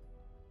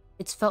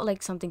 it's felt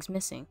like something's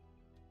missing.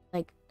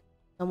 Like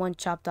someone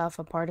chopped off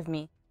a part of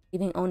me,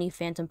 leaving only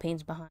phantom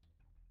pains behind.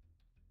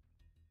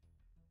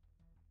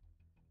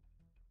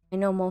 I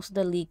know most of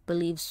the League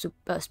believes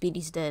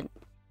Speedy's dead.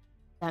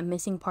 That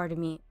missing part of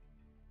me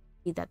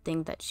be that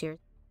thing that shares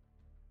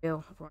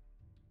real Roy.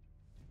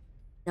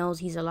 Knows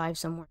he's alive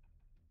somewhere.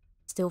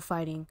 Still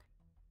fighting.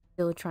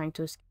 Still trying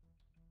to escape.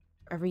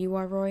 Wherever you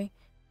are, Roy,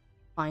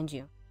 find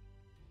you.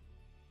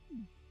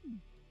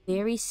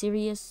 Very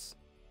serious.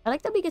 I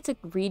like that we get to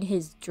read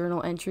his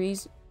journal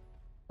entries,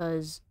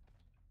 because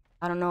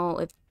I don't know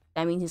if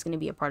that means he's going to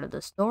be a part of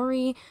the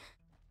story,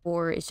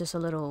 or it's just a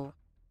little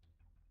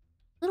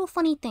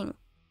funny thing.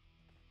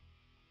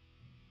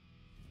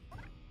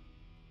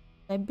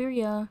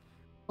 Siberia.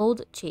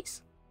 Old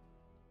Chase.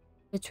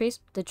 The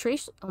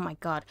trace, oh my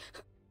god.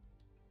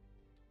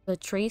 The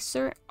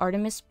tracer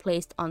Artemis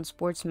placed on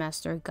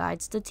Sportsmaster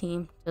guides the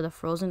team to the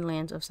frozen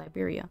lands of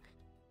Siberia.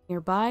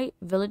 Nearby,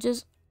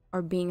 villages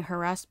are being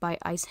harassed by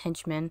ice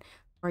henchmen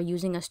who are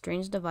using a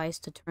strange device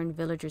to turn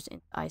villagers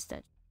into ice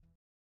statues.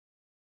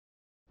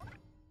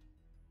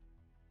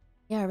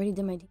 Yeah, I already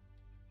did my team.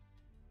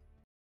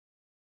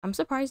 I'm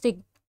surprised they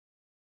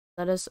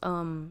let us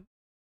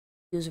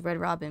use Red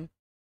Robin.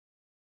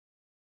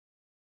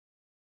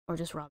 Or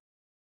just Robin.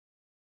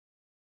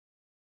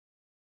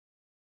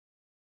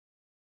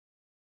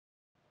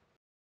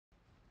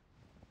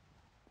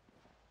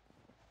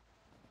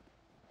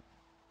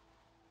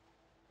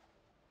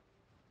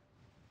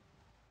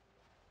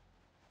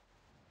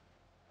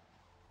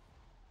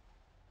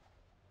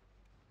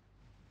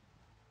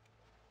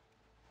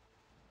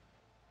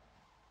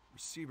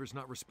 Receiver's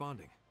not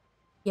responding.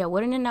 Yeah,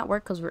 wouldn't it not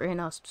work because we're in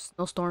a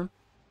snowstorm?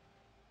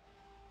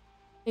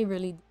 They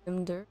really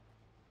dimmed her.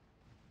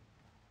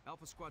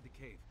 Alpha Squad to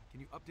cave.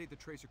 Can you update the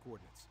tracer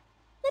coordinates?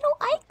 Little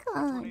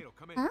icon. Tornado,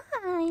 come in. Hi.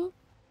 Hi.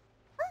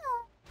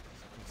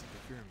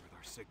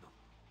 signal.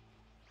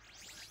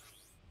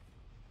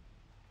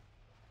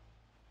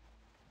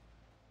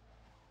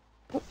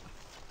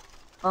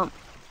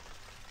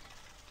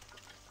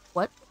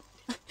 What?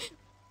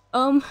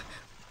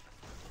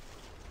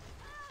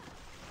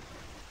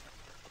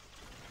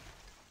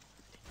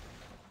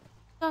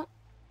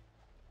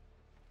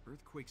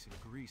 Earthquakes in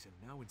Greece and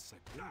now in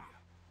Siberia.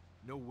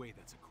 No way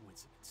that's a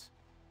coincidence.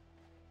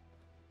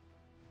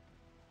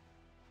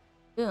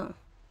 Ew.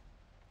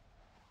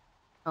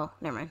 Oh,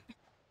 never mind.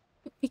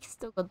 We can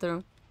still go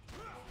through.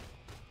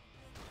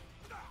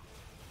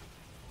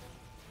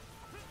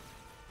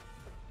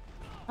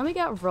 And we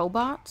got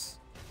robots.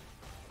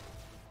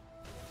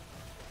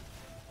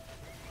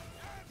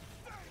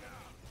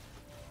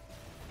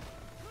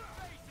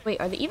 Wait,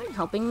 are they even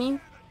helping me?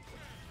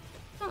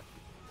 Huh.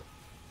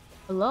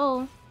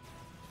 Hello?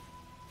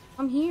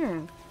 I'm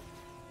here.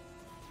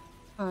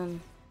 Oh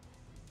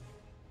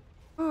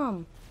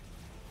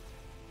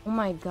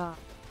my god.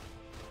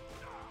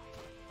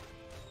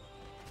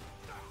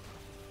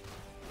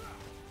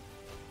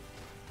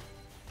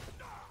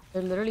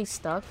 They're literally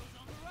stuck.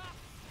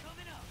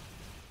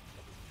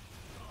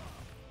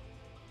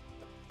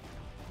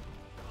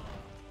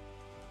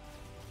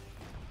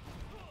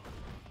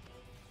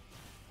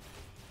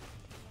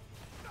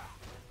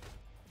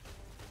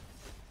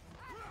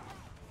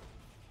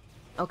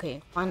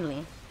 Okay,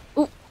 finally.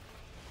 Ooh!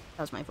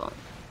 That was my fault.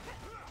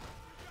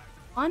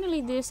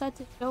 Finally, they decided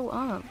to show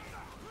up.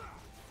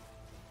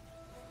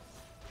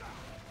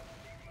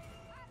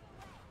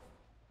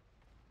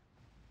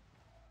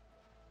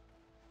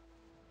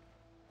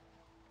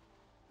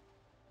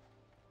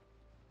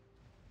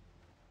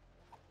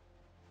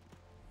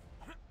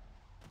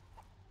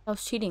 I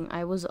was cheating.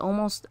 I was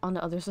almost on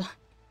the other side.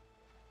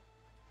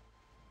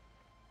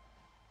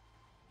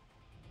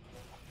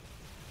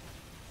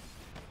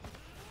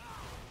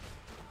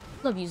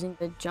 Love using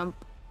the jump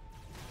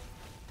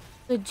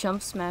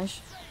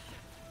smash.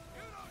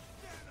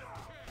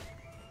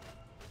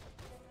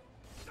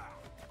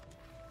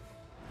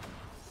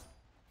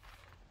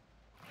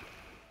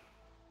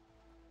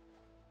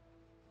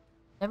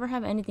 Never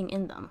have anything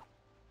in them.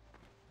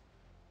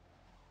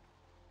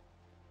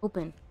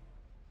 Open.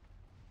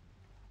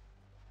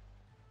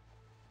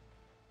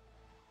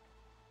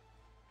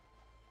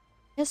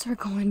 Guess we're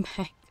going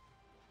back.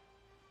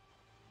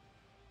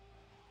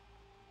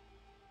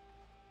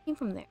 Came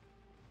from there.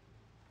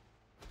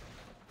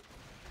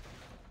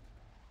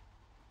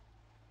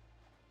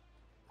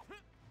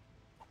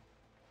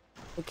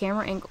 The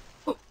camera angle.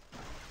 Oh.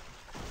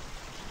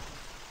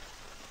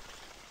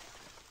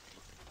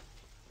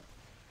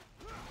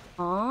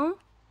 Huh?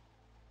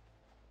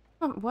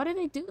 What did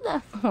they do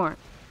that for?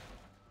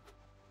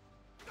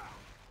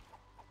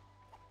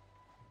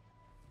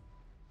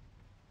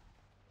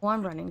 Oh,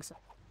 I'm running, so.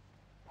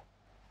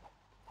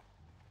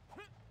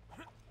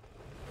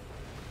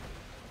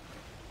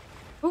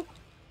 Oh.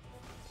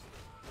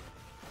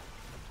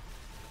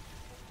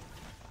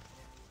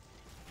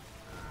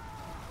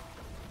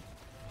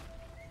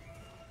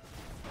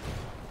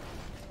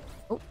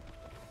 Oh.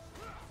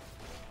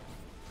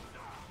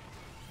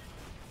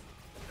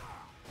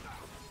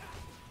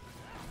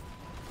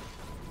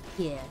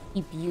 Yeah,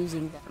 keep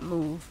using that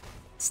move.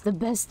 It's the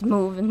best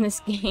move in this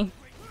game.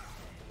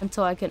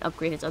 Until I can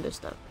upgrade its other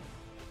stuff.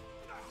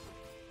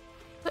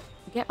 But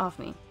get off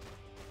me.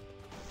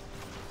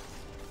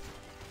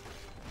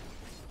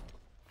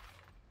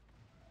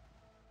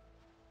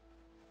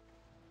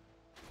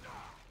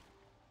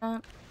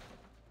 Time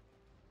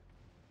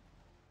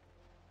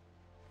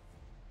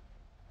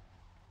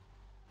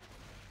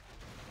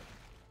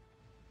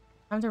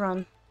to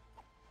run.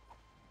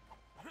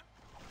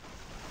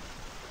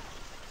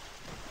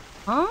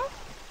 Huh?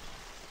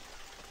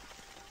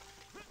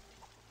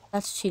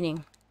 That's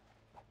cheating.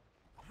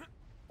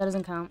 That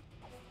doesn't count.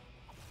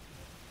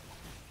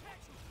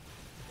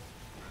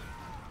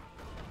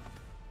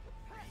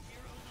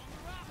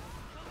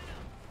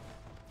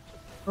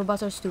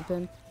 Robots are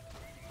stupid.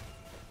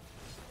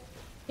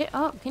 Get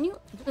up! Can you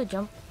do the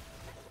jump?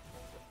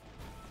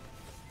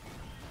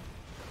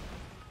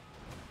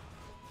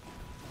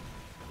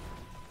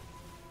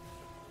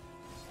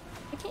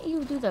 Why can't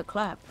you do the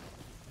clap?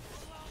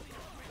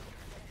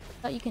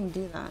 I thought you can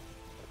do that.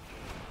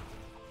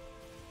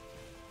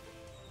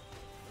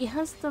 He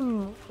has the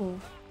move.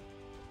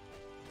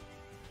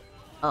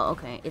 Oh,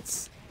 okay.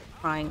 It's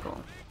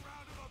triangle.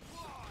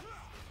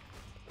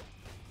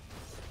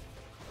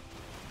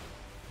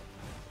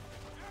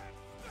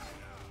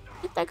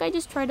 Did that guy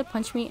just try to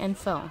punch me and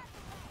fell?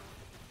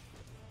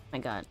 My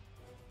god.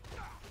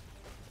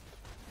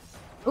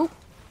 Oh.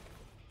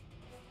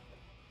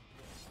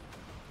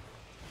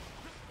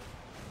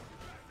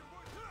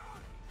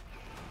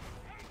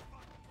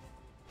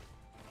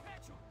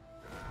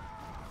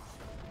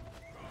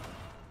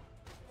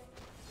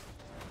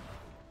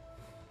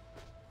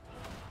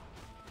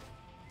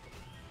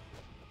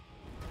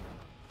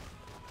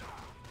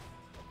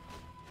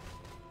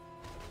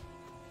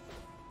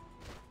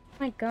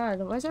 My god,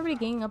 why is everybody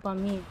ganging up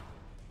on me?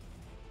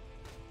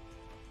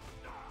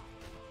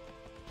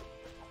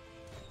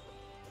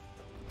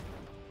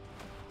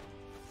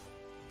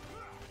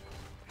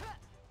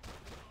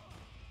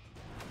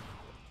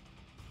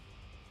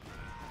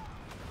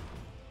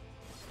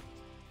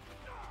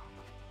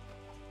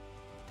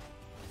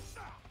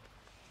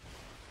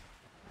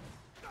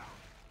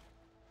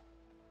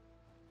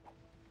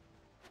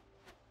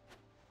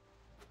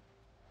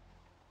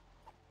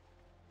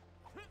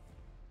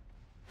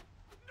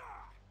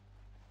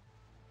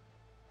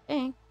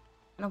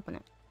 And open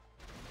it.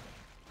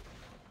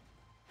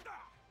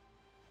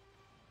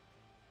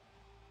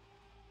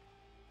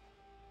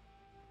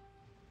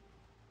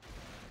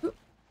 Ooh.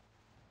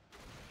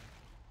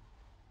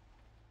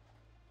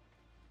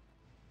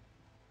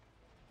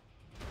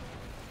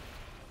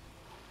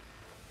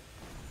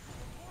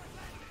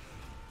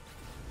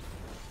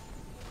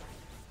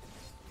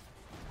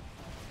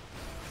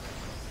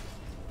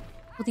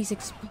 All these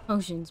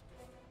explosions.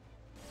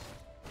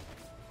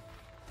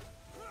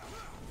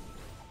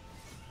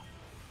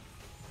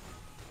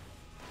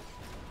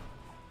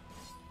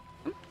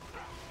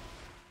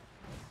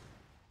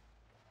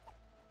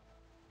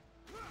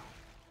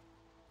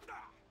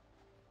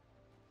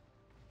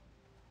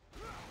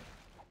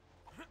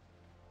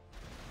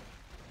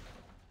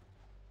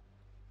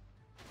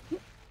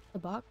 The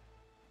box?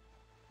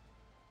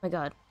 Oh my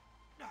god.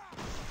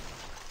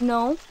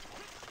 No.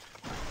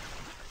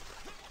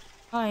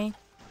 Why?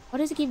 Why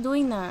does it keep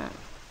doing that?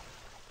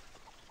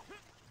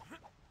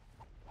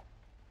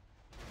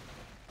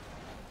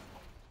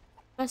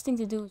 Best thing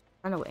to do is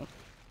run away.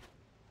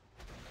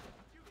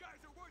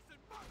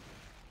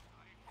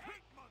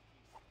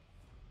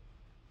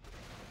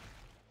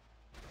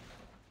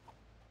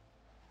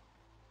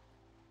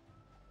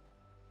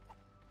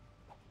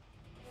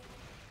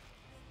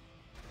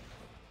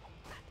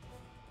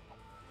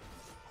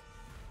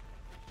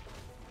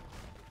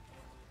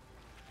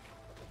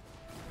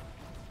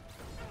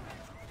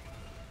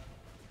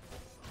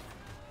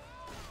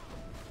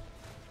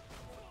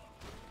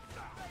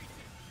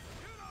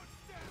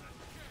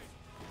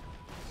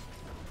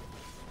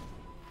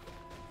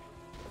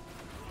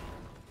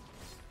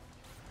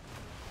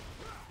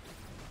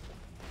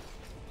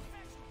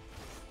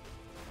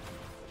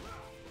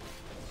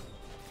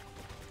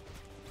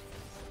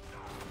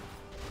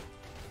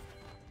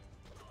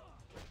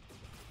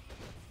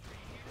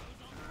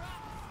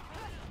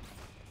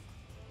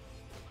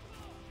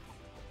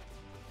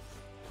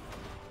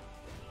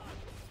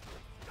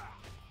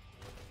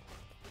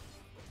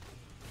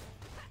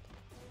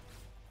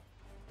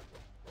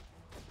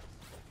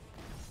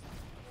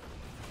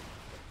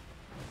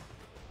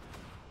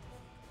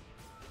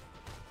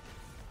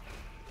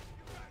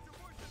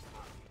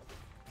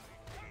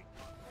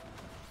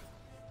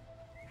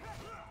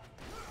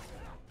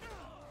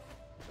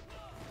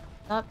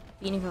 Stop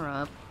beating her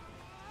up.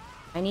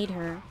 I need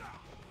her.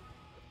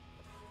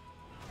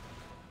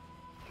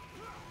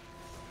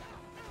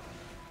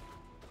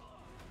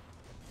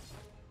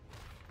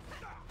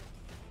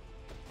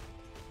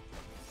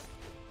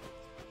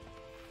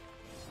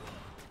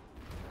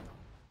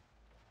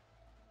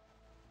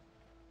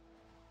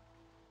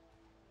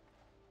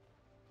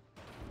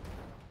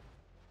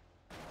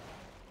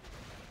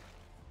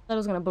 Thought it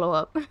was gonna blow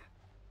up.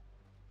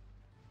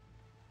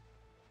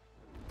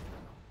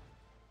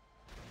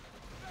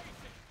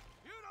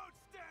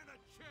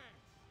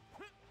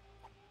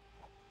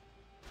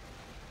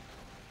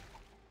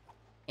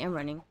 I'm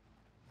running.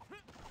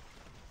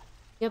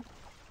 Yep.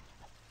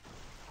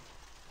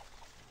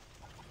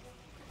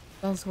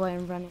 That's why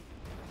I'm running.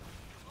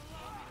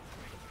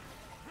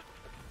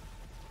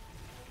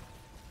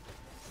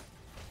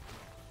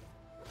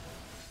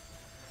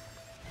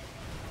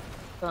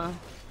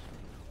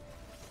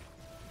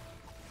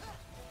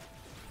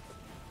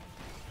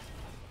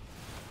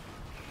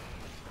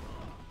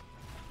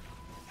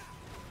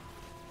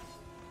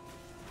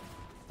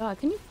 God,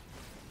 can you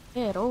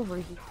get over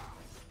here?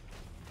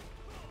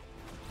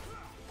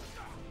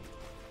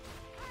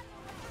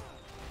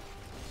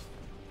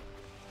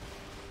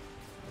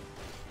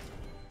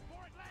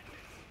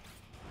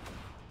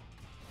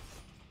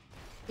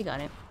 You got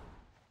it.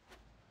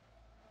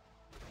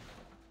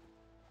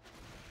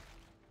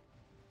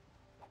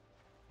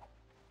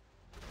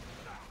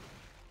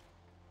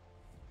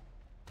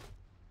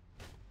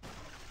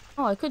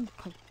 Oh, I could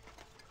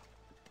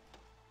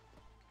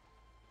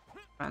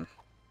run.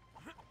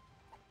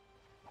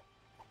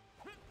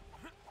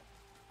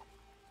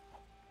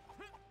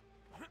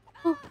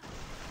 Oh.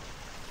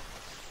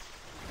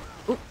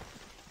 Oop.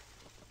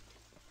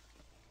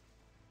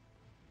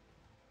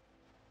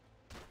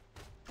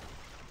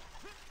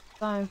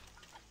 Fine.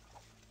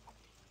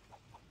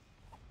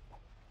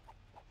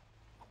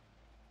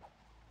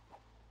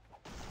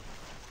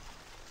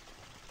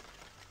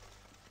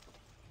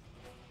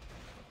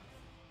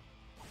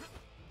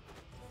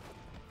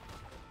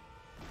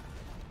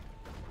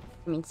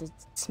 I mean, to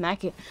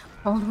smack it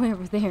all the way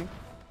over there.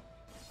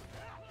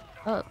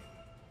 Oh.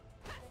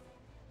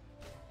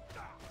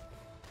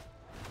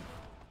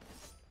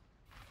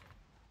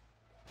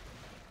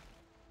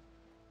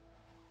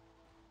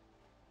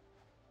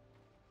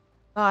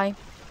 Bye.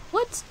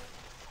 What?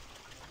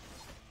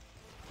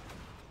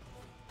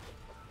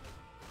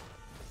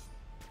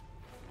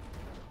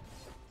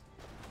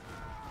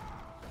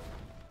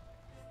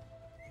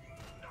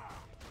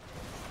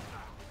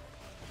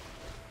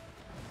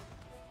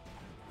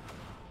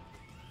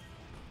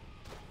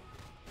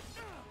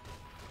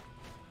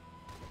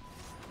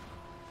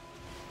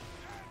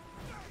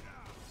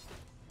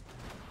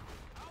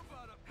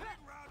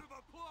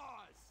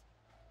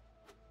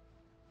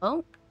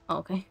 Oh,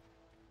 okay.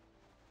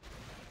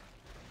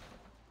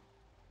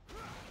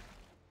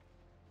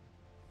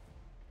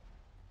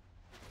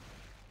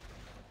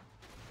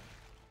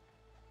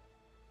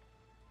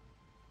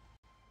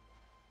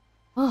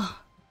 Oh,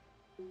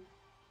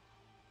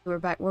 we're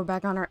back. We're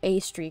back on our A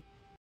streak.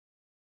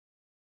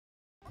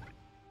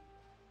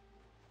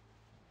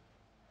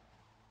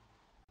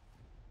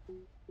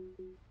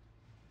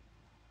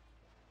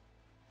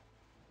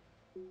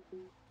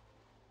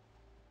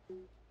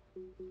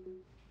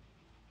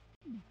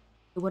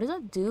 What does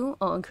that do?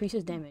 Oh,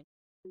 increases damage.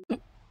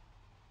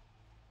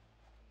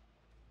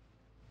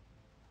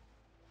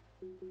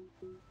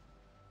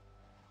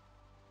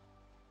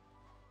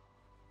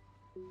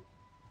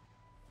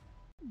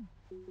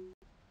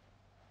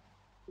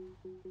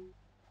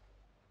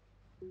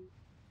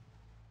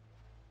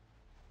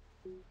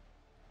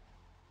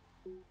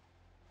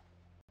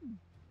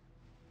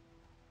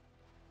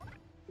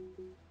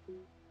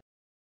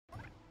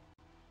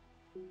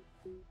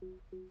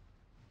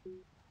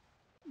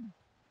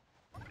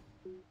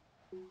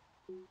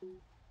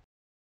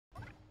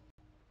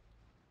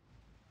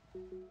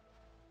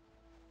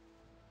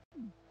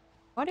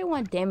 Why do I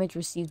want damage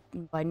received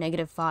by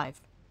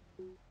 -5?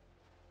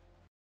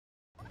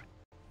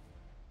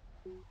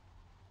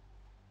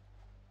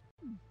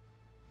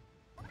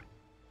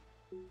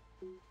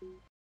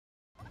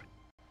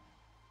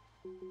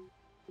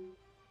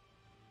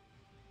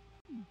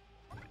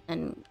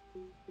 And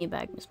get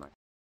back, Miss Mark.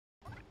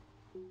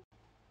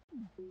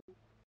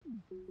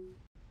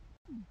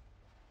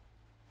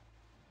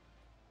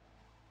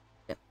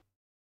 Yeah.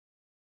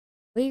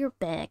 We're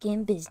back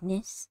in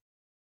business.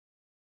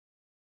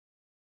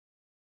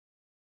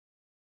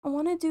 I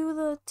want to do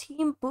the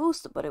team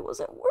boost, but it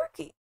wasn't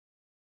working.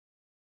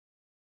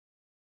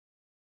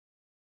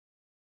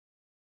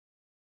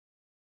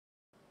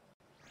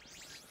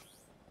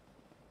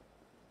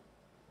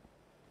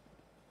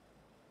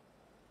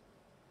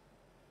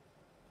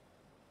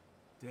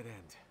 Dead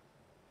end.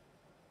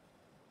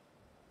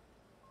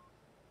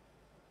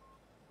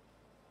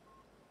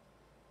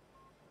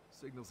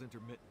 Signal's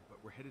intermittent,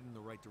 but we're headed in the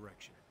right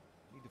direction.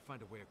 Need to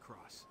find a way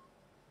across.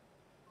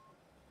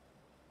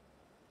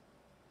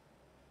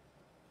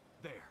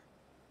 There.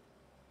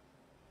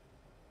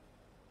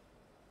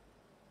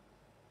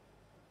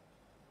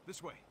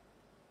 This way.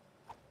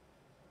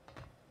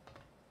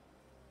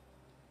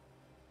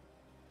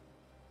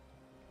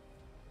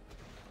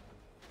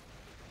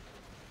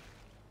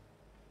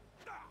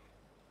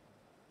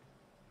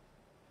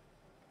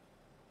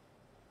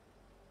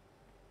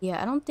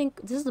 Yeah, I don't think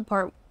this is the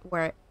part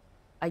where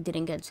I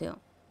didn't get to.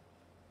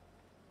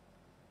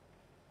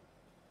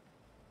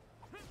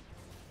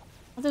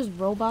 Oh, there's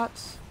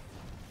robots.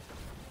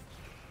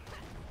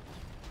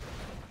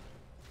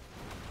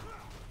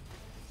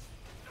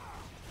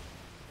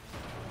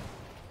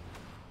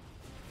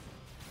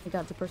 I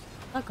got the person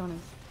stuck on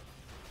him.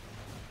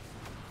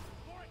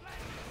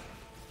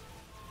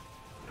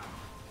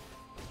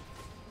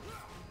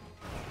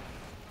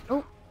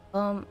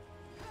 Oh,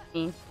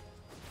 me.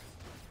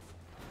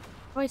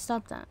 How do I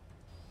stop that?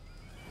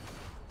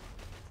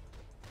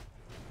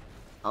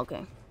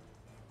 Okay.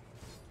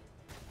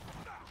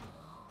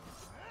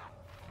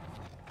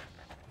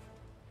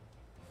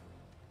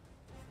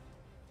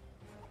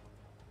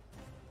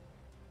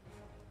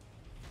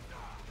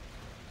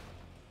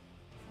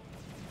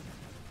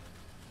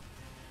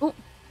 Oh.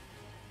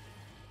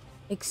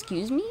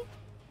 Excuse me?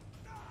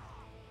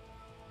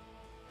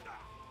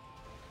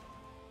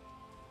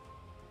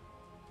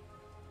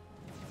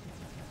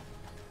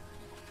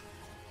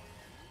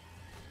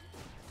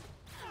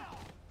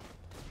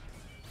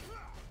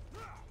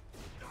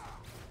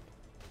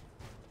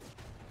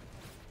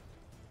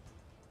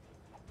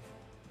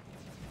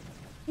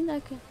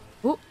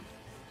 Oh.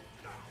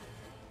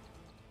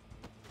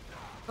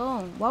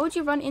 Oh, why would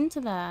you run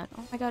into that?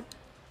 Oh my god.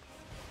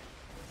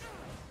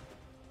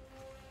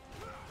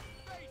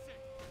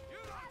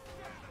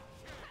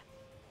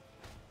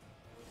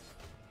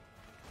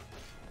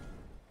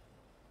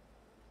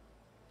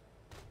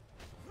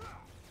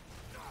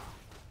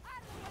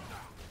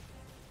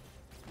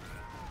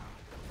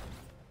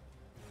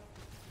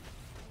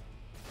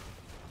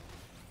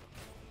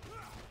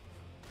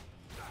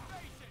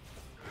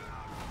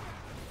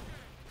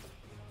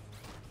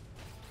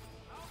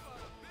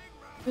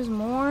 There's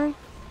more.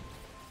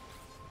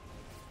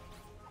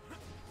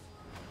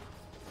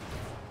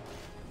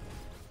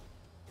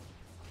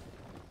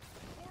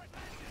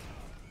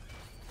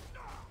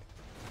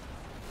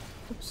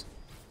 Oops.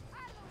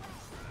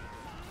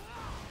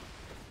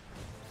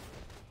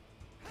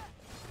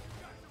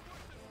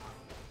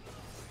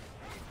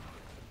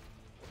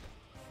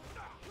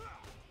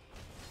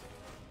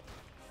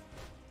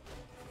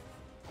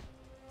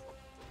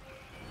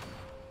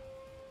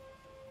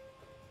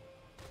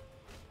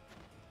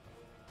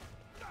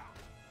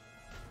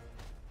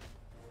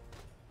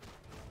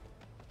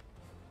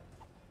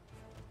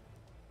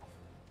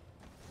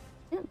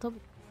 Yeah,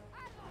 double.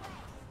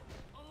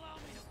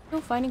 Still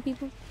fighting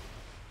people.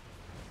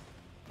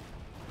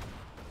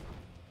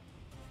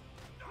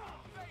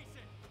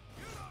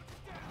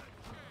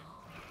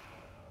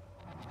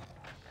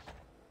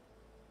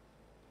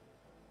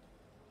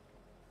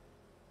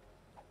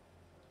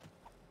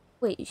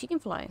 Wait, she can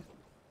fly.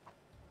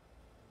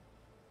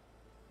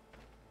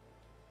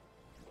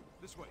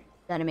 This way.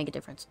 That'd make a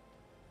difference.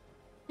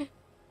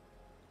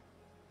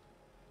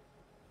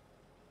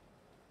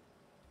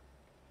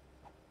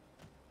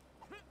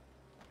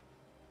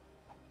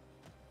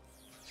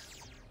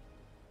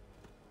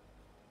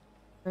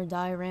 Her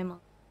diorama.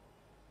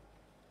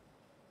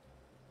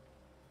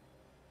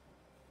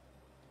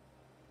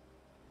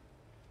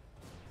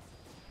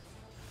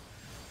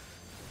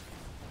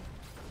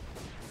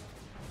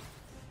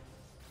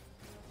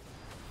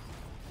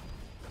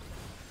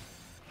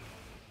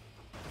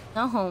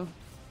 No.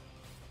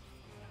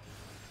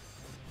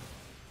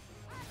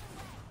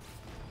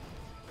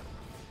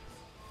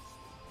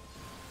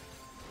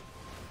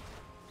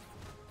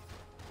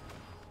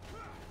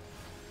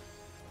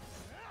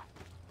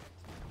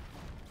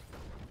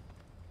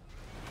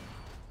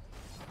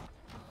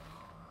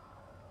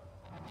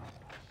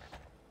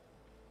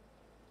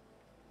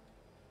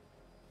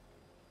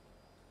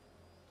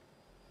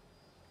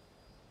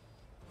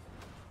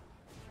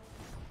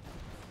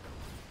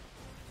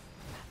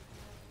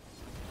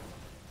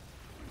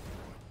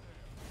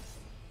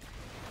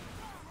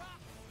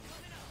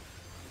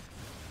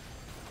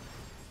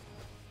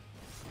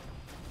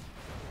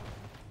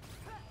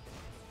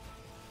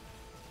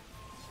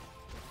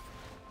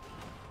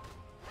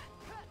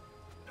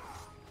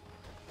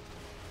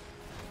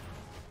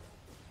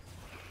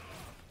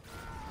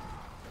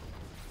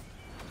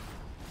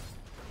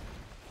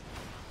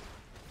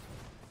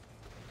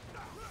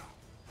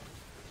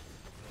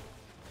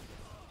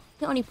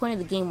 The only point of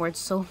the game where it's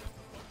so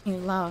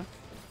loud.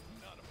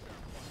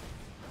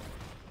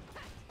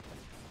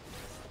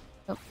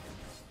 Oh.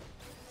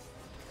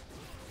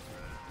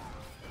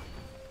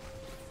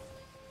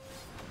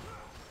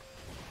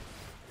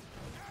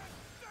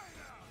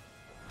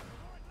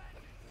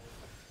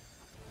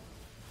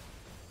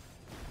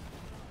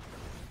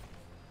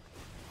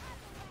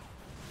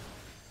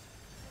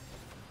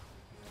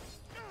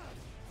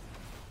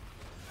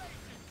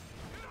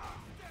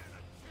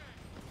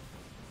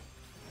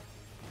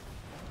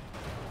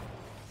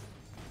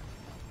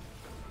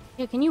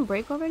 Yeah, can you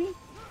break already?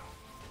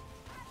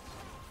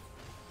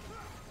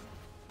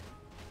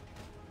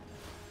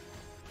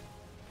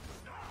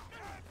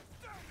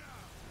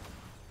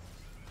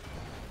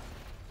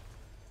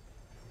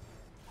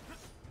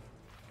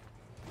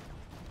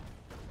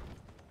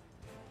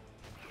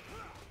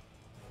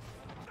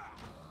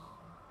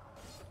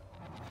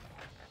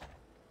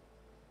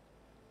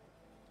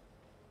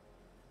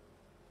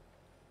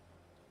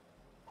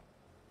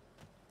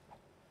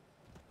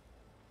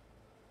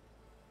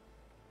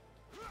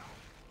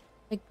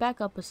 Like,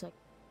 back up a sec.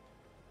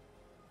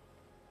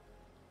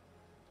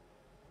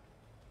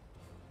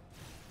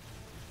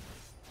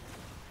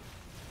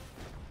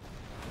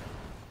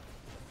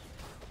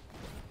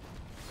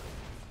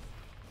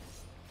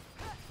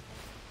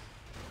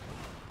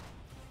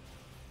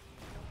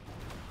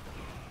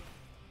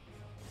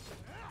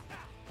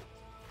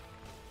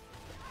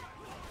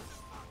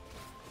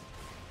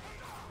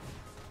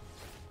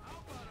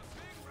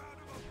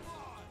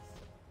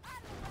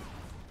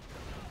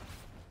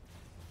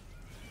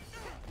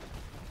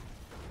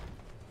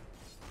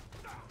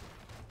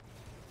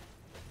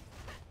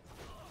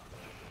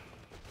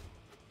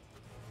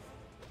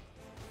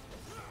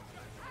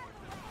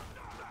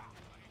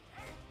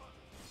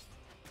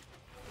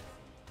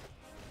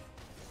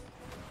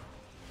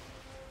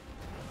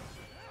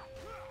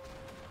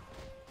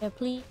 Yeah,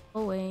 please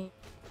go away.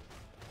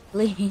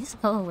 Please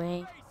go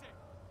away.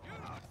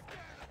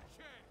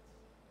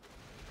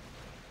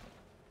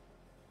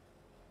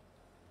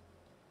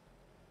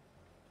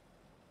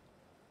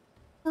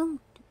 Okay,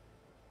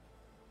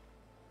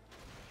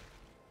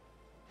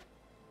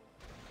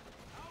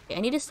 I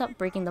need to stop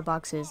breaking the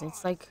boxes.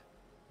 It's like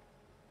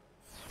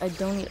I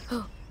don't need.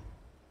 Okay,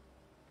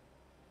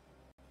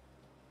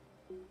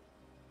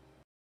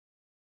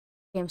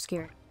 I'm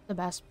scared. The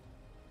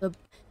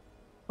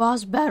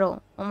boss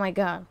battle. Oh my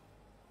god.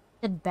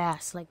 I said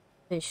bass, like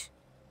fish.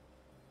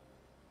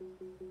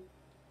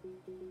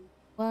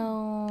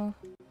 Well,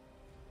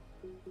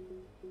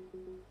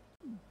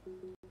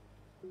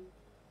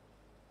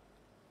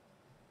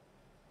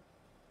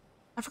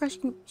 I forgot she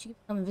can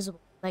become invisible.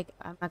 Like,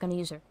 I'm not gonna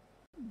use her.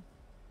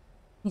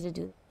 Need to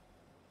do that.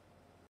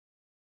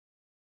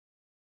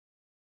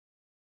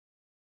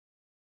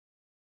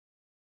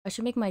 I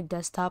should make my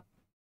desktop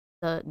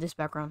this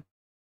background.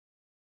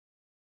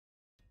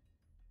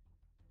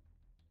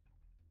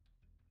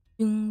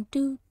 Doom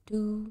doo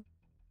doo.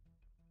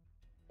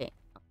 Okay.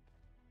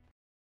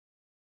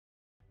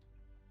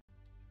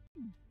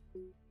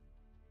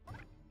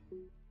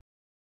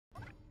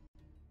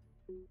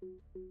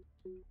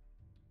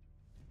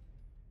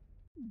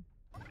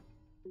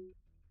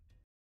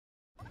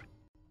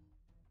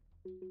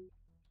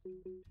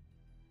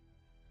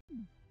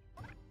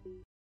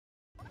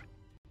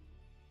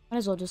 Might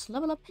as well just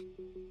level up.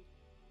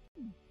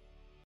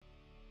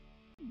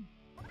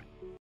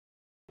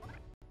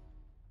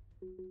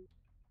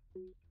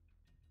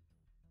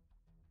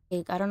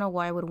 Like, I don't know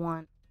why I would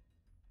want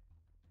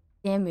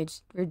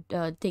damage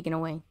taken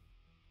away.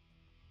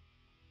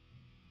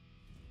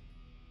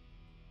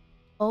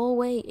 Oh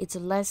wait, it's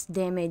less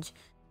damage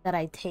that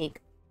I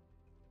take.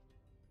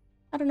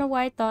 I don't know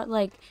why I thought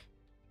like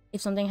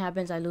if something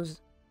happens I lose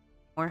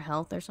more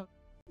health or something.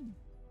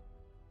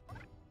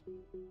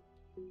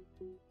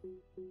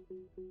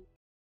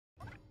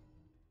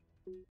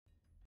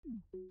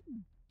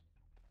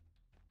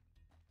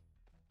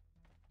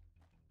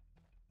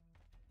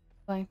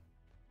 Bye.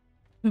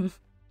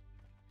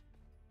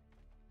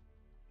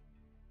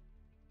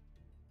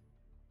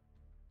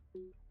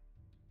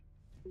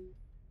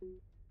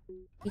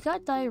 We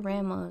got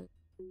dioramas.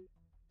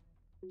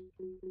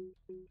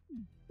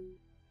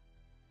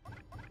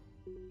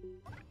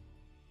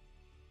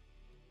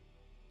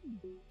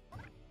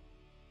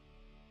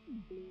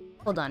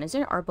 Hold on, is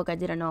there an art book I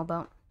didn't know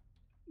about?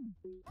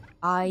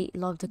 I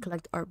love to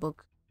collect art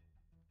books.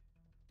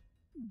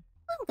 I'm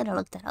gonna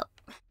look that up.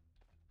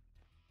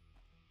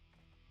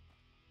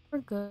 We're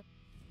good.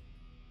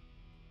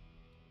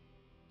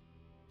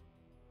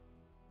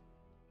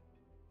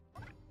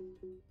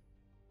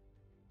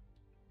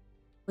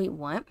 Wait,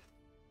 what?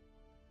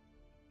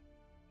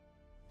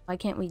 Why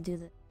can't we do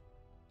this?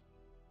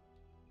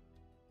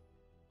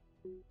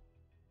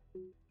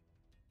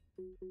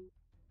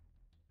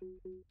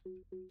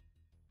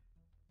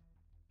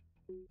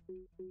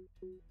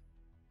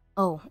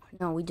 Oh,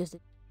 no, we just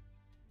did.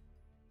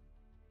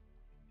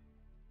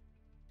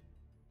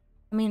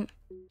 I mean,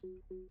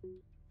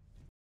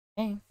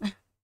 okay.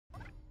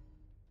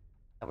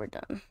 We're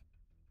done.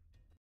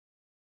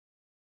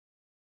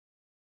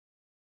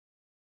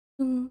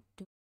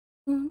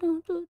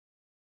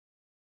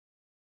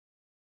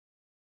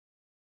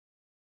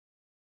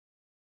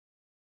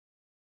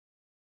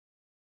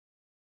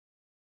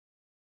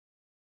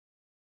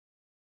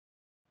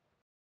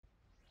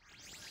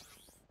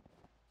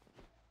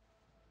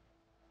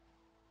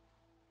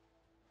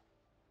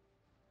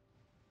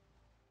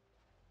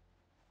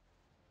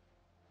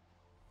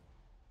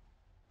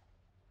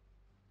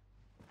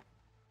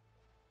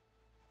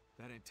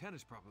 That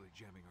antenna's probably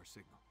jamming our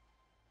signal.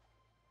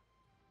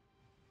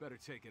 Better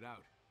take it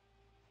out.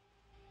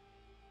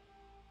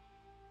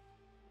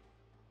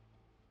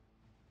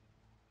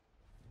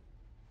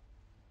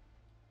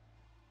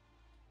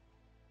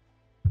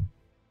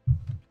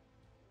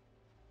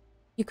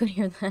 You could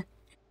hear that.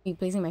 Me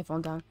placing my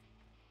phone down.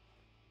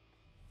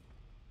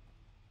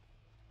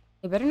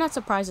 They better not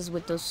surprise us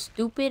with those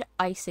stupid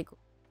icicles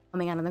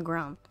coming out of the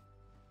ground.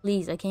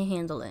 Please, I can't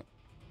handle it.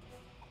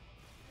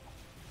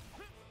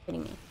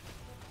 Kidding me.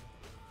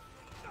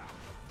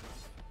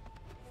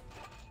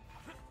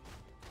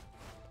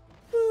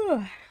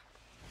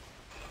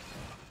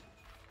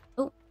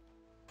 Oh.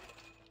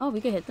 Oh, we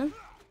could hit them.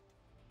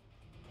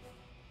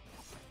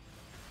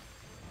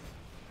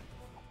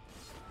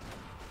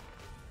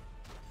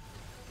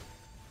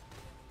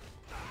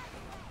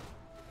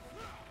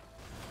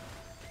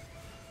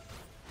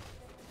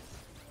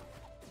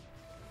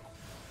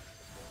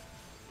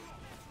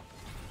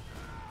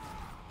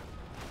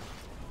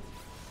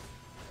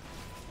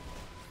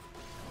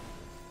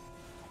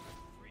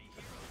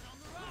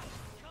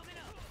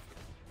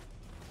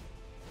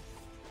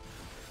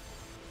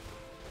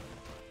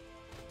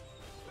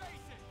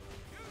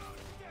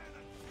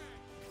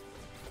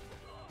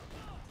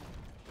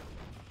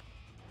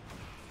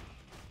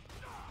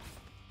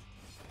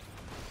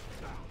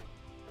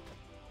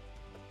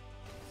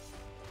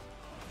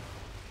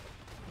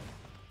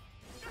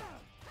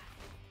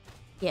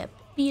 Yeah,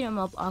 beat him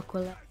up,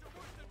 Aquila.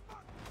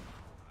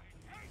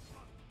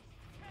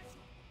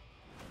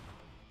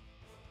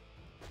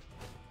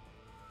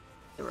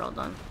 We're all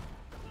done.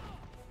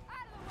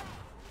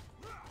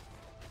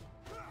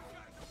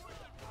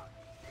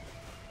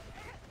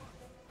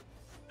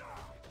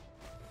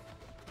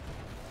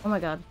 Oh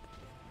my god.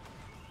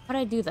 How'd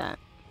I do that?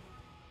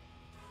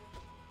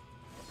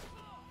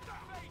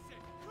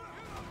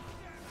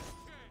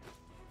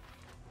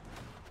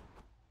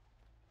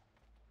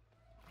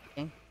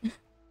 Okay.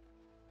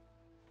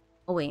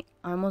 Oh wait,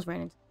 I almost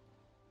ran into...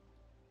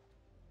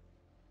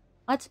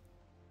 What?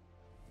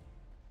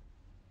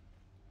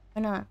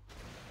 Why not?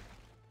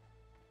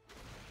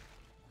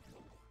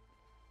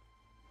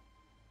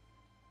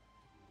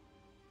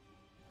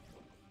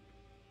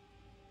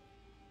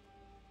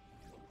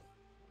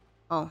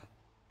 Oh.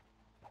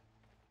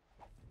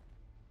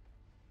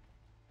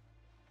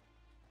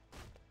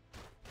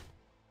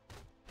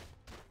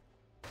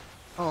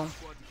 Oh.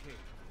 Squad to Cave.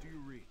 Do you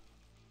read?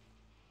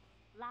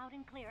 Loud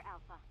and clear,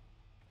 Alpha.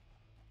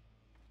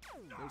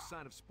 No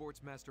sign of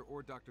Sportsmaster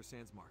or Dr.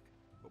 Sandsmark,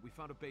 but we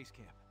found a base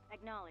camp.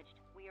 Acknowledged.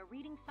 We are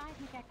reading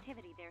seismic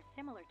activity there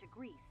similar to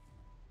Greece.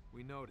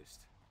 We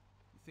noticed.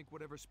 You think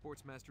whatever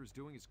Sportsmaster is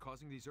doing is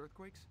causing these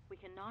earthquakes? We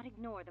cannot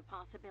ignore the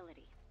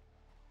possibility.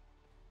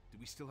 Do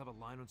we still have a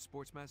line on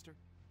Sportsmaster?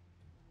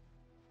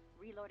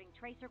 Reloading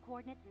tracer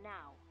coordinates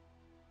now.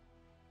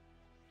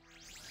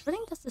 I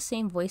think that's the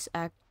same voice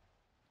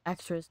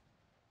actress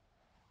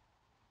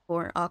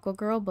for Aqua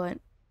Girl, but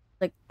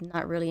like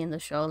not really in the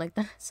show like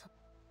that. So,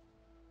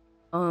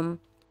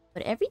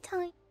 But every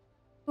time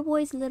the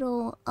boy's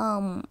little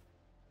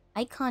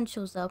icon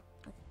shows up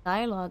with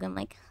dialogue, I'm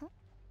like, huh?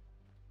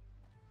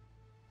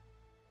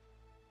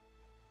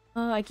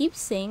 I keep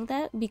saying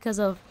that because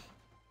of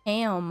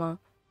Ham.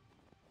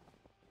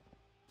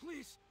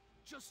 Please,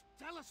 just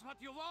tell us what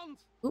you want.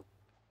 Oop.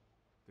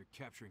 They're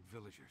capturing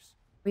villagers.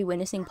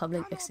 Re-witnessing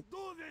public execution.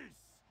 Do this!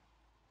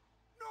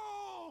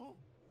 No!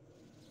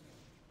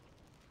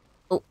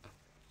 Oh.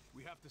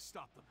 We have to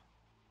stop them.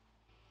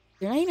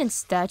 They're not even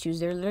statues,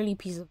 they're literally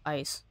pieces of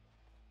ice.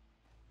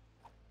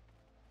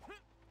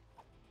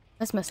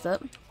 That's messed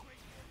up.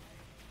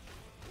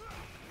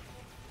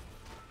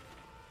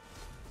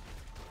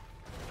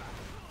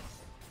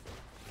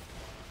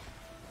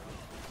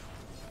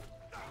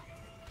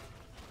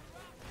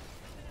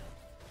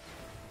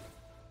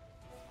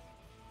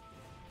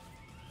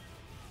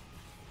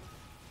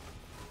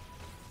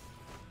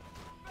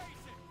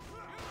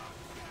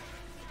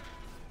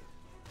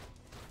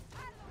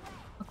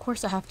 Of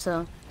course I have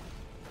to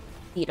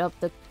beat up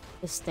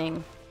this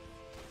thing.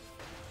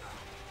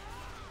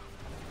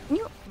 Can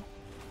you...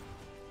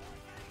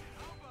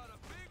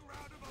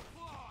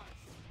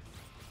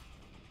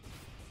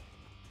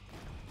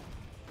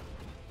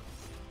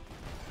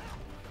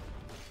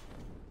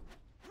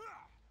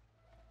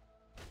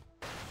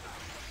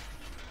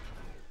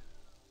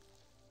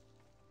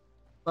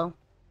 Well,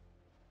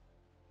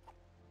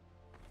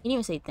 you didn't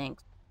even say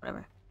thanks.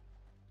 Whatever.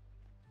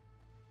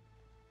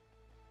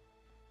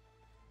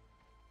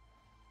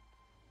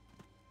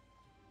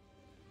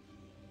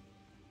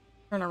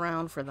 Turn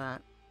around for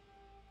that.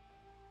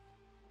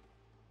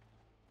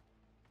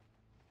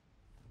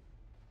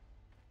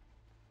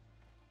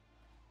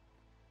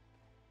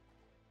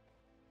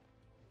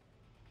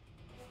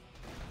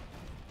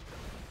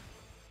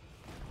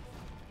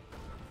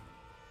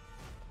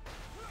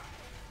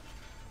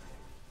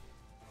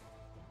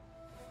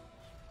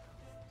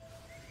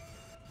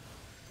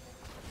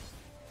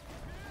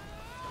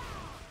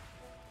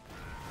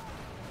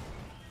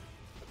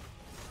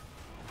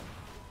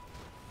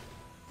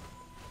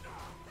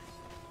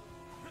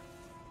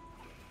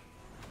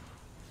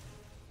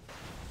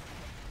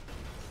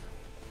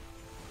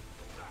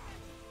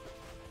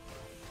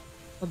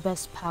 The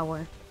best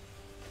power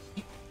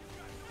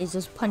is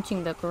just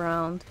punching the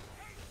ground.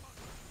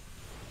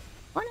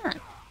 Why not?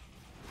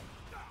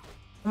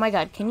 Oh my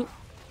god, can you...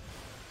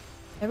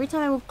 Every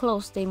time I move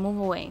close, they move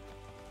away.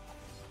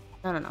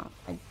 No.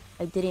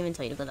 I didn't even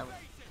tell you to go that way.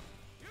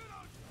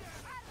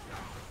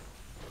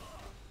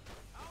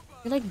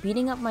 You're like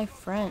beating up my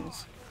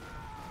friends.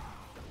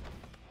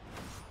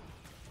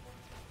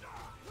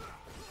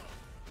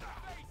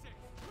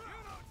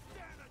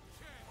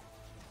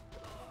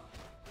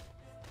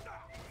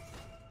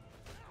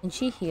 Can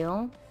she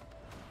heal?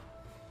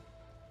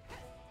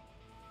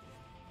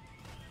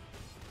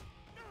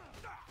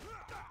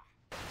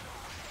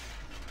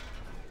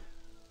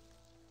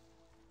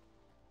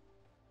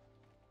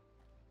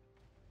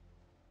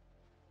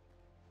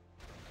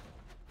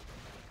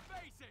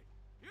 Face it!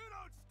 You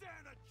don't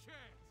stand a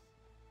chance!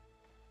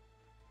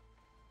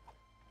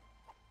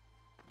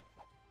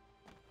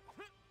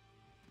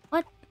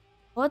 What?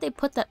 Why would they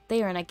put that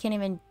there and I can't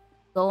even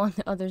go on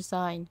the other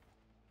side?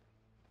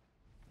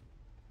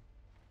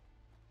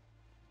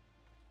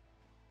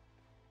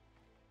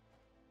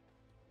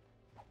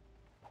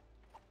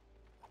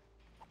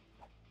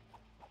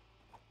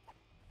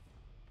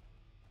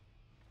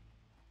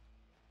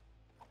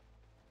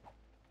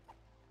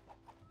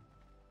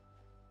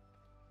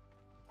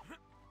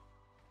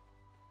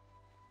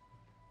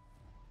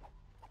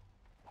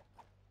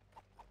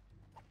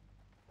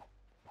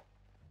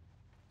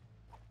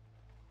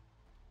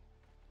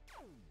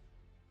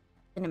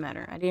 Didn't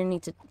matter. I didn't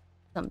need to do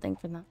something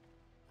for that.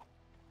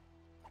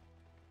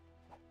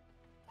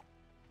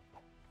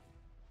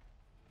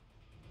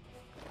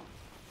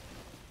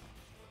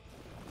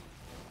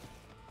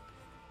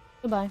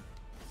 Goodbye.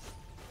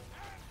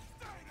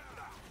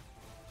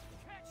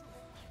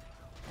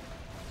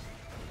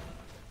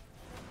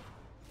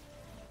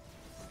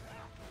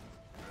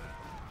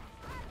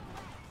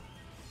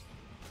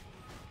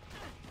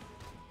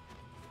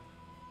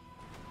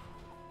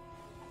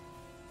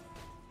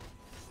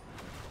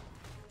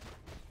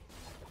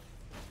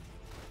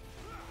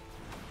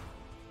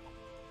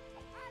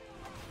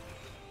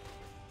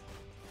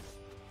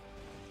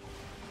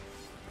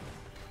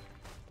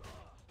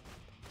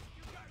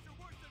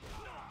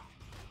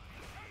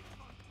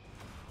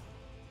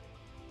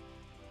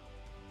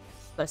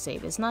 Gotta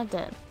save. It's not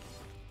dead.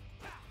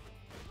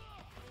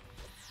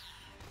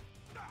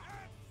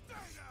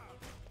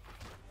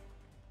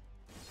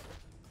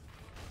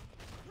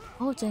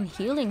 Oh, it's in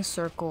healing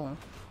circle.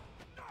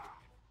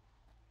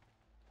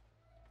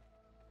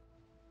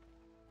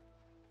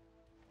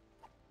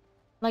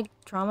 Like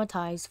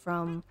traumatized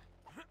from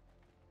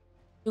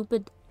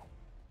stupid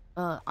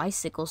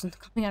icicles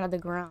coming out of the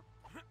ground.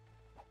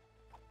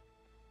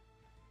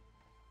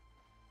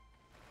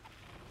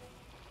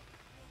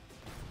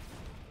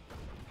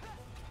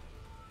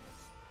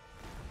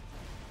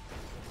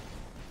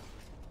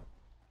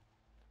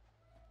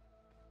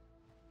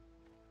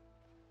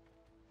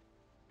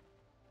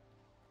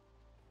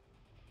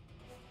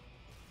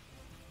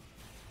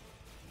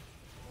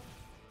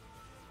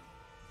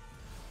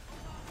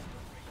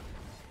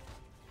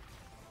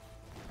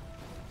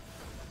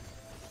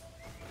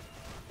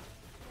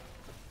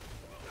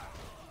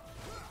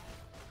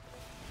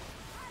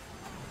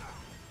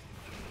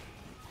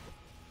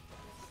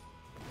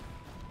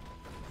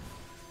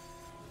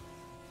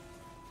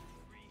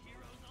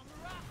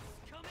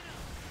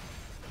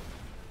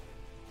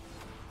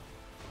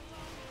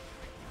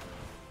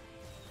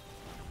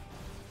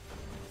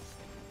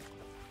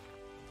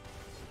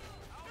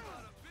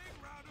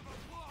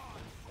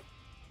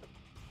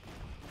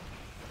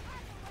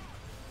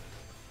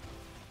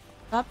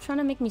 Stop trying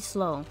to make me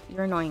slow.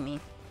 You're annoying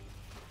me.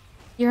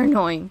 You're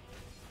annoying.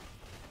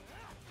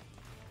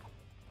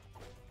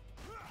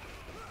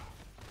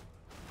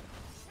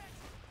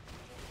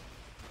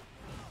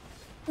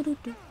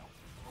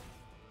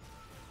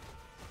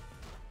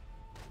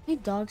 My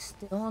dog's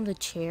still on the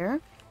chair?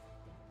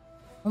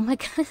 Oh my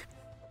god.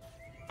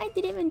 I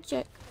didn't even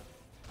check.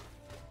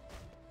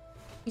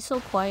 He's so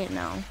quiet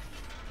now.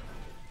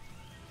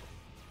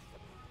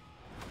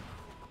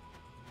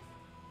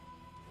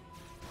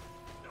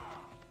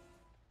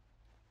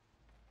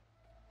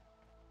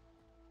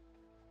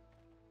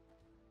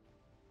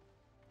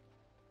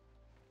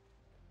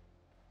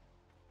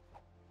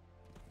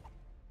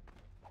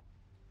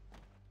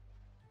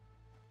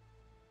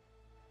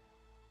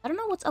 I don't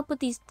know what's up with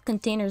these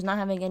containers not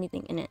having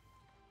anything in it.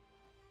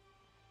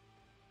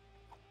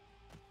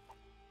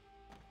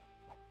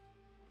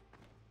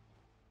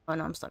 Oh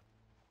no, I'm stuck.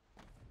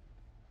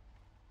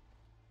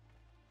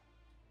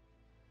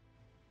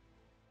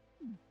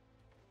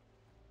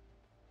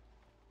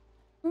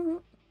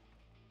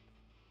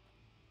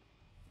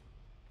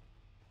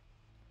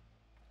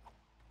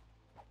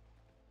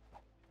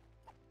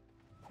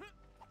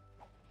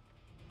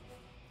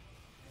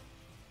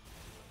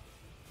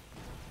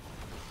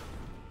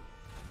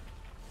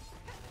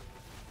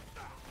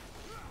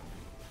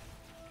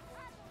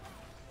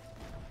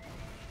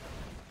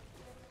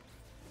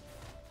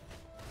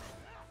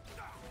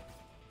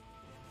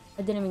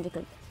 I didn't mean to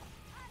click.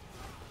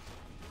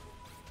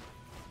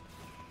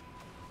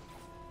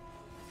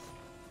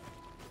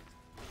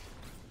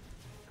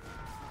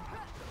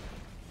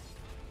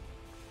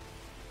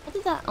 How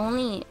did that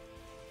only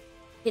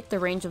hit the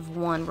range of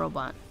one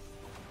robot?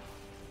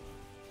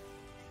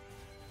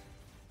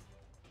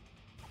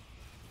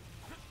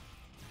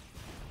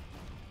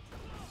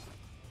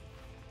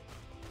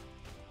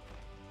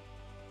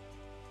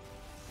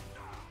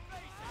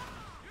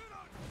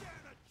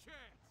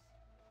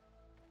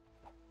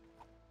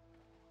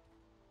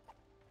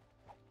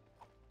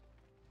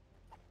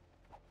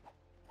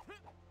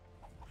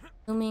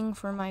 Zooming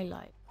for my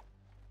life.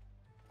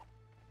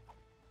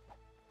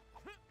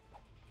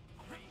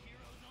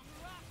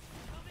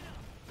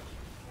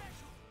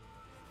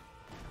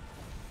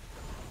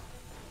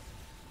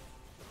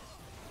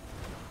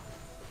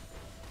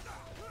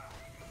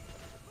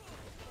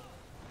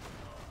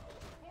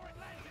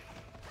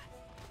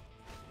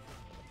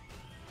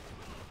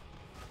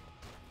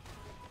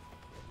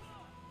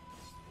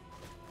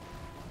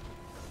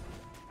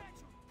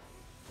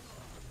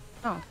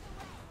 Oh.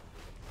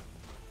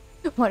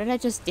 Why did I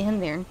just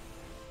stand there?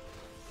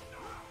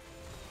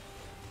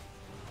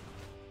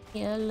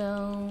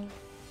 Hello.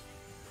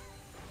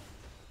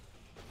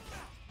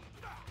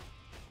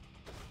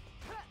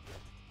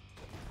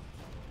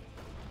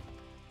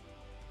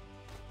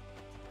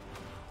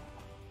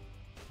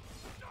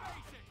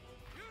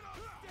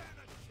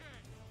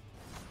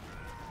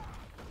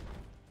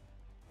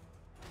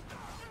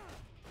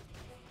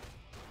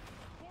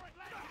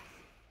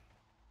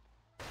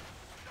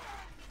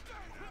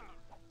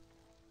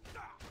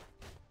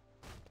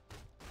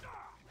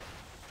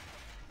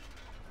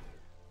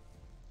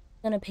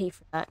 Gonna pay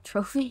for that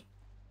trophy.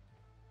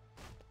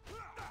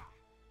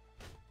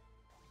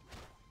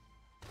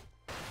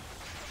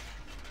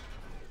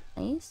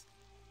 Nice.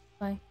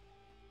 Bye.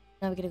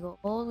 Now we gotta go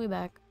all the way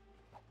back.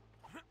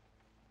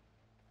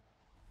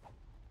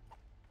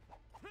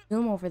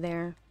 Zoom over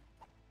there.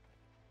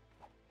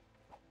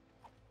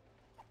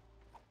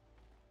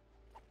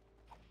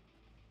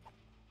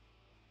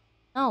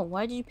 No,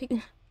 why did you pick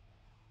it?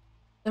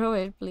 Throw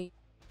it, please.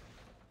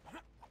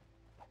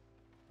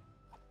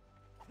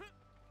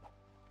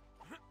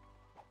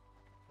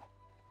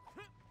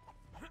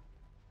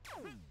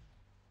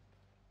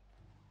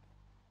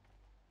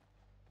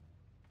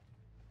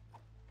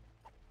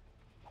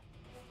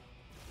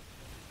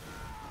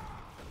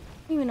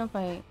 I don't even know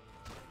if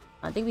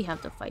I think we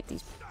have to fight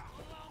these.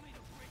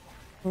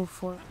 Move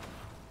forward.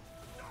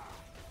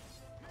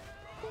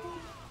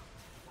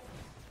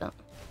 No.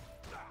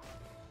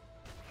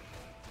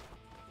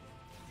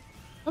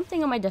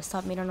 Something on my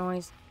desktop made a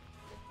noise.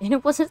 And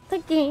it wasn't the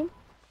game.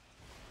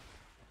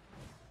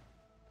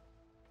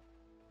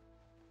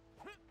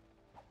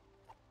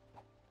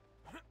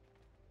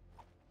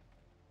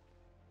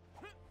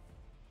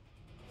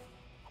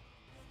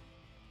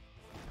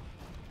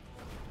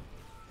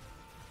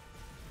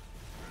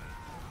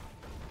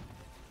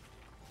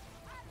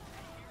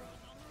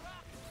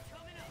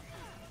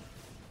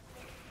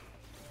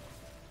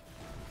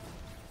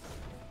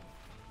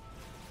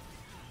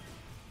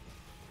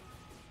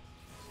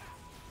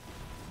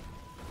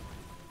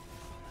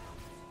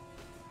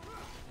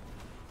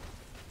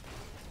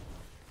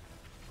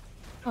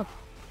 Oh.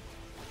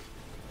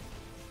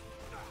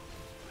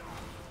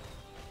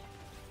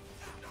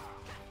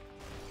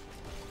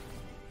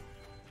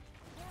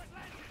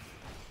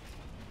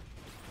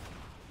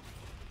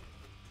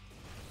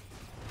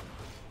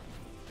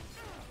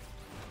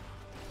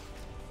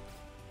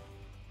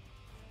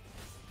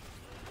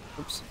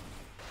 Oops.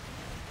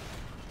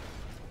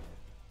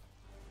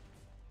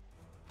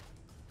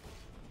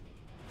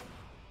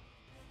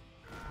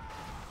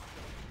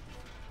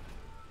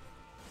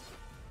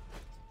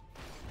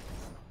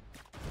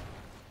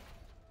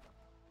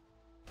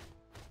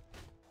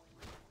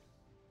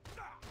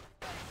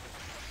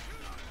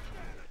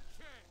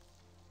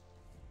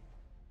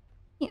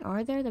 many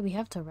are there that we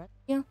have to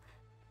rescue?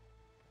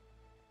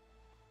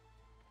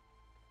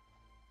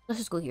 Let's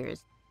just go here.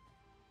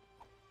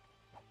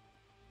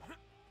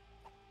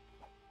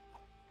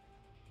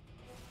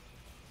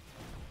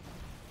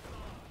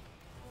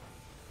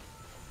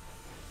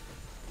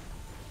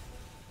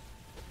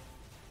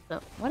 So,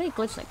 why did it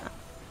glitch like that?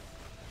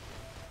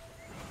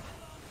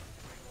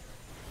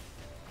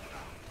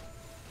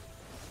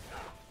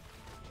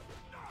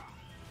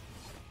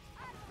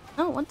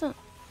 Oh, what the?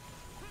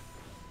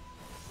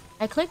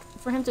 I clicked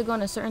for him to go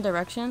in a certain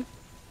direction.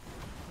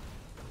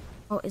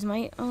 Oh, is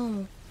my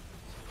I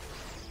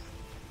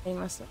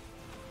messed up.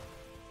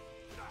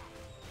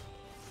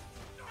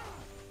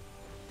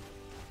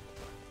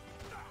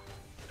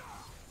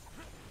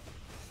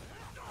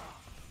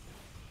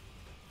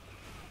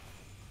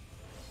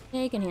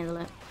 Yeah, you can handle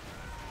it.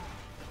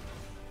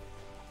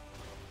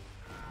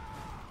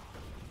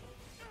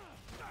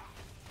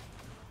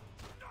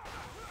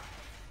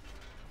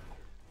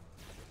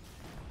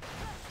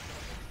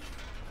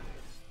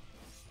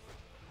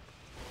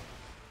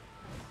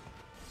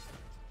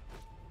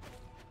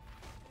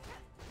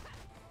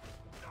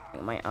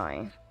 My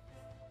eye.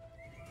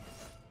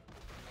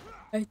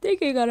 I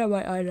think I got out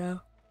my eye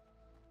now.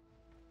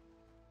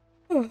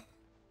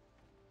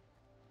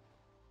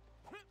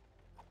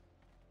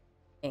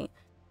 Okay.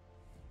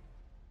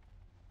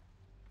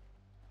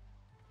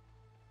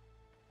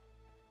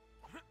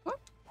 What?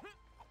 I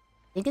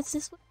think it's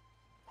this way.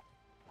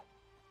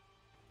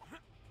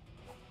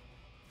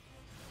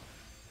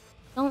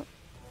 Don't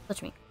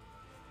touch me.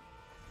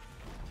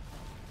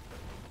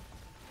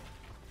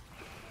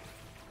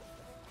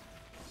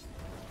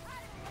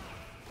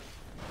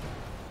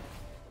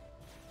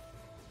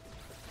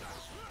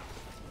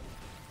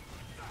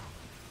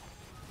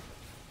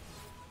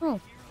 Oh.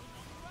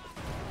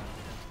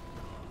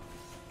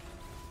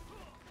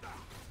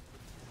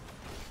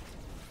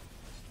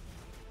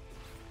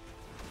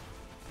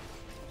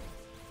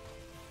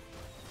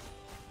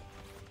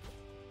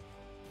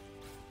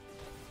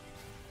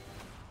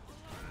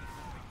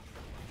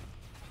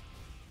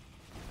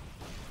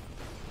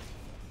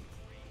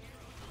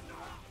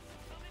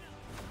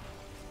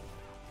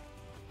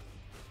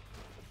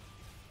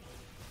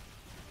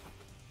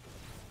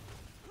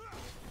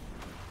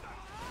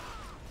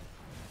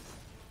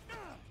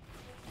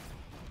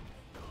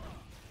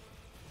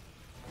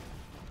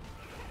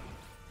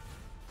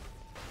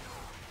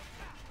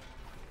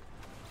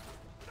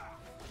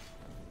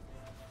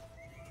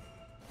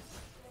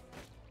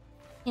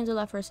 Handle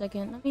that for a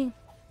second. Let me.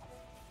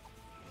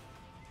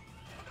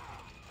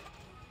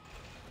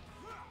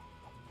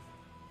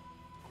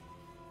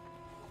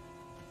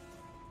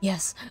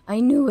 Yes, I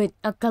knew it.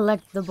 A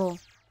collectible.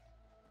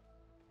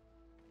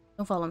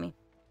 Don't follow me.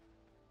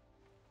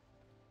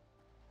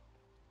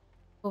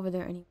 Over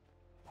there anyway.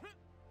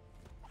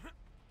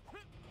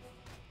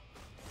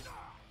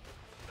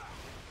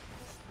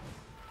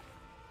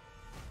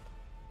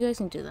 You guys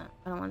can do that.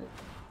 I don't want to.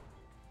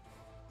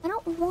 I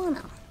don't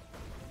wanna.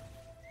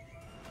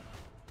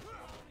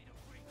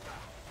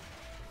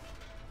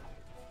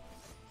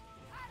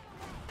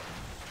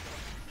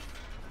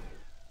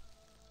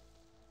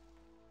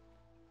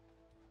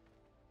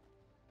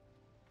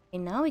 Okay,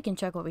 now we can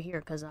check over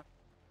here because I'm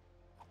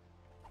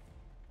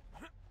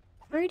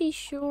pretty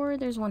sure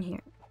there's one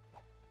here.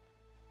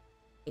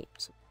 Okay,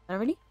 so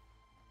already?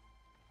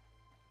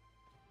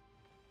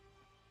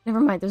 Never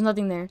mind, there's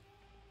nothing there.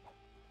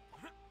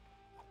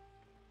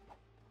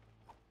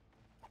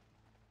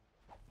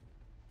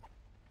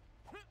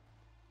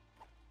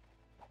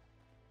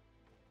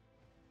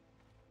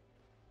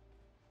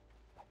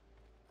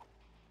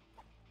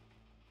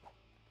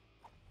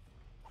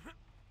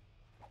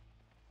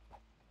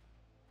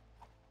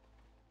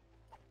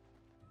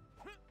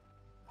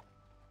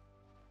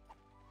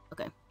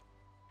 Okay.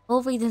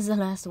 Hopefully this is the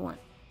last one.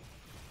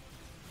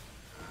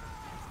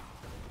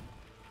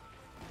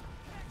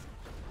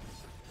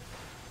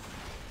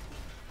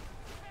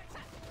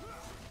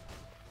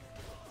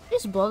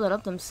 Just blow that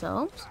up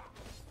themselves?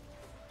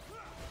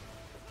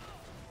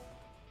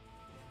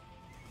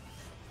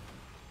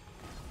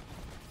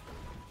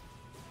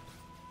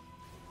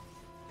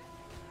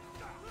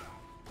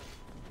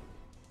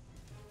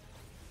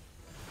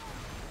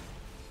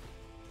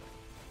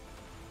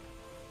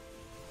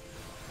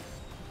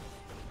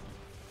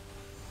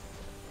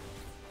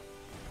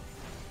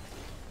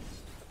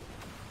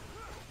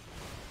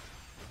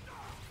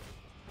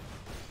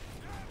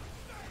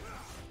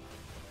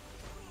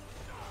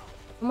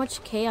 So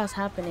much chaos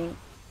happening.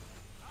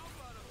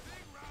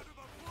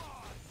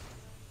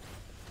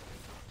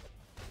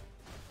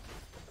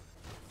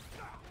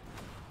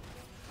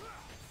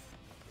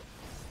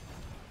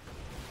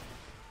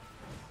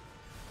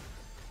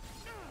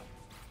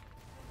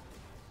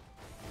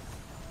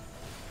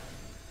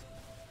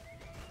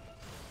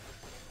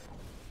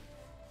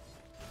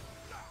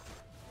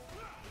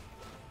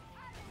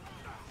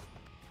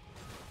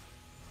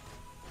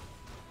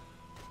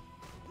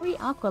 Free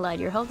Aqualite,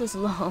 your health is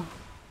low.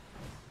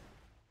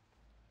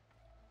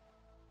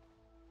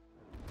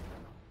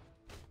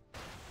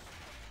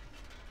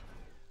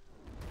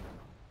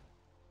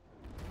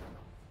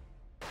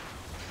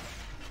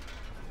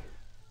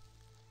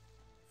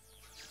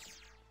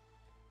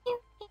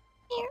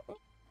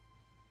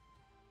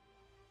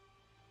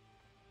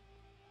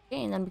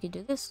 Okay, and then we can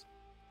do this.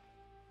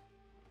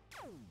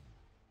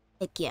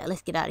 Heck yeah,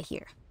 let's get out of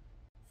here.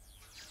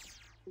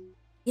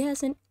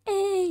 Yes, an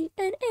A,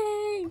 an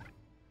A.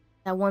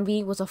 That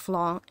 1V was a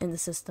flaw in the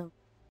system.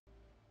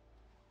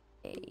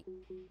 A.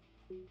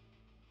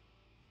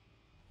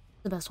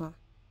 The best one.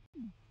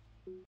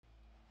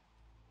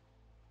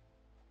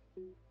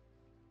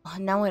 Oh,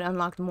 now it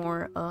unlocked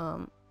more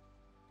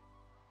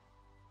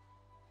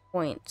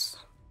points.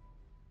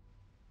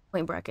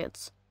 Point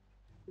brackets.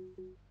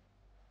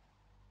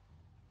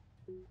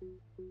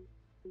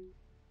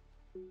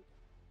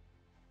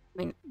 I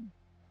mean,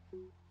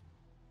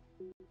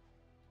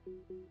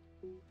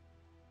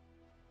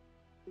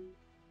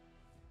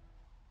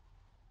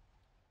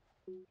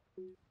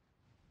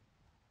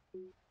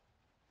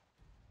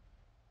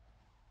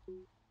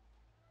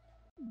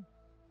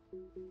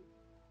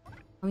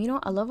 you know,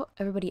 I love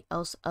everybody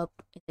else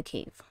up in the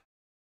cave.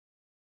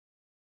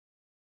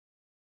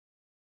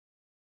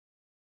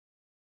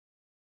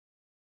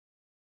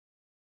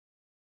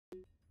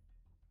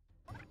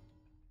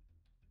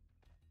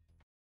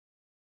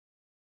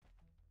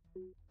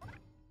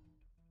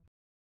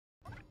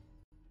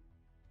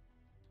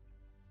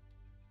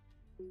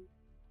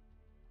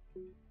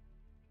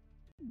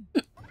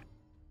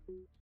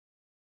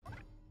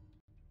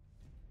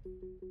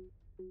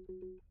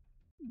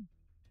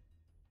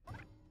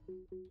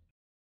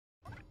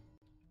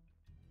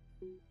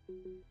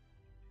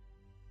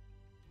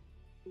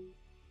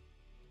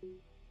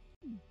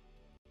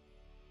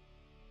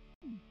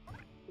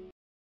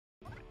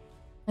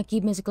 I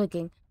keep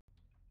misclicking.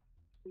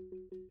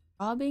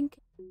 Robbing?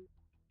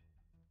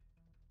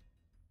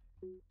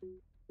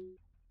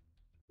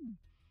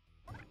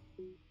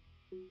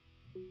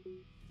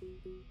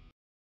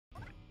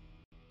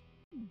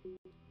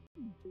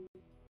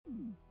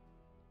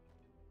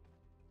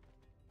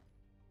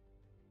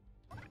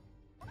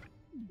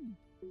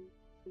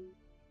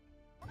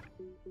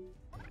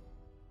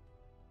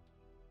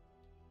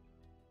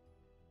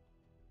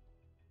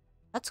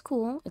 That's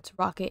cool. It's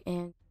Rocket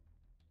and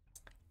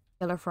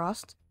Killer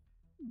Frost.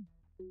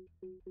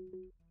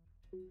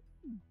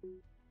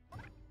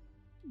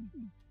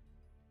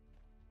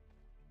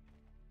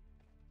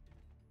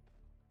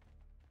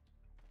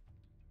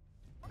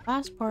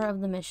 Last part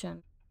of the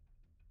mission.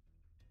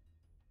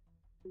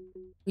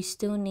 We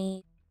still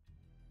need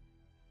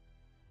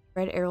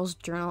Red Arrow's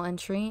journal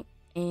entry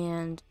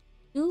and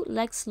 2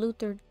 Lex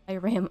Luthor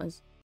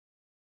dioramas.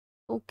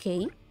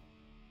 Okay.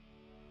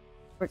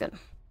 We're good.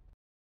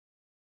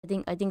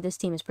 I think this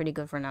team is pretty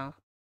good for now.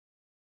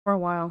 For a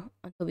while,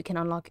 until we can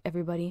unlock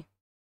everybody.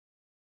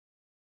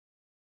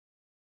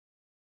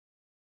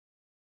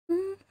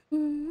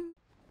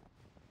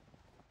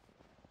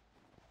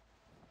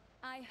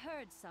 I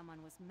heard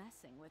someone was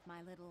messing with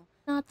my little...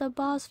 Not the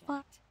boss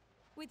fight.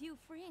 With you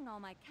freeing all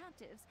my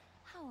captives,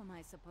 how am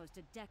I supposed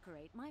to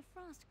decorate my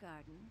frost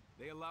garden?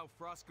 They allow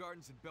frost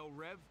gardens in Bel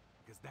Rev?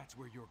 Because that's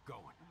where you're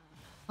going.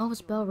 Oh,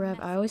 it's Bel Rev.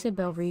 I always said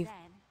Bel Rev.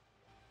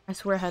 I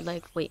swear I had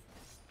like, wait.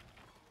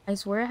 I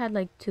swear I had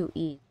like 2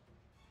 E's.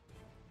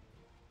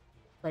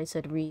 I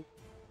said Reeve.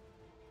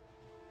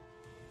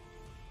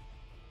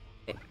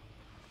 Okay.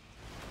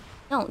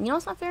 No, you know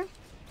what's not fair?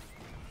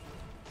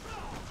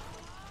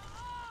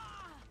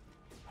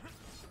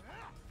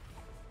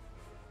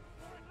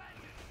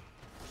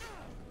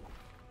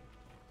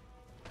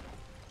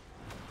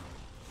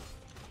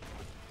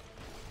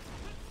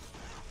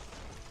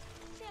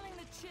 Feeling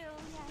the chill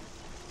yet?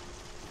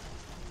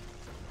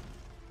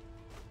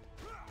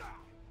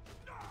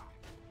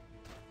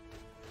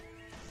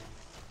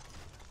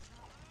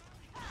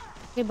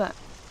 Okay, but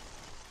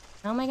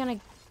how am I gonna...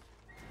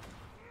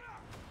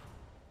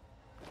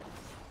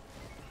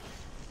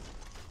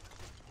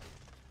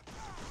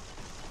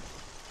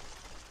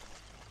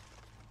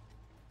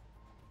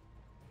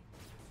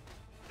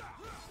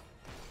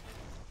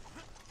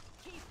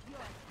 Keep your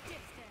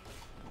distance.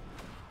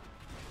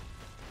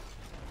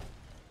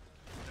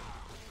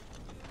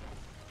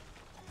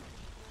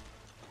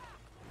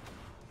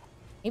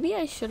 Maybe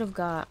I should have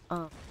got,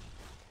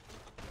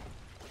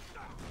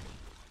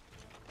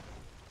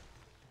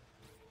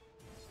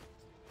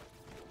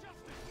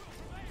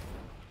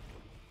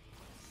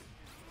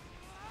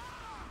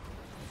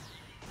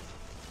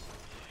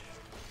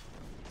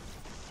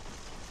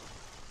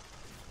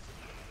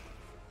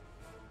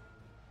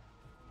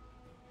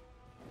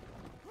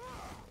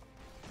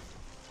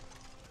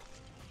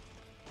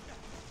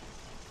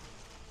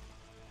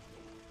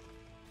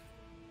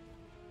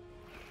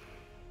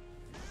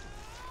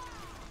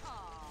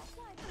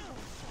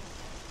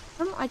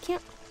 I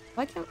can't.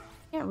 Why can't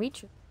I can't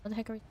reach you? What the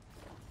heck are we?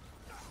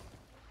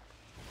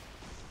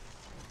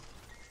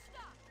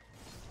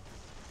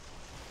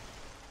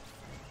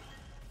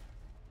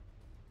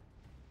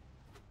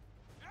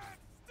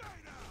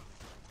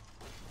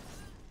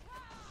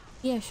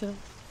 Yeah, sure.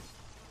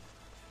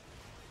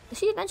 Does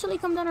she eventually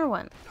come down or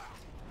what?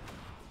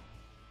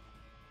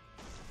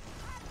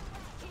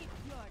 Keep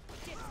your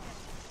distance.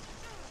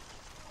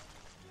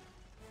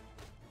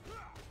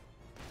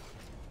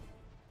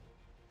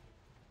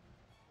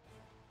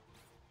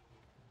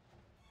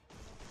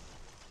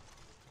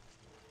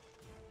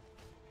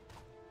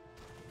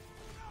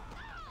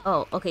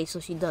 Oh, okay, so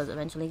she does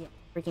eventually get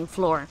freaking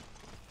floor.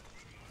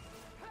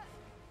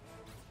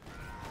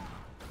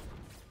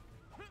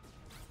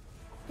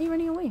 Are you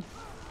running away?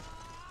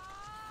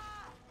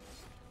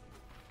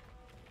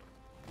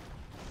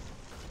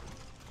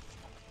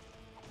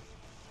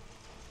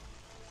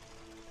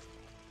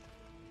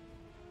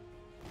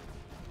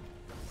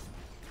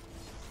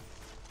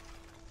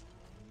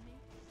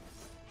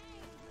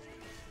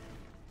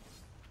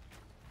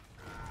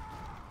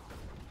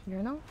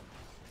 You know?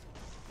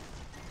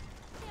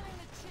 Feeling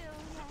the chill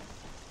yet?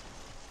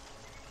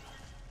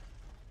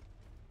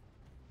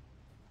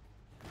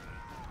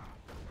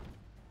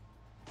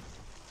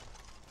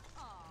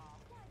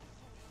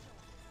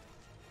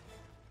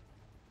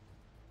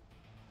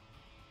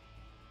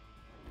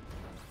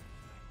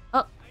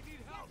 Oh.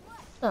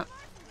 Oh.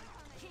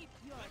 Keep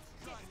your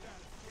distance.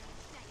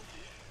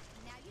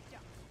 Now you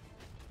don't.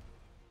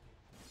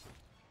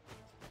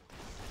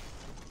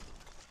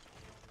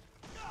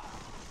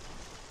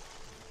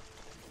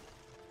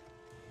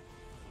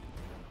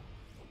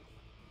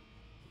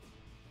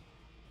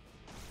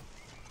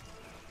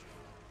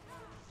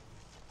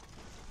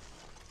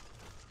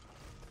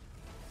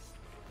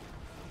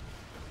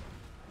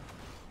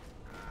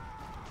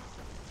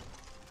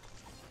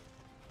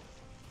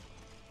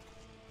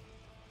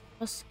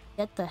 Just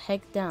get the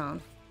heck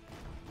down.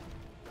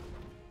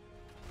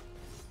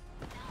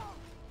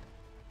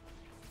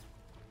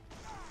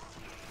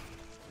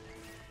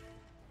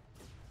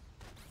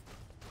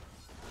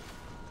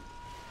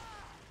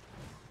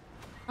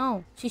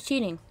 Oh, she's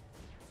cheating.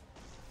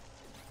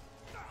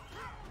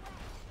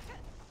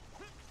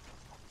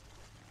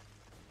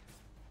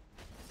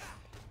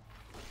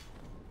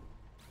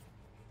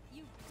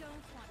 You don't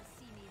want to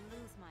see me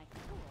lose my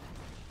cool.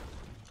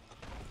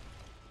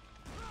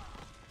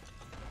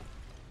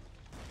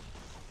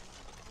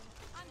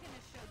 I'm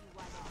gonna show you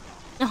why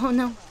they don't. Oh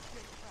no.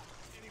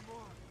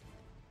 Anymore.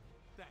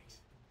 Thanks.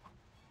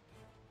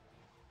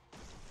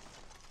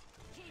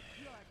 Keep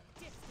your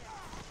distance.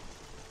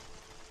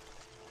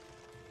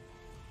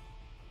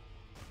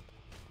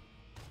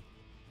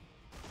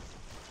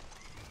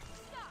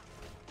 Stop.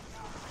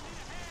 I need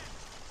a hand.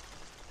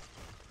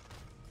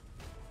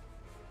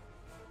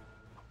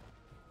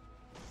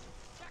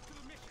 Back to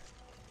the mission.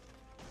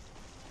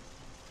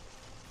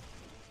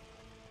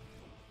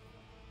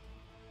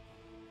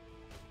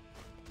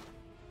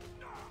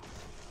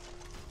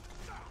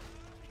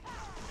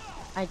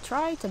 I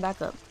tried to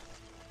back up.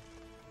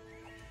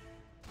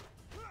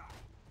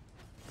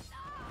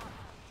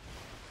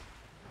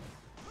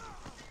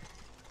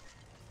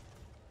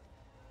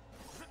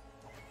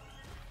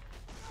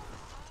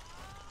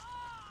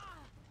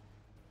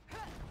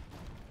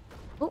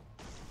 Oh.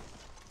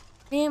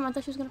 Damn, I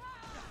thought she was gonna...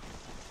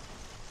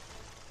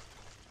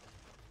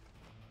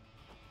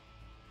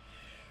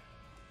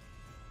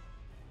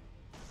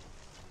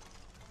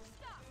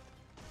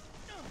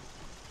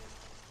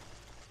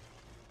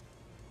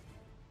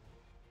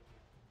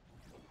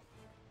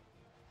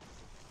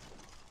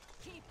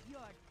 Keep your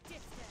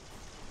distance.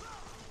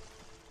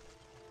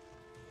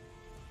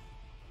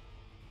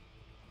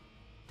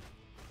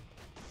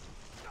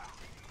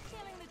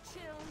 Feeling the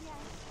chill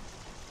yet?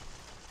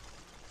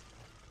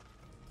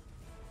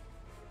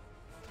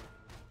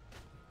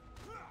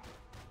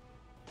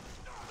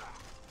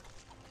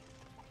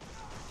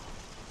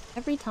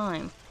 Every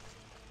time.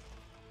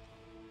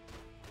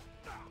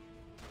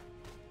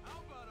 How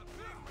about a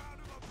big round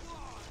of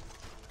applause?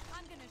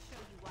 I'm gonna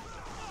show you why they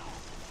don't.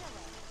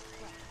 Killer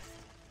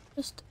first.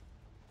 Just...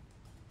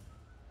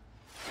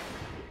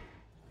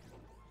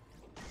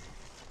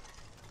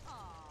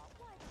 Aw,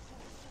 why the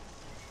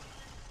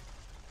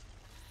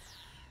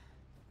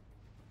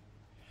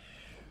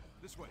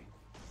This way.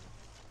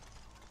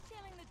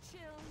 Feeling the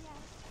chill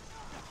yet?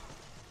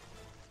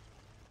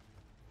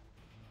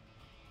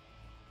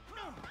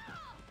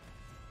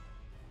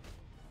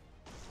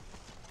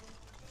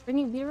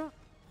 Didn't you beat her up?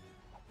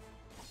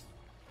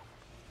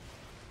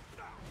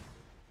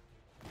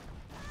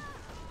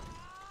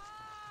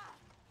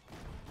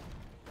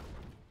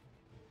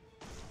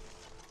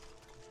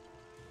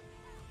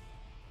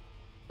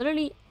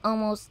 Literally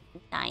almost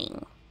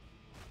dying.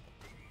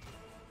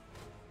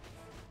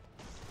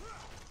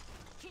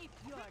 Keep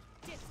your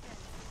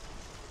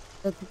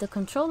distance. The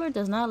controller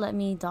does not let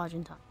me dodge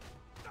in time.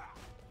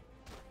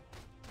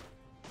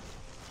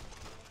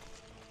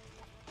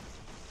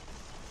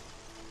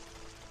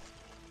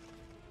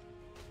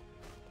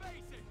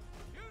 Face it.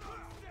 You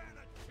don't stand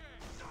a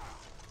chance.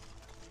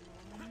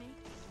 Make me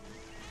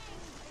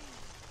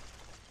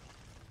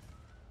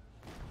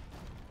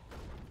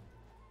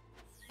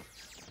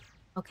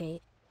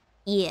Okay.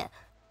 Yeah.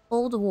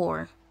 Cold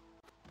War.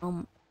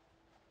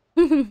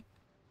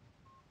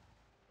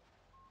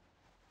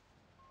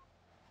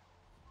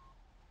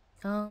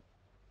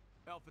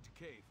 Alpha to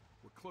cave.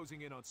 We're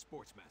closing in on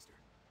Sportsmaster.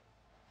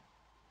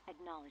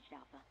 Acknowledged,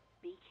 Alpha.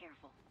 Be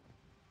careful.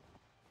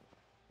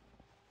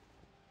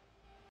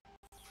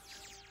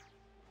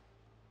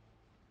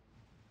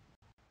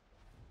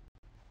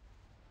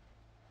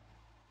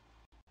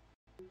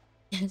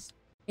 Yes.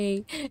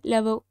 A.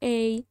 Level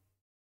A.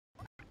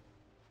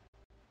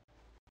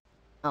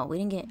 Oh, we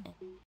didn't get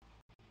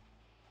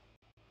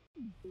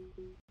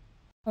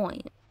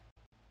point.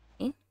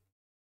 Okay.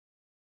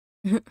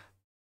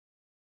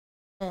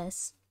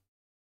 S.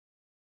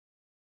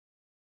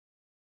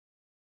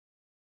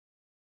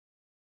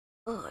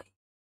 I.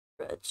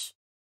 Rich.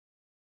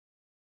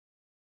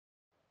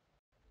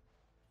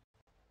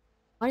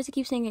 Why does it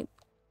keep saying it?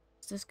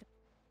 Is this good?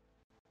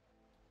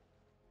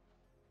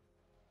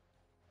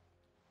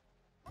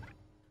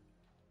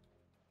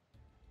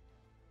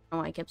 Oh,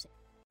 I kept saying.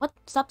 What?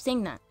 Stop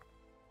saying that.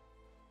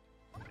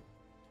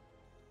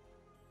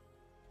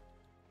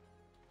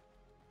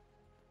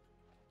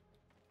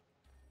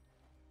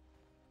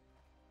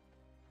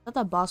 I thought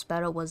the boss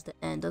battle was the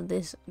end of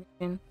this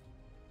mission.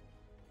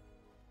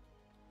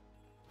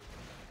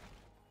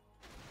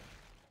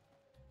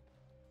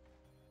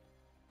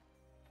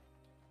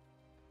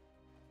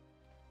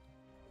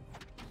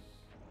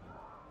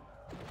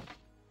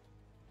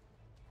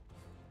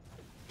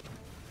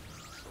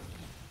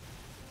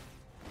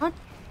 What?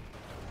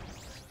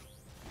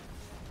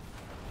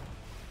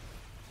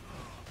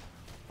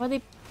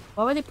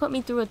 Why would they put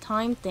me through a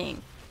time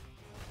thing?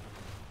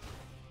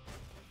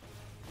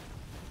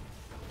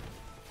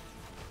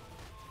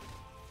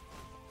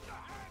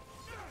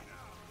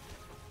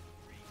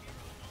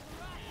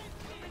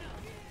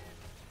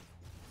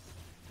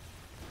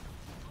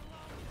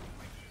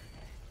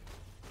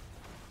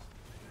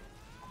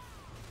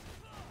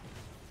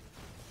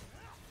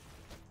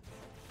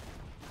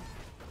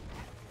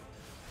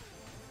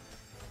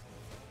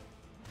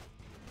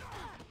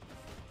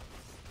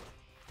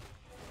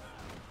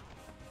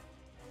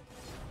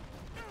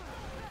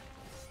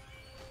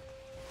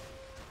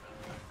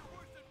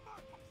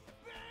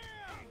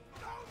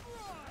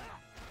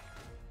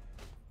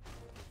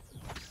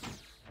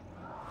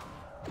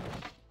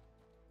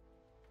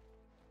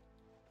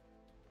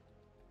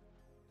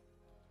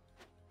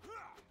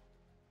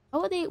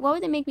 Why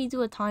would they make me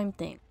do a time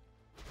thing?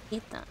 I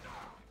hate that.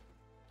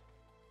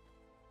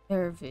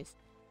 Nervous.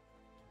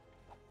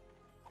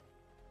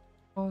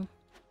 Oh.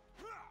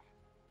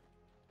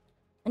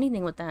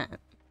 Anything with that.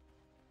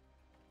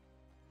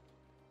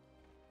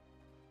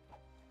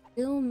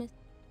 Still miss.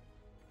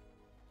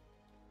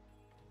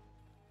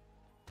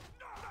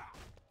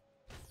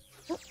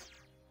 Oh.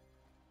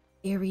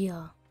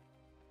 Area.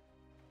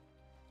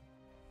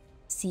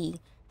 C.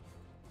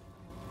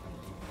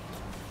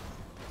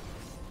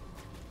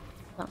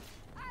 Oh.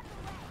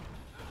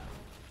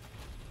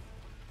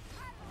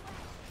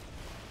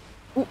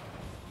 Oh.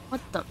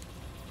 What the?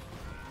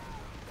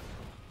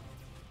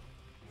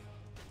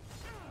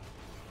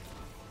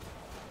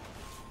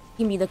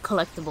 Give me the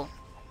collectible.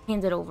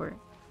 Hand it over.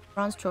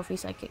 Bronze trophy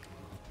psychic.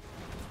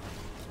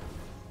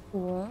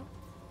 Cool.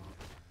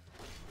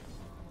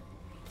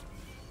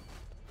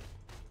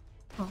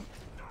 Oh.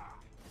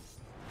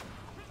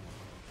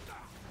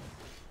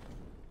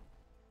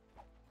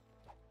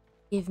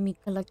 Give me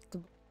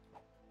collectible.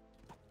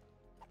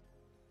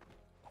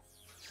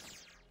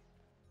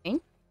 Okay.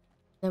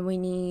 Then we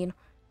need...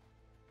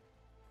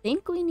 I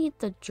think we need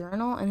the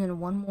journal and then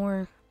one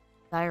more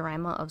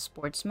diorama of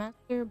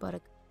Sportsmaster,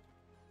 but...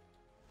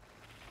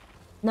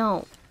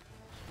 No.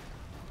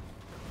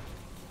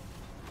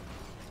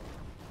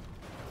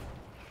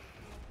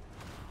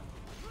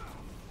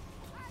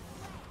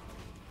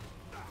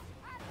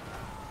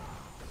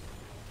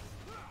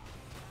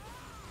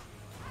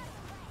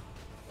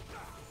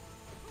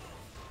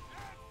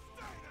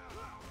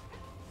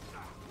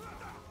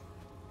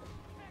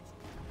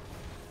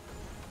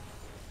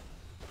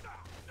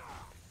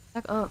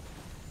 Back up.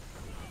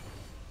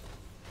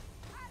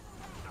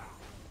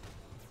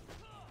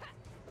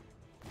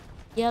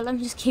 Yeah, let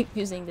me just keep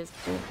using this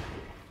tool.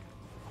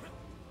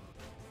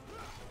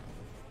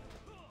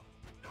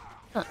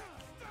 Huh.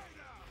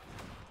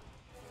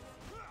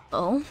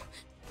 Oh.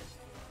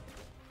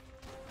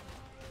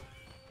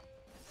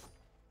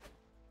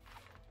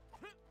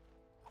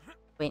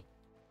 Wait.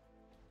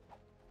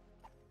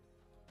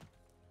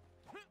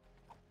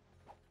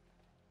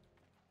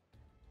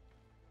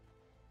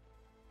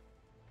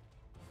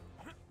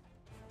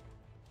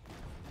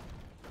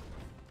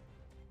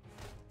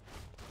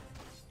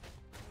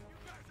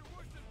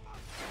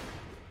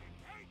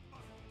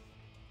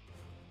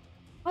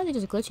 Why are they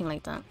just glitching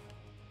like that?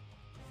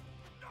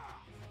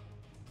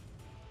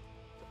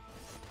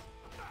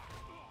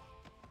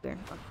 Weird.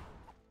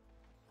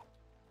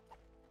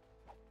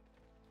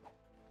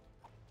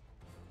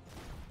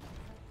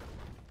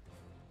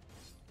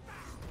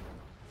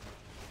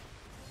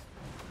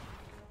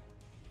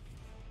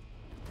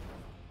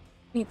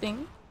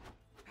 Anything?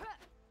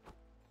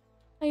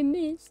 I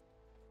missed.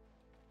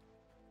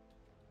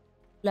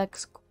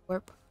 Lex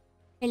Corp.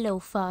 Hello,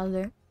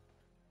 father.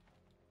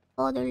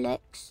 Father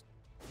Lex.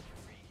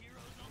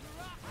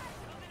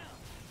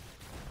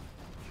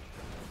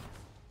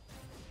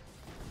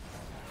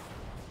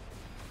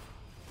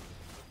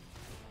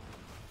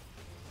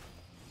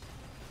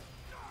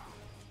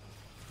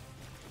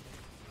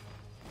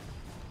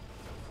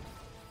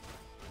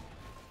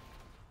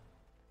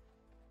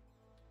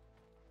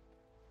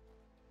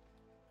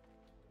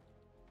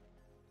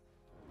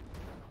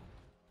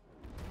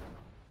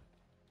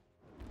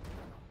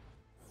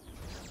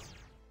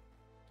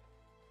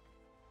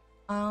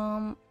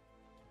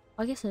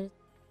 I guess it.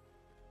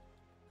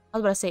 I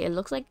was about to say it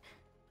looks like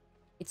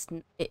it's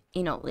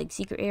you know, like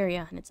secret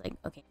area, and it's like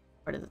okay,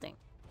 part of the thing.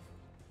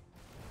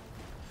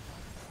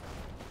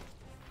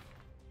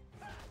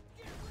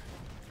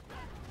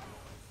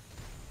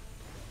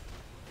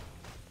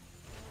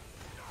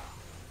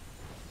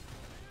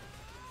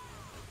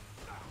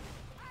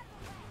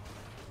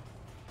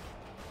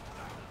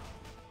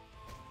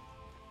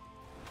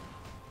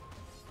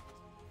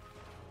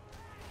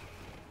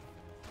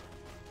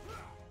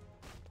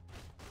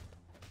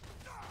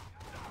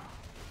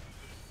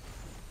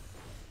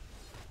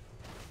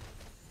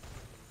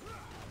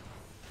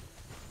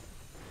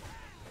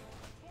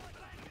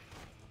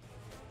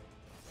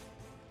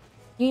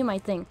 You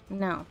might think,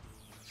 no.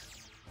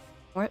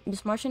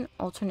 Miss Martian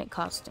alternate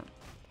costume.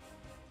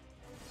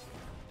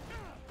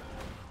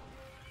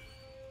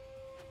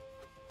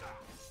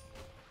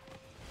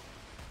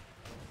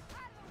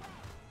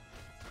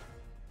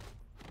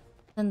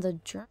 Then the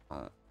journal.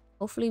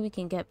 Hopefully we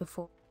can get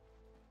before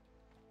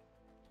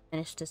we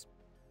finish this.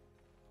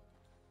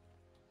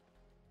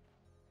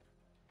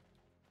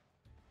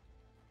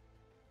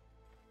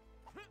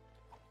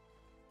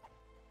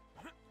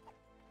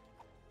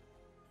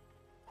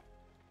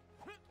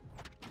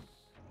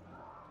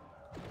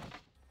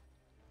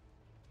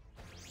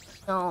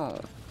 No.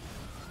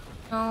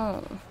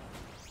 No.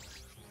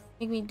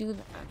 Make me do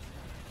that.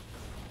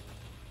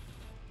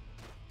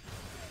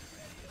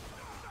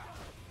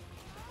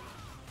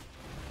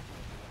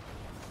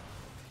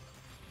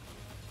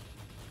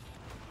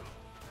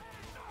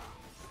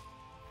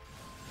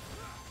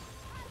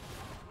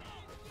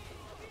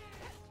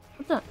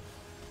 What the?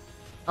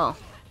 Oh.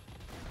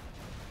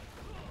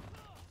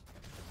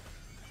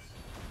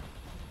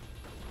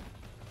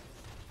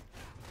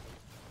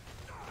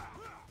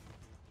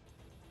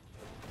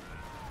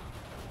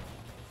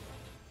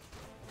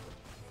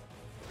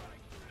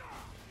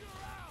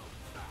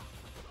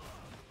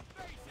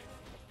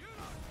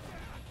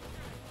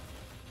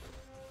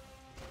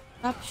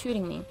 Stop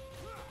shooting me.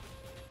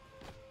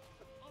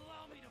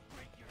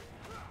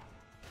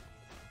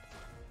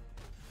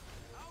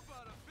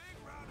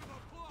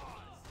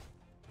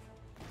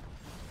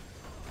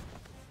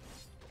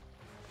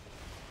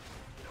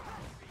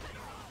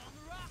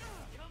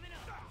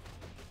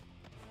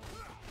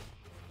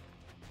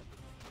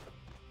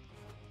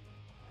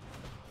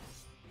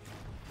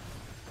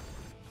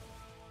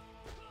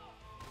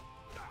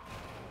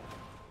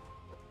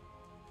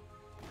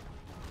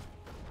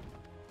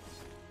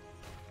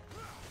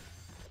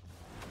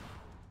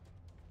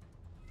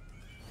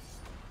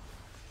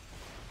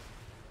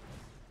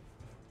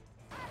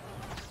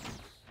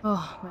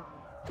 Oh my.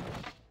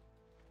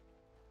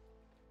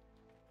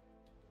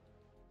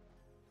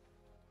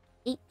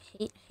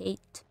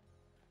 Hate.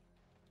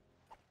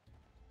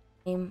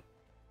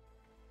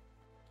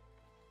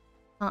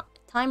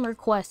 Time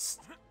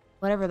request.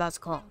 Whatever that's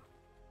called.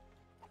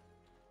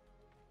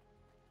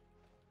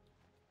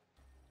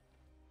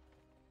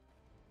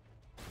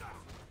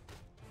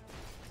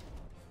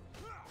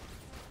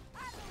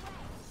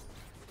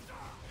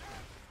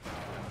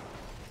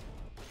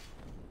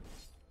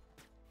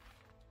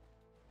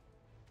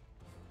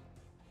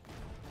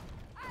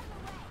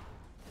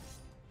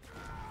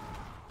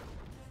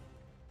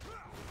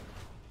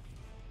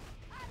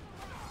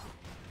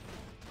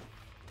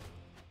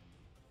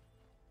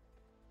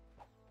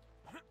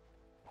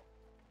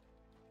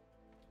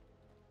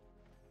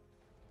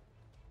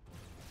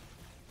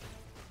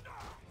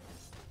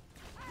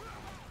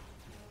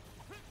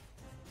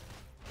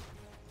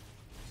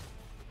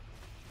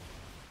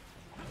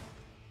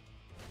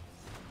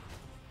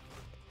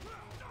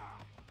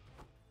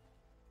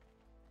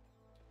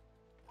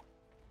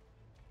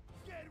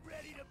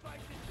 Ready to fight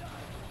the dust.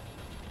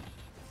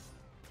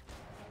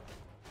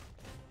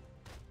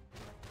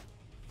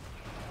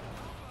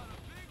 How about a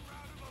big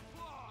round of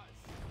applause?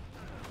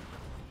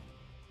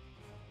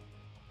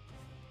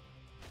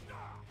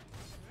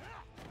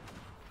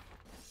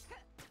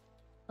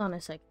 Hold on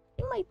a sec. I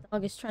think my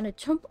dog is trying to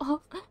jump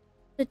off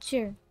the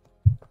chair.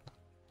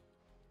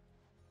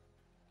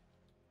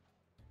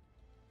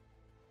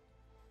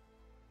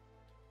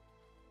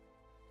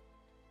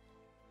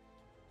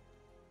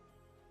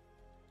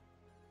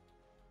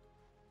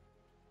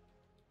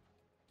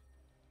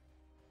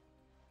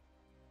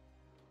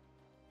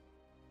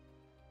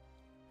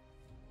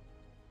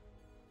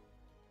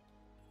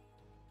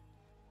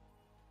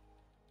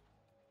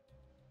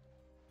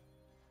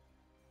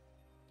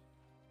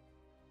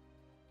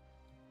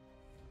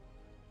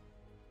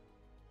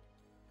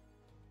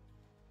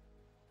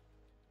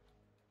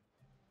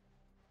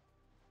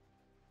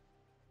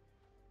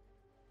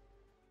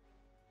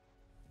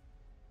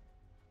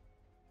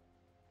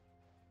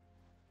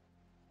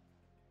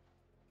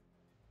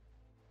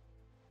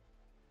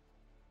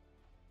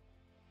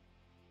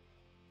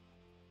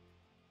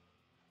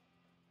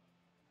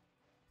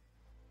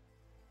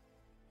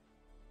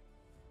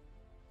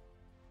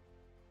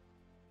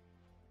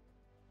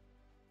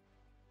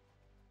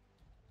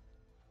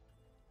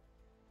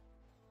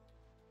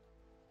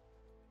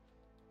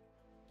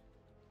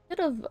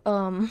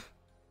 have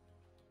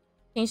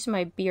changed to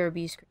my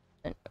BRB screen,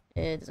 but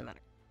it doesn't matter.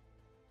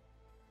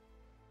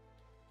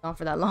 Not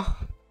for that long,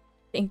 I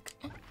think.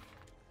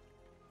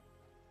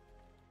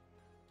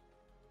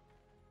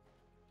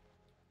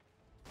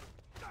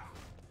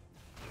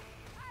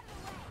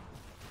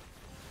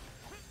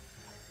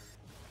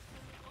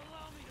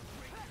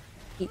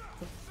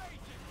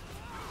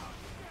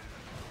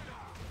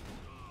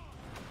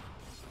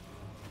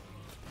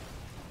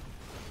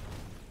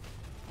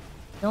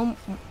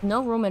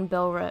 No room in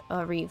Bell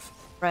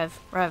Rev.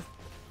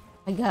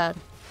 My God.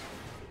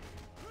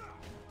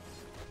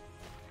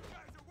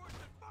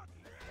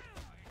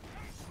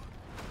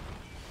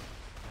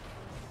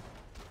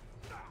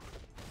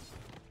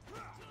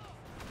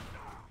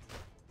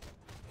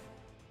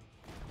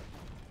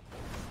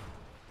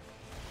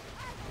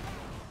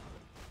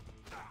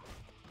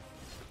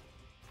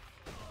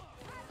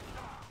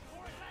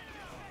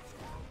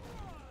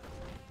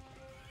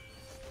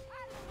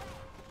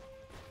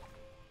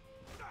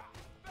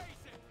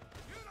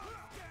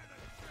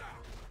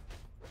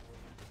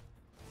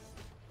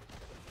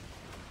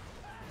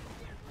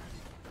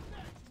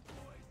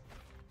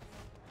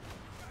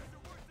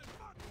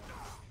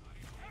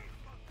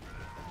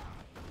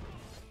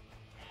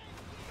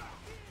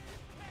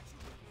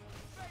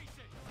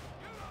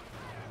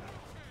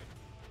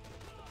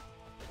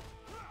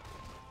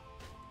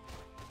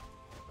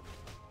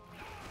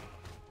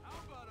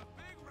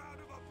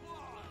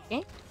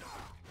 Okay.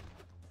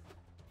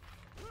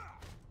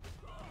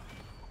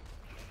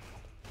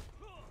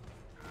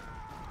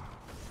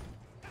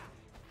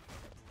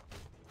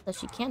 That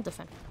she can't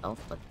defend herself,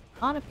 but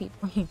a lot of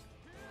people.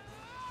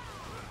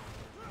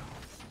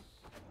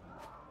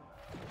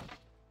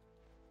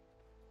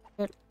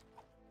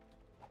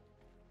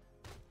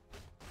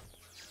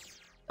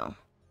 Go.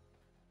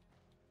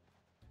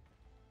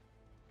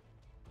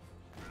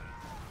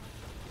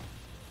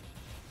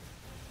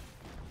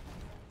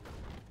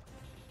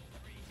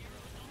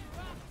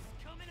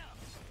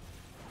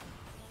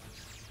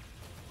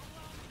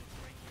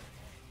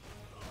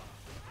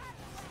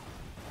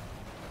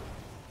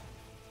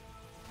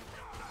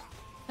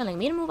 Telling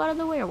me to move out of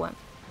the way or what?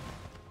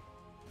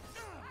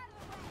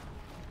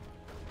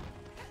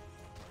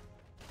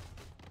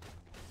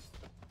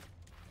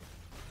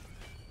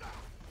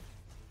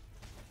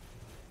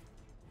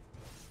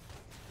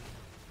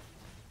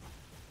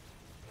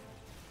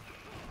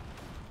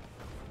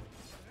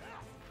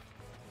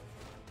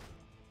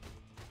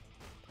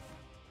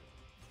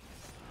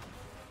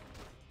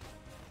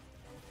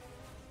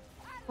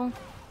 Oh.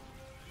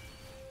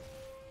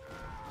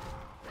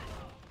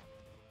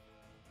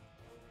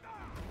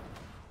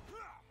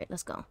 Okay,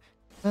 let's go.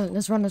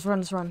 Let's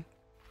run.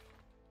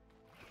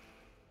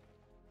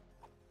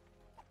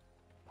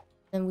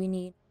 Then we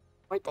need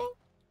more thing?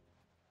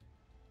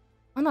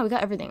 Oh no, we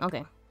got everything.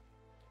 Okay.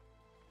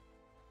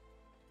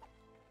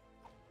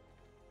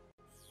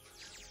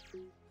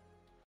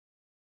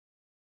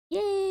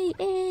 Yay!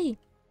 Yay!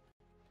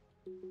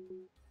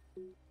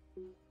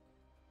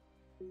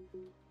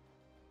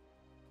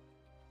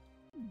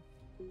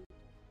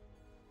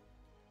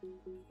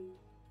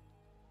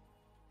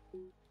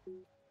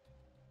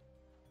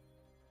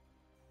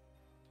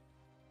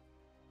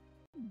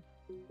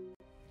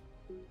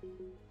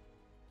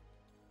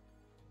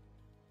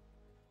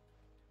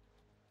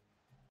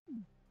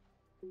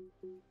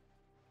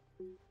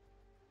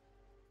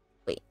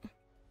 Wait.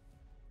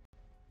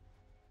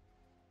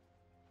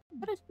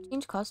 What a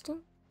change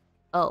costume?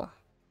 Oh.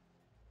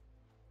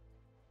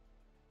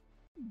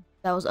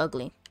 That was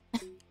ugly.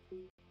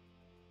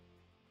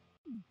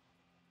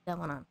 That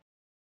one on.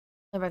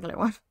 The regular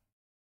one.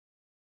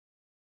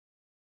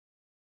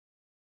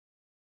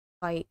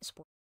 Fight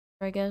sport,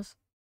 I guess.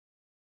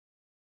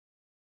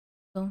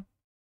 So.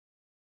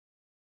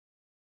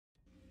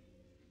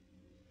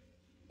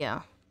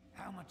 Yeah.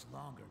 How much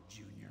longer,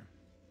 Junior?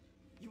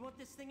 You want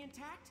this thing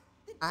intact?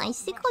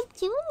 Icicle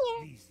Junior.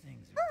 These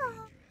things are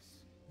dangerous.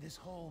 This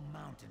whole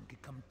mountain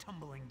could come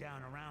tumbling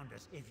down around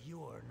us if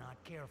you're not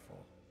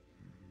careful.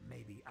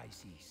 Maybe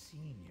Icy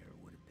Senior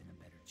would have been a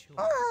better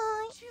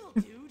choice. Chill,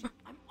 dude.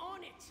 I'm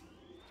on it.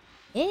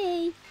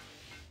 Hey.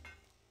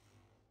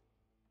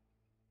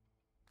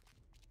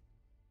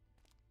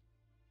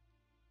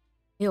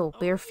 Ew,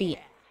 bare feet.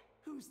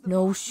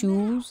 No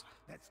shoes.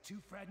 That's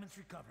 2 fragments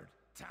recovered.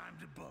 Time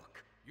to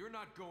book. You're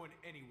not going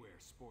anywhere,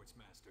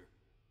 Sportsmaster.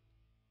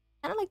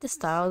 I don't like the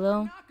style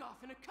though.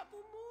 Knockoff and a couple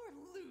more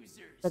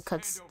losers.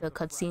 The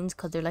cutscenes,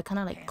 because they're like kind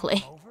of like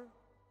clay.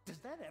 Does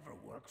that ever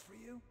work for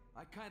you?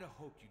 I kind of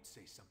hoped you'd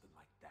say something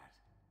like that.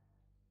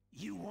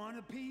 You want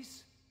a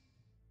piece?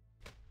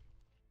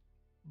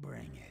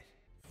 Bring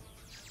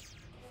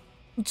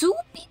it. 2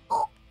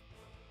 people.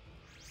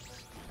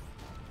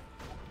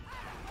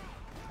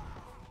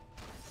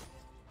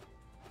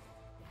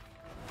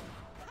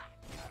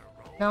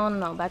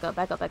 No, back up.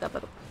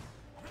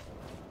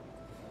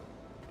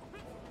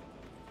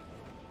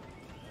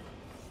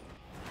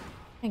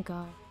 Thank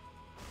God.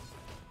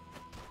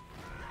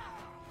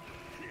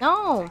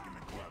 No!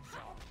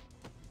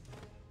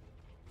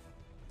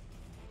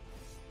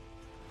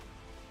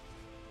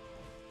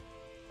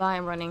 Bye,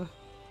 I'm running.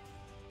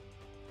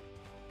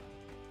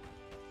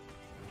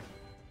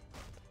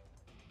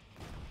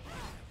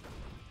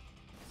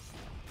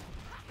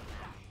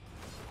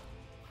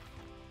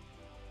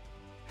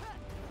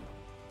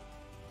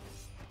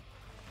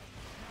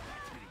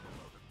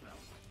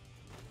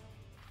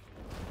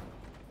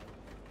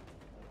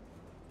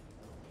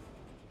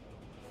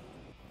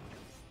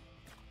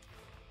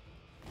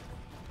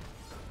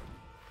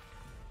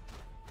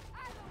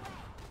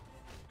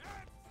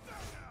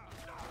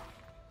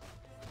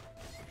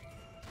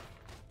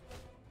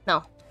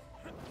 No.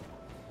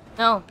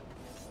 No.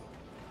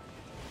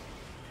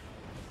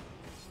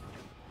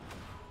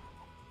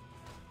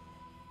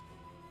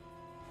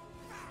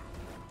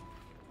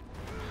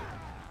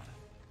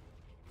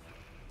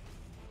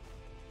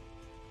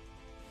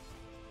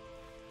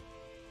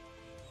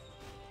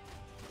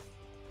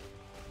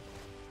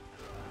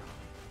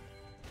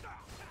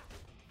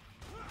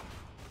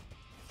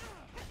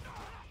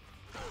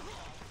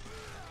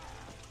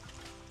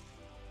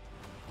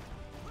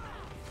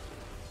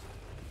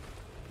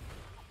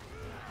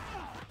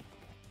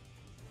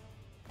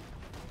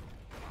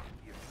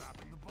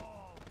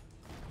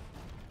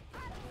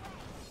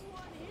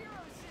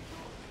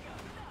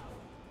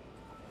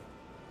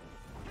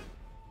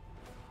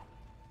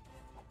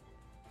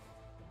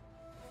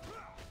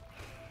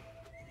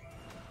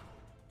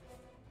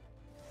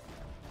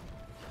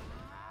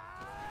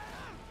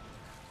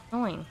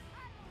 Annoying.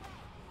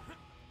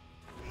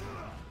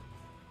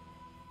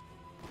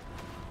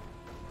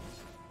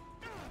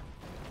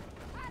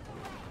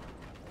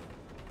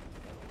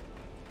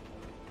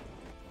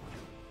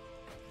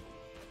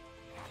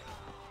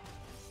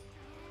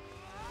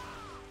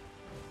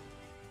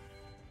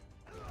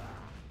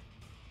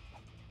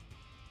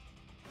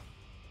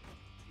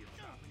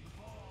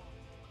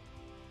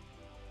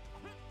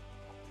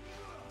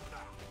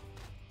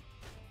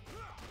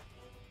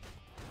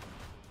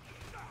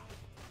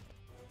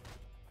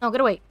 No, get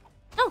away.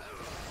 No.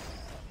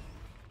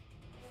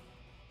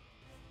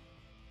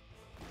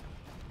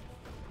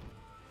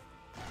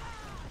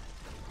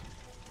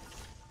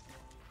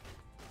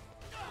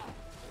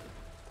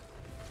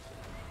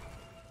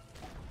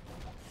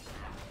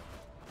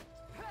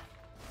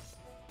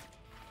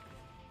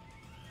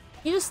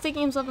 He's just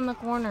sticking himself in the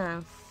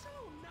corner.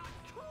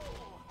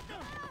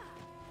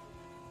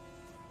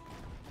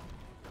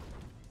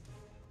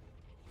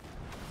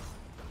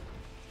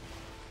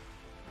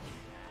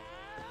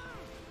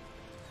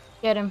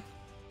 Get him.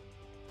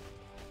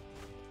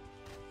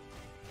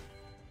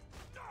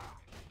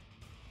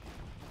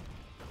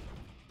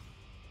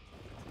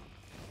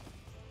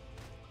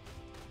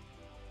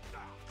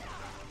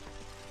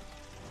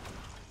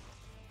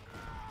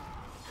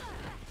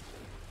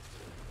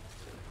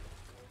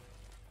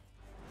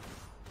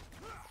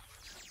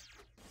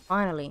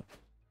 Finally.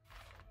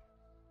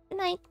 Good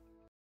night.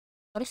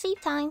 Go to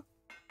sleep time.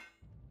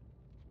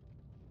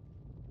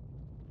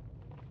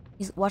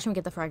 He's watch him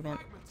get the fragment.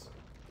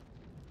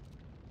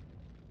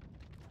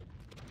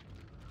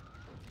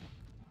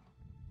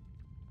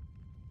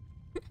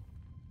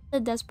 The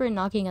desperate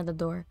knocking at the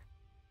door.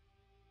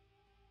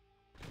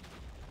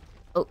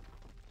 Oh.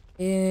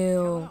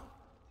 Ew.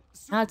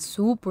 That's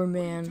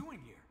Superman.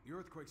 The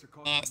earthquakes are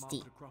causing the mountain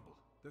to crumble.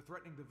 They're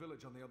threatening the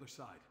village on the other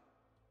side.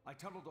 I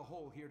tunneled a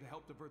hole here to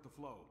help divert the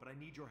flow, but I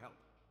need your help.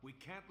 We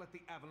can't let the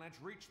avalanche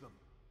reach them.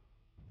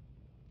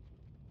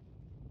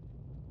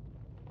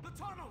 The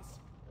tunnels!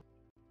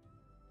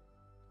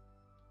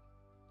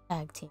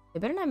 Tag team. They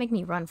better not make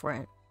me run for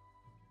it.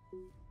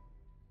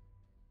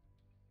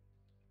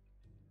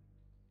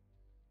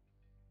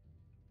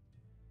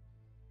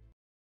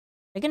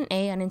 Did I get an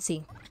A? I didn't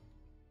see.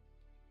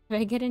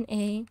 Did I get an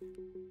A?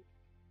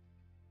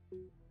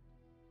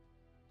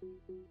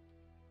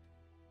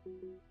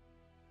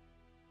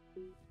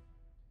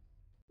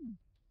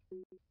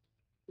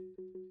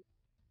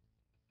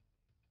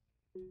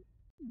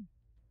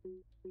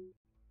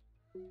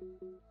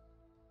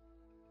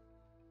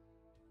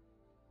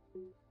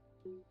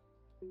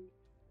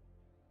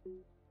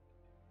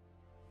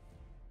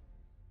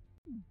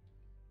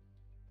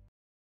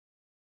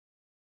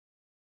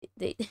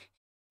 They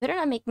better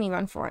not make me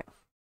run for it.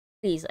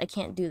 Please, I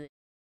can't do this.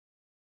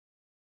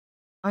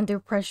 Under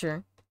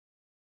pressure.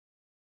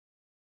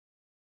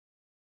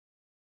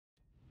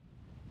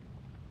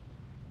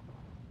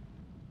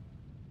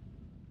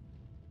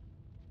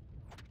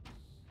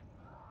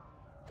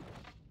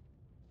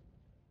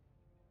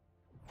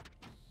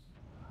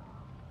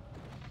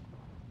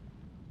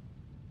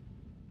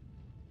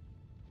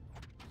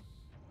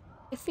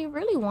 If he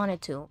really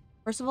wanted to,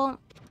 first of all,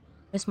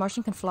 Miss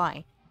Martian can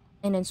fly,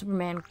 and then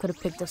Superman could have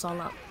picked us all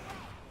up.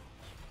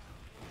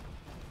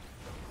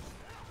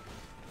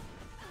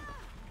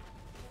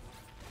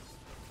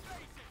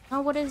 Oh,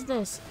 what is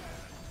this?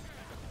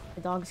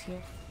 The dog's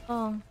here.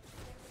 Oh.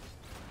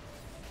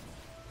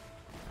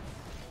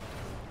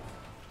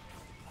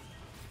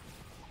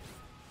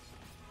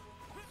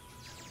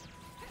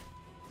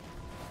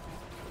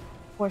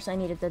 Of course I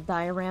needed the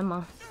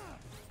diorama.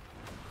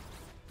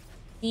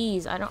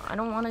 Please, I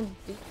don't want to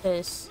do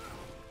this.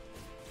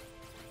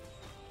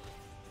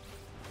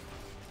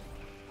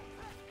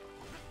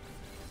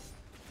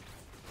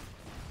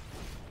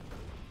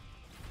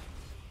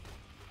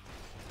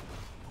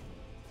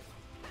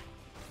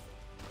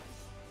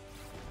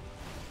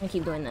 I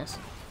keep doing this.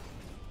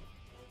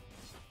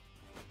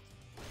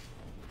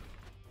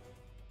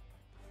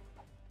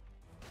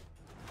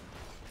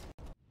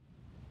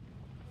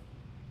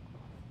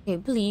 Okay,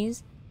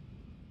 please.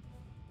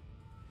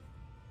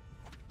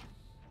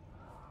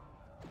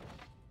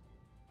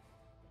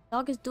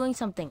 Dog is doing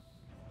something.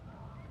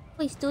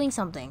 Please doing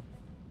something.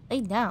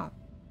 Lay down.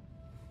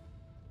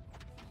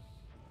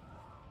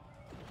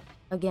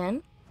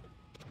 Again.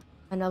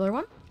 Another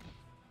one.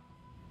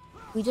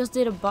 We just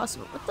did a boss.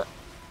 What the?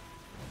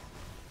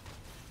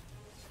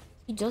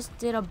 We just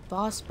did a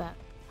boss battle.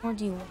 What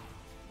do you want?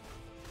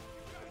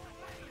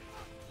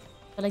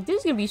 But like, this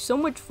is gonna be so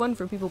much fun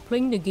for people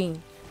playing the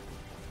game.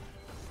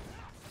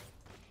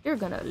 You're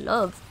gonna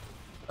love,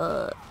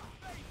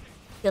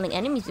 killing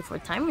enemies before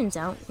time runs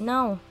out.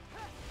 No.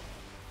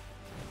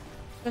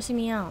 Stressing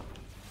me out.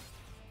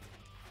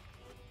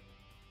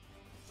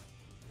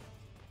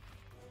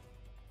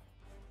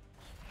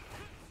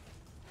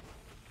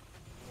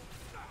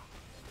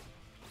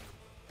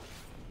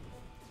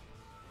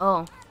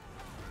 Oh.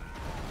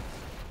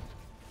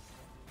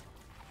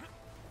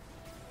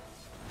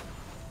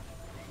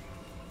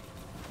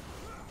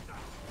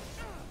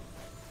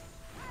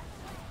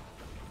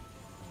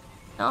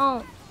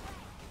 No.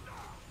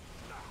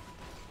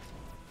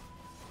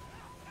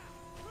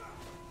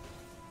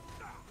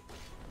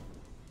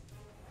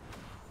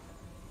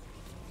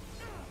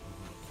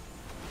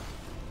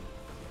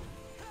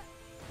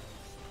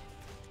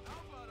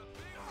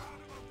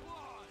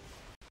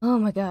 Oh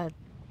my god.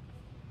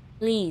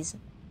 Please.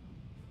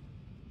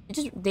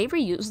 They've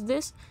reused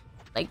this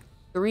like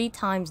 3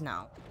 times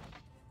now.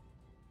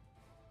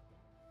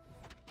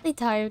 They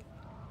tired.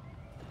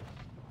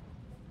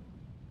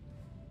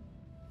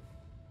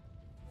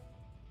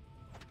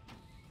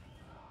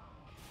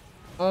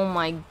 Oh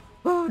my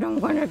god, I'm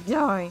gonna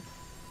die.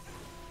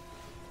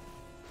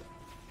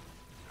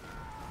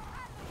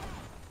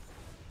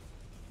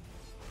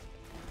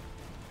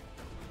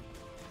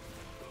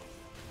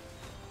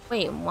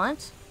 Wait,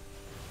 what?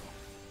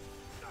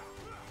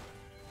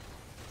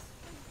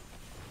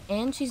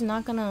 And she's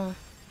not gonna...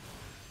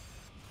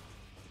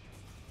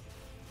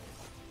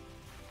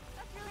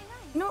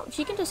 No,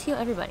 she can just heal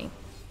everybody.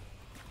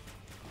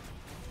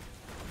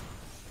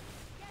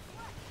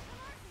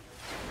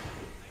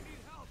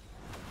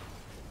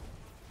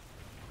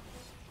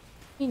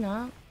 She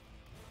not.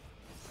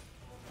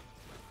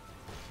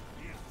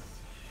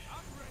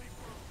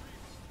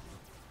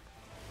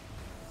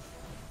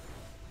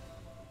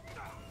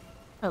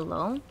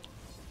 Hello?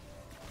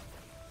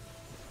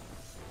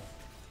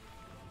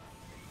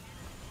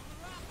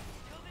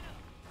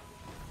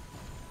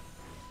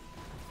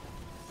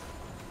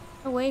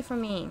 Away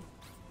from me.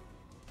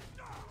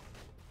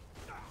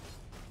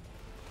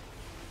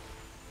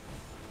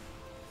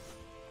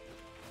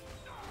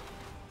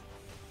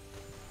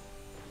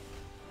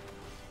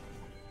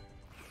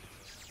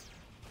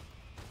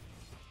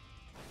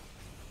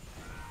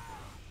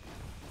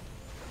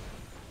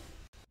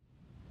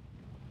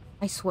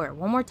 I swear,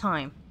 one more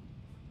time.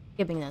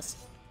 Skipping this.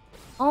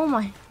 Oh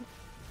my.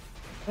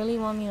 Really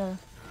want me to...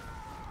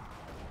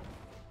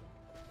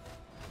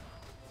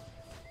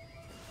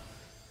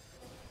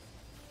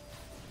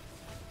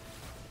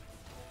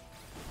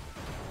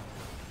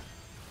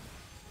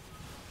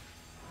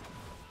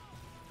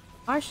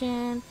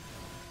 Martian.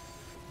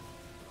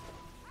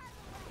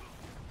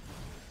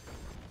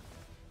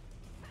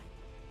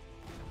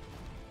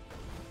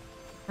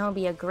 That'll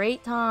be a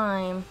great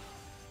time.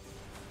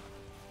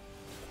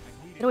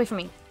 Get away from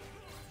me.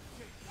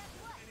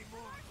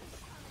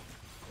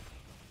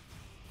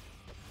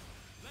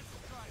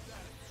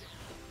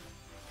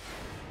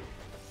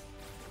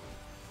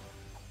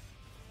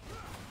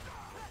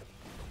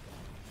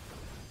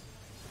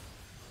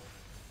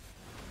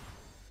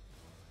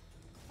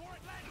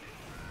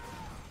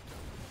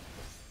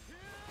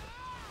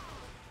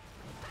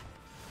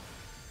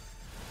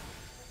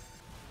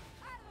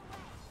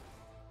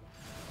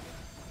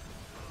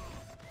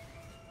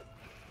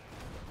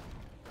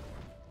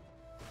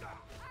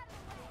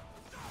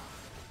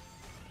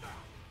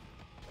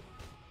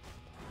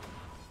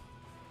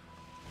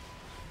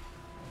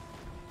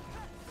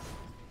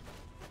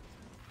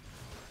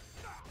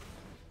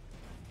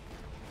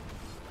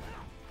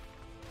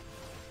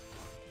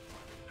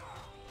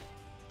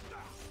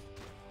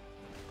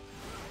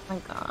 Oh my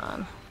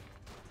god.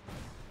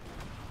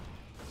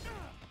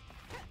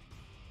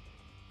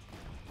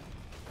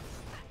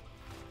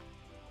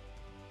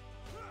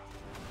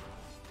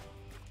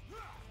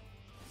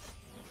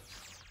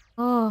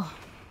 Oh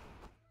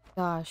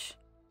gosh.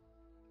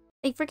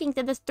 They freaking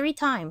did this 3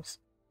 times.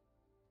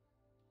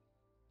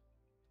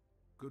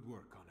 Good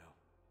work, Connell.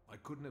 I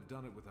couldn't have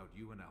done it without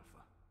you and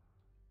Alpha.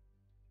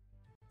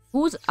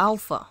 Who's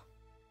Alpha?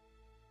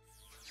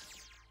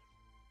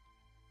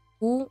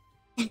 Who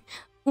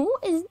who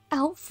is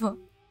Alpha?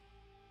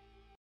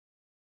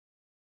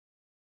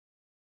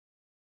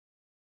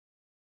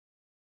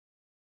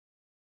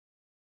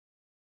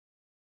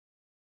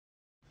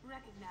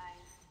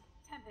 Recognized.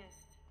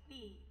 Tempest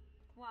B10.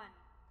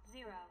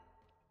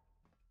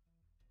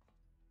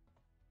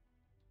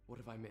 What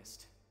have I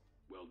missed?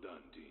 Well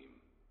done, team.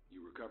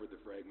 You recovered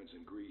the fragments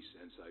in Greece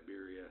and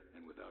Siberia,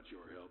 and without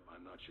your help,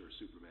 I'm not sure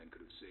Superman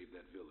could have saved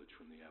that village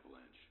from the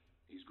avalanche.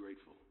 He's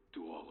grateful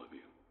to all of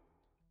you.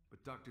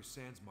 But Dr.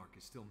 Sandsmark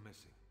is still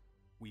missing.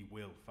 We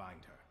will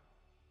find her.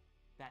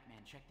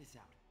 Batman, check this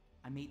out.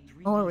 I made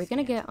 3D Oh, are we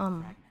gonna scans get of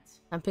the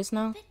fragments. I'm pissed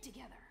now? Fit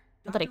together.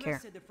 Not that I Dr.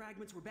 care. West said the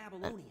fragments were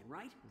Babylonian,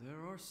 right?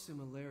 There are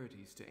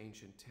similarities to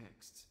ancient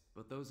texts,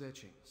 but those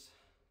etchings...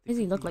 Why does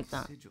he could look be like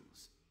that?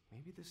 Sigils.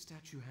 Maybe the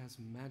statue has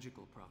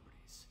magical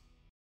properties.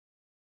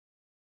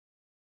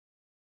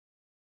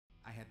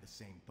 I had the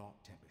same thought,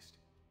 Tempest.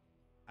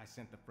 I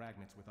sent the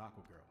fragments with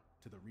Aquagirl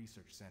to the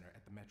research center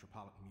at the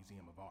Metropolitan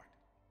Museum of Art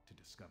to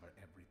discover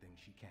everything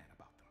she can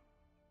about them.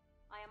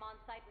 I am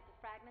on site with the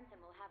fragments and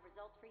will have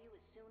results for you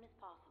as soon as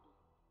possible.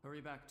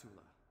 Hurry back,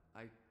 Tula.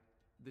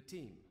 The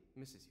team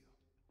misses you.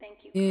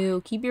 Thank you.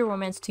 Ew, keep your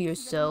romance to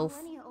yourself. This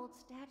is a millennia-old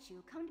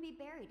statue come to be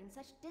buried in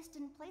such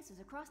distant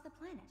places across the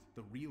planet.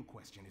 The real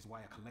question is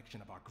why a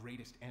collection of our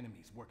greatest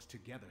enemies works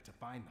together to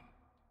find them.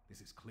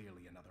 This is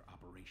clearly another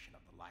operation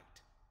of the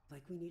light.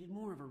 Like we needed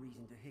more of a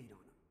reason to hate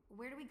on him.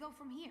 Where do we go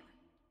from here?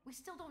 We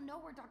still don't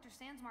know where Dr.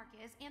 Sandsmark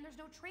is, and there's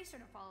no tracer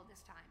to follow this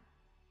time.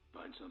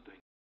 Find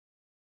something?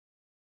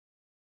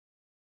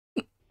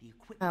 The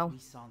equipment we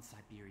saw in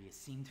Siberia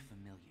seemed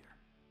familiar.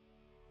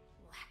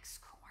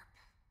 LexCorp.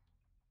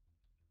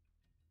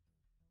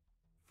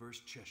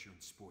 First Cheshire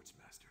and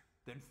Sportsmaster,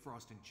 then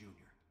Frost and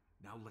Jr.,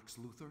 now Lex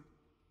Luthor?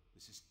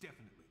 This is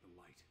definitely the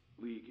light.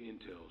 League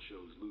intel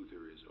shows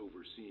Luthor is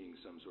overseeing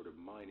some sort of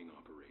mining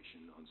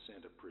operation on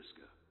Santa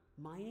Prisca.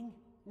 Mining?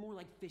 More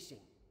like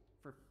fishing.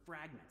 For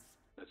fragments.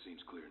 That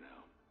seems clear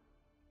now.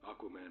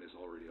 Aquaman is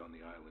already on the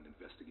island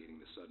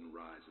investigating the sudden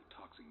rise of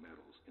toxic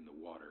metals in the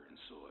water and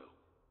soil.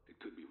 It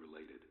could be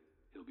related.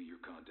 He'll be your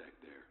contact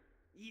there.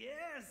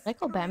 Yes! I like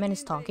how Batman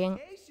is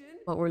talking,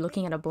 but we're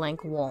looking at a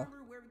blank wall.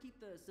 Remember where we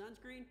keep the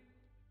sunscreen?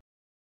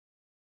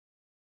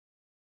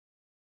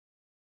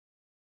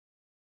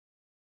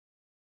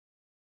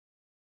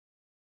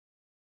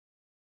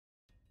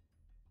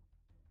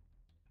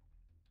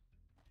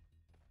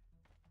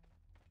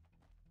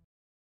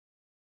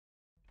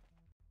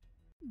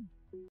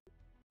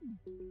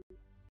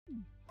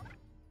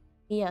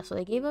 Yeah, so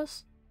they gave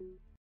us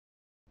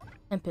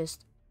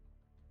Tempest.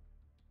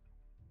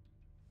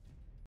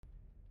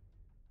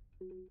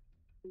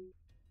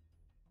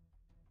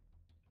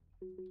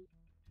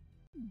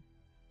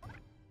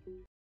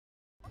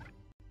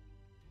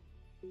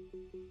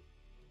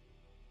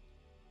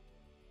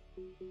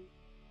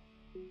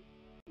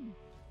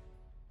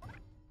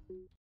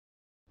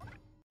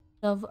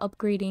 Of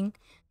upgrading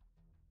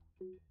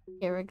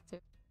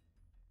character.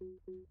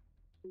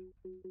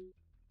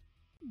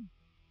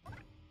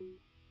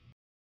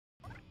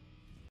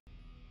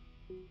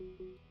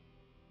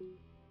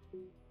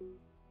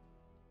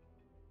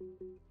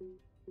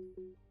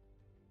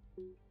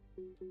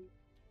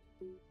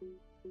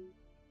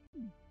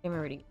 I'm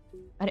reading.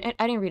 I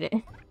didn't read it.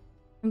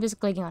 I'm just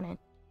clicking on it.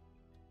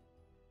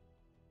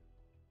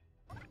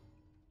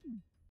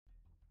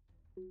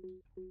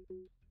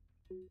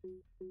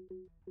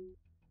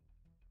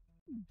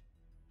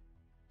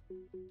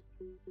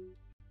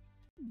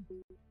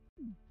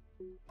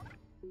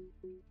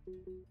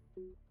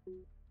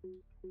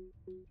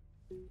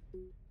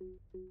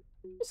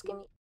 Just give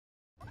me.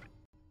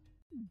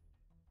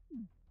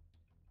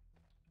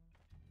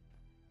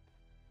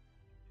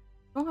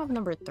 I don't have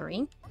number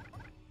 3.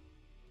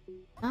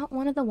 Not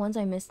one of the ones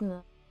I missed in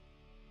the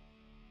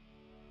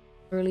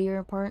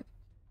earlier part.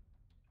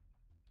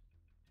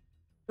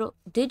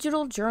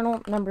 Digital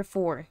Journal number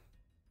 4.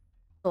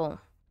 So,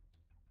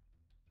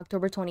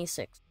 October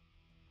 26th.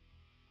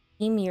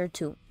 Team Year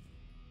 2.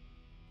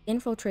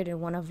 Infiltrated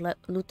one of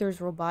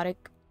Luthor's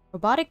robotics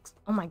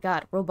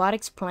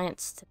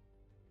plants.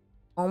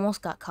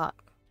 Almost got caught.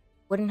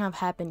 Wouldn't have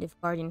happened if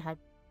Guardian had.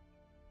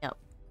 Yep.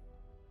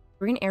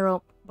 Green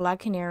Arrow, Black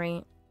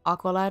Canary,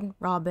 Aqualad,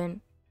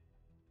 Robin,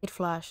 Kid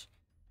Flash.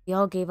 They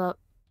all gave up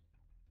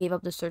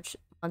the search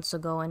months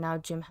ago, and now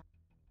Jim has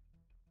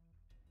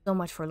so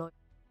much for loyalty.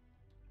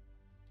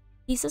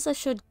 He says I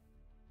should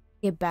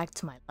get back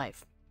to my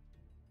life.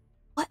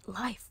 What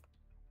life?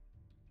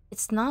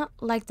 It's not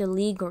like the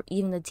League or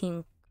even the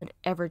team could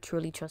ever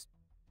truly trust me.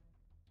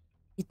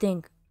 You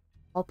think,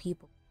 all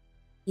people,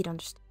 he'd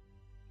understand.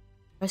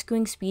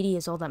 Rescuing Speedy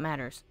is all that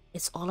matters.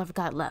 It's all I've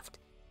got left.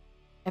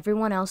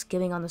 Everyone else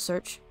giving on the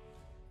search.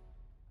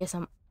 Guess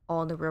I'm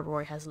all the real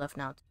Roy has left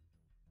now.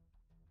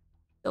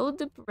 So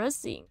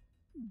depressing.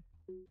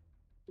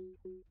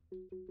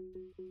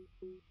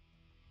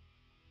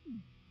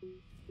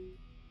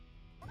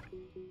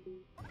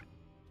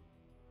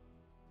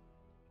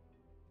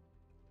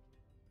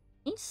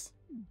 Nice.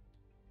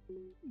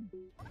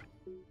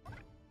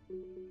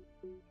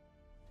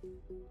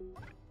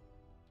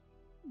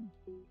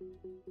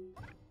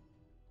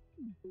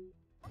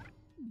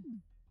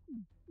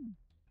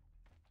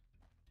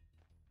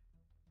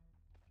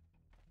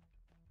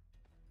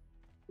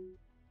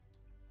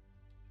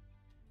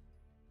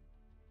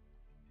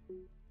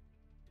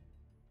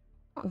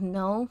 don't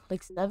know,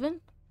 like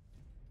 7?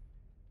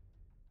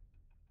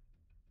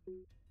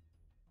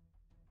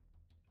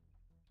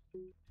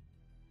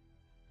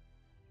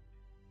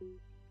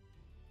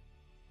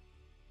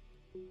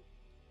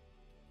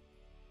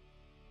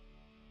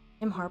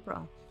 I'm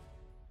Harpro.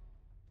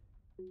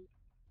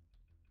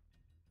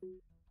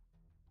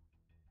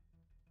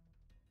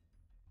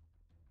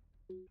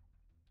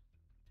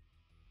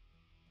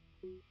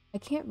 I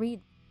can't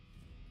read.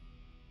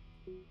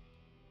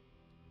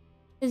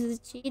 This is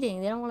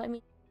cheating. They don't want to let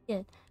me see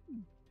it.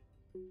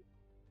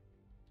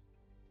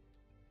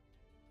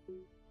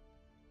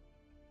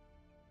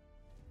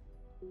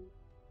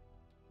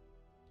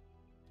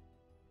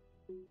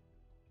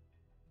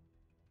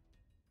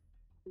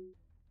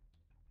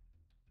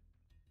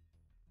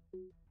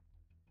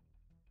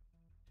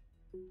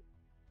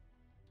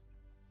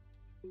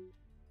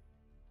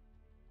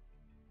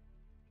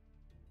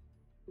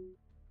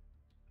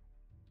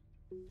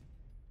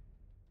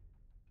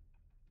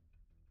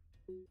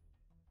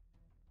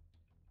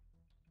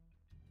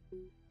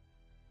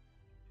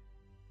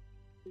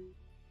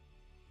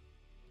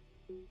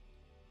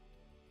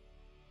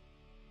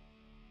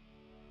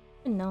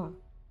 No.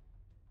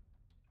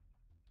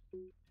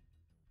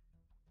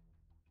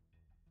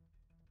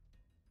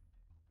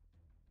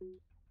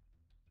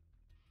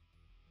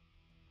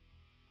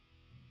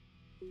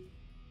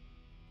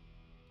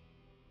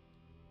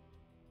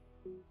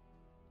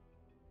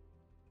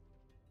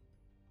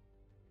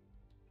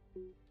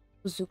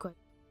 Bazooka.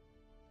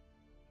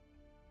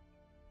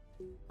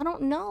 I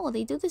don't know.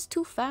 They do this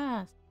too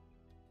fast.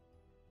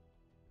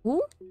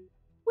 Who?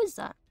 Who is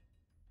that?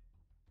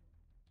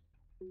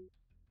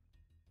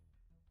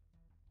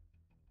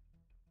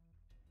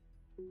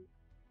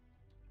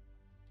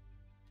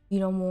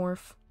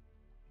 Xenomorph.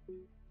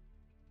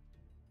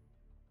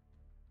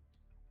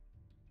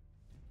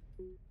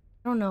 I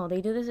don't know. They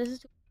do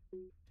this.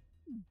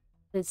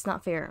 It's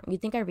not fair. You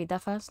think I read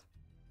that fast?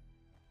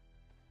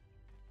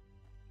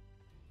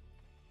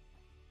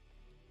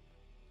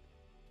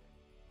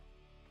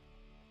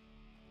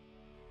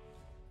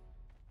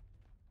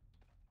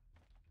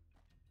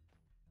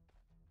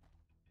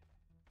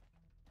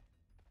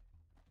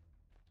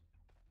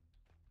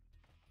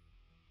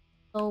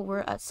 So we're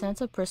at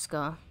Santa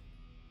Prisca.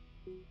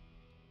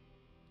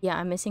 Yeah,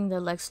 I'm missing the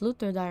Lex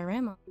Luthor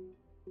diorama.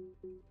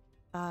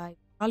 I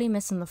probably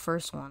missing the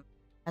first one.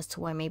 As to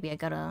why maybe I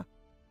gotta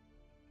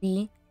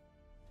see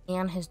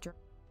and his journal.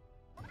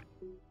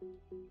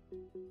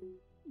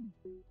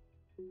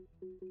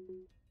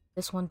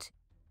 This one too.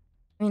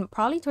 I mean,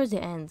 probably towards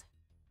the end.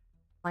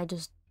 I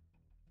just...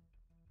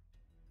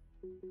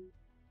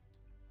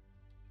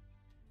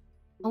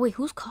 Oh wait,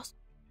 who's costume?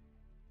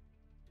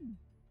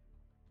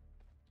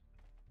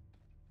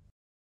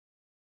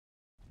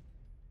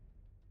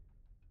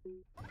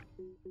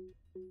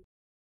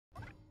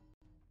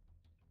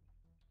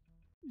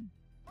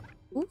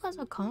 Who has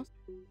a costume?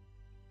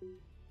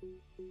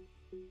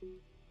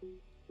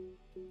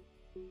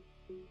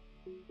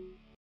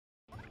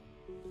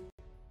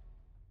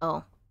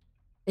 Oh,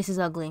 this is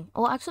ugly.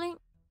 Oh, actually,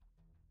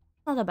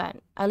 not that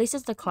bad. At least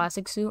it's the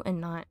classic suit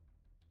and not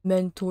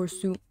mentor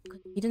suit.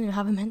 He didn't even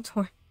have a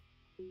mentor.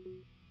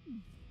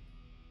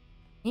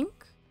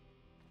 Think?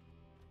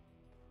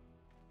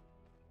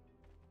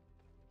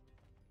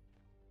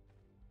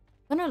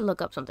 I'm gonna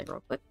look up something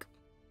real quick.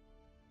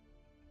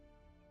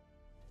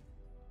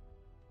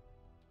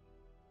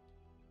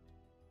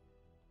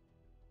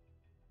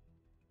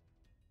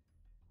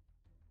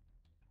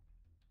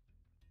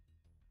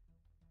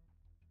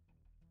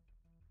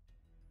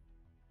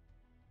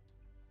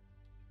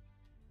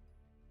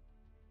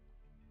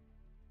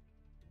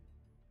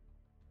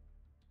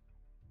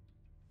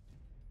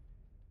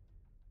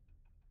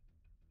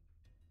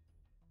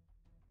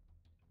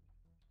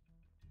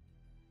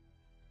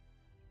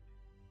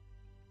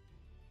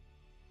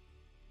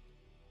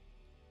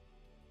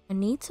 I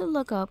need to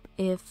look up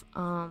if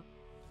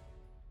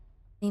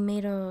they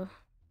made a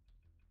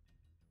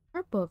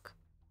art book.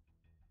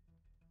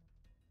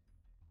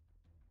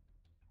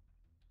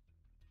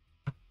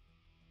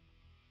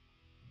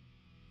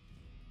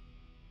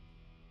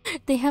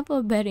 They have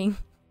a bedding.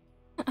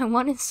 I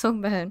want it so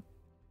bad.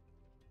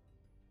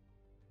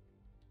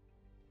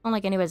 Not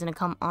like anybody's gonna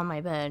come on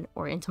my bed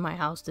or into my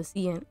house to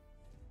see it.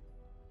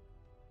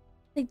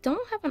 They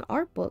don't have an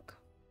art book.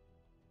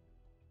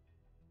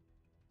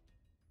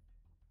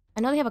 I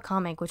know they have a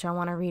comic, which I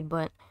want to read,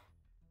 but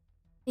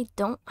they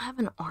don't have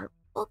an art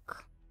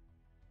book.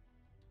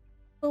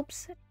 So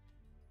upset.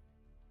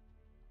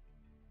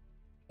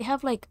 They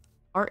have, like,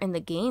 art in the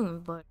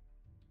game, but...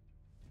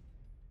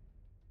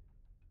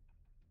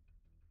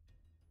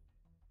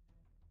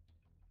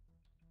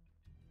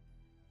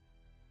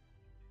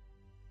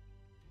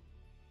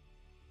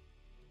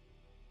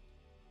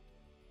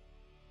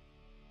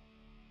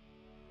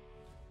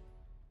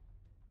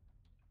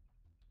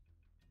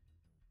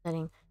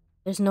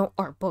 There's no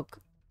art book.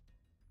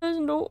 There's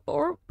no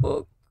art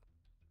book.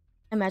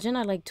 Imagine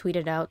I, like,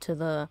 tweeted out to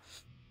the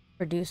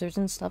producers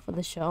and stuff of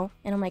the show,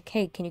 and I'm like,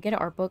 hey, can you get an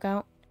art book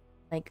out?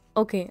 Like,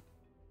 okay.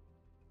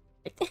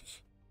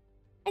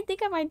 I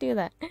think I might do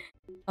that.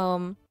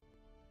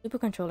 Super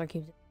controller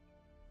keeps it.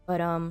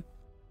 But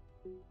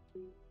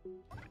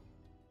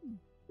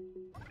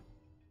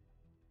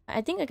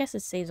I guess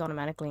it saves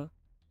automatically.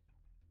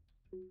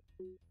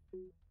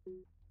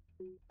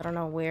 I don't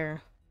know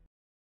where.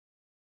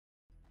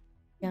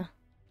 Yeah.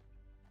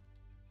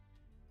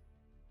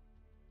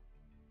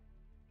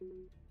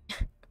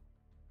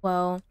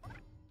 Well,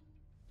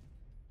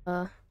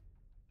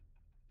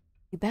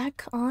 be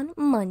back on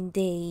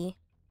Monday.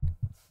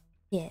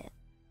 Yeah.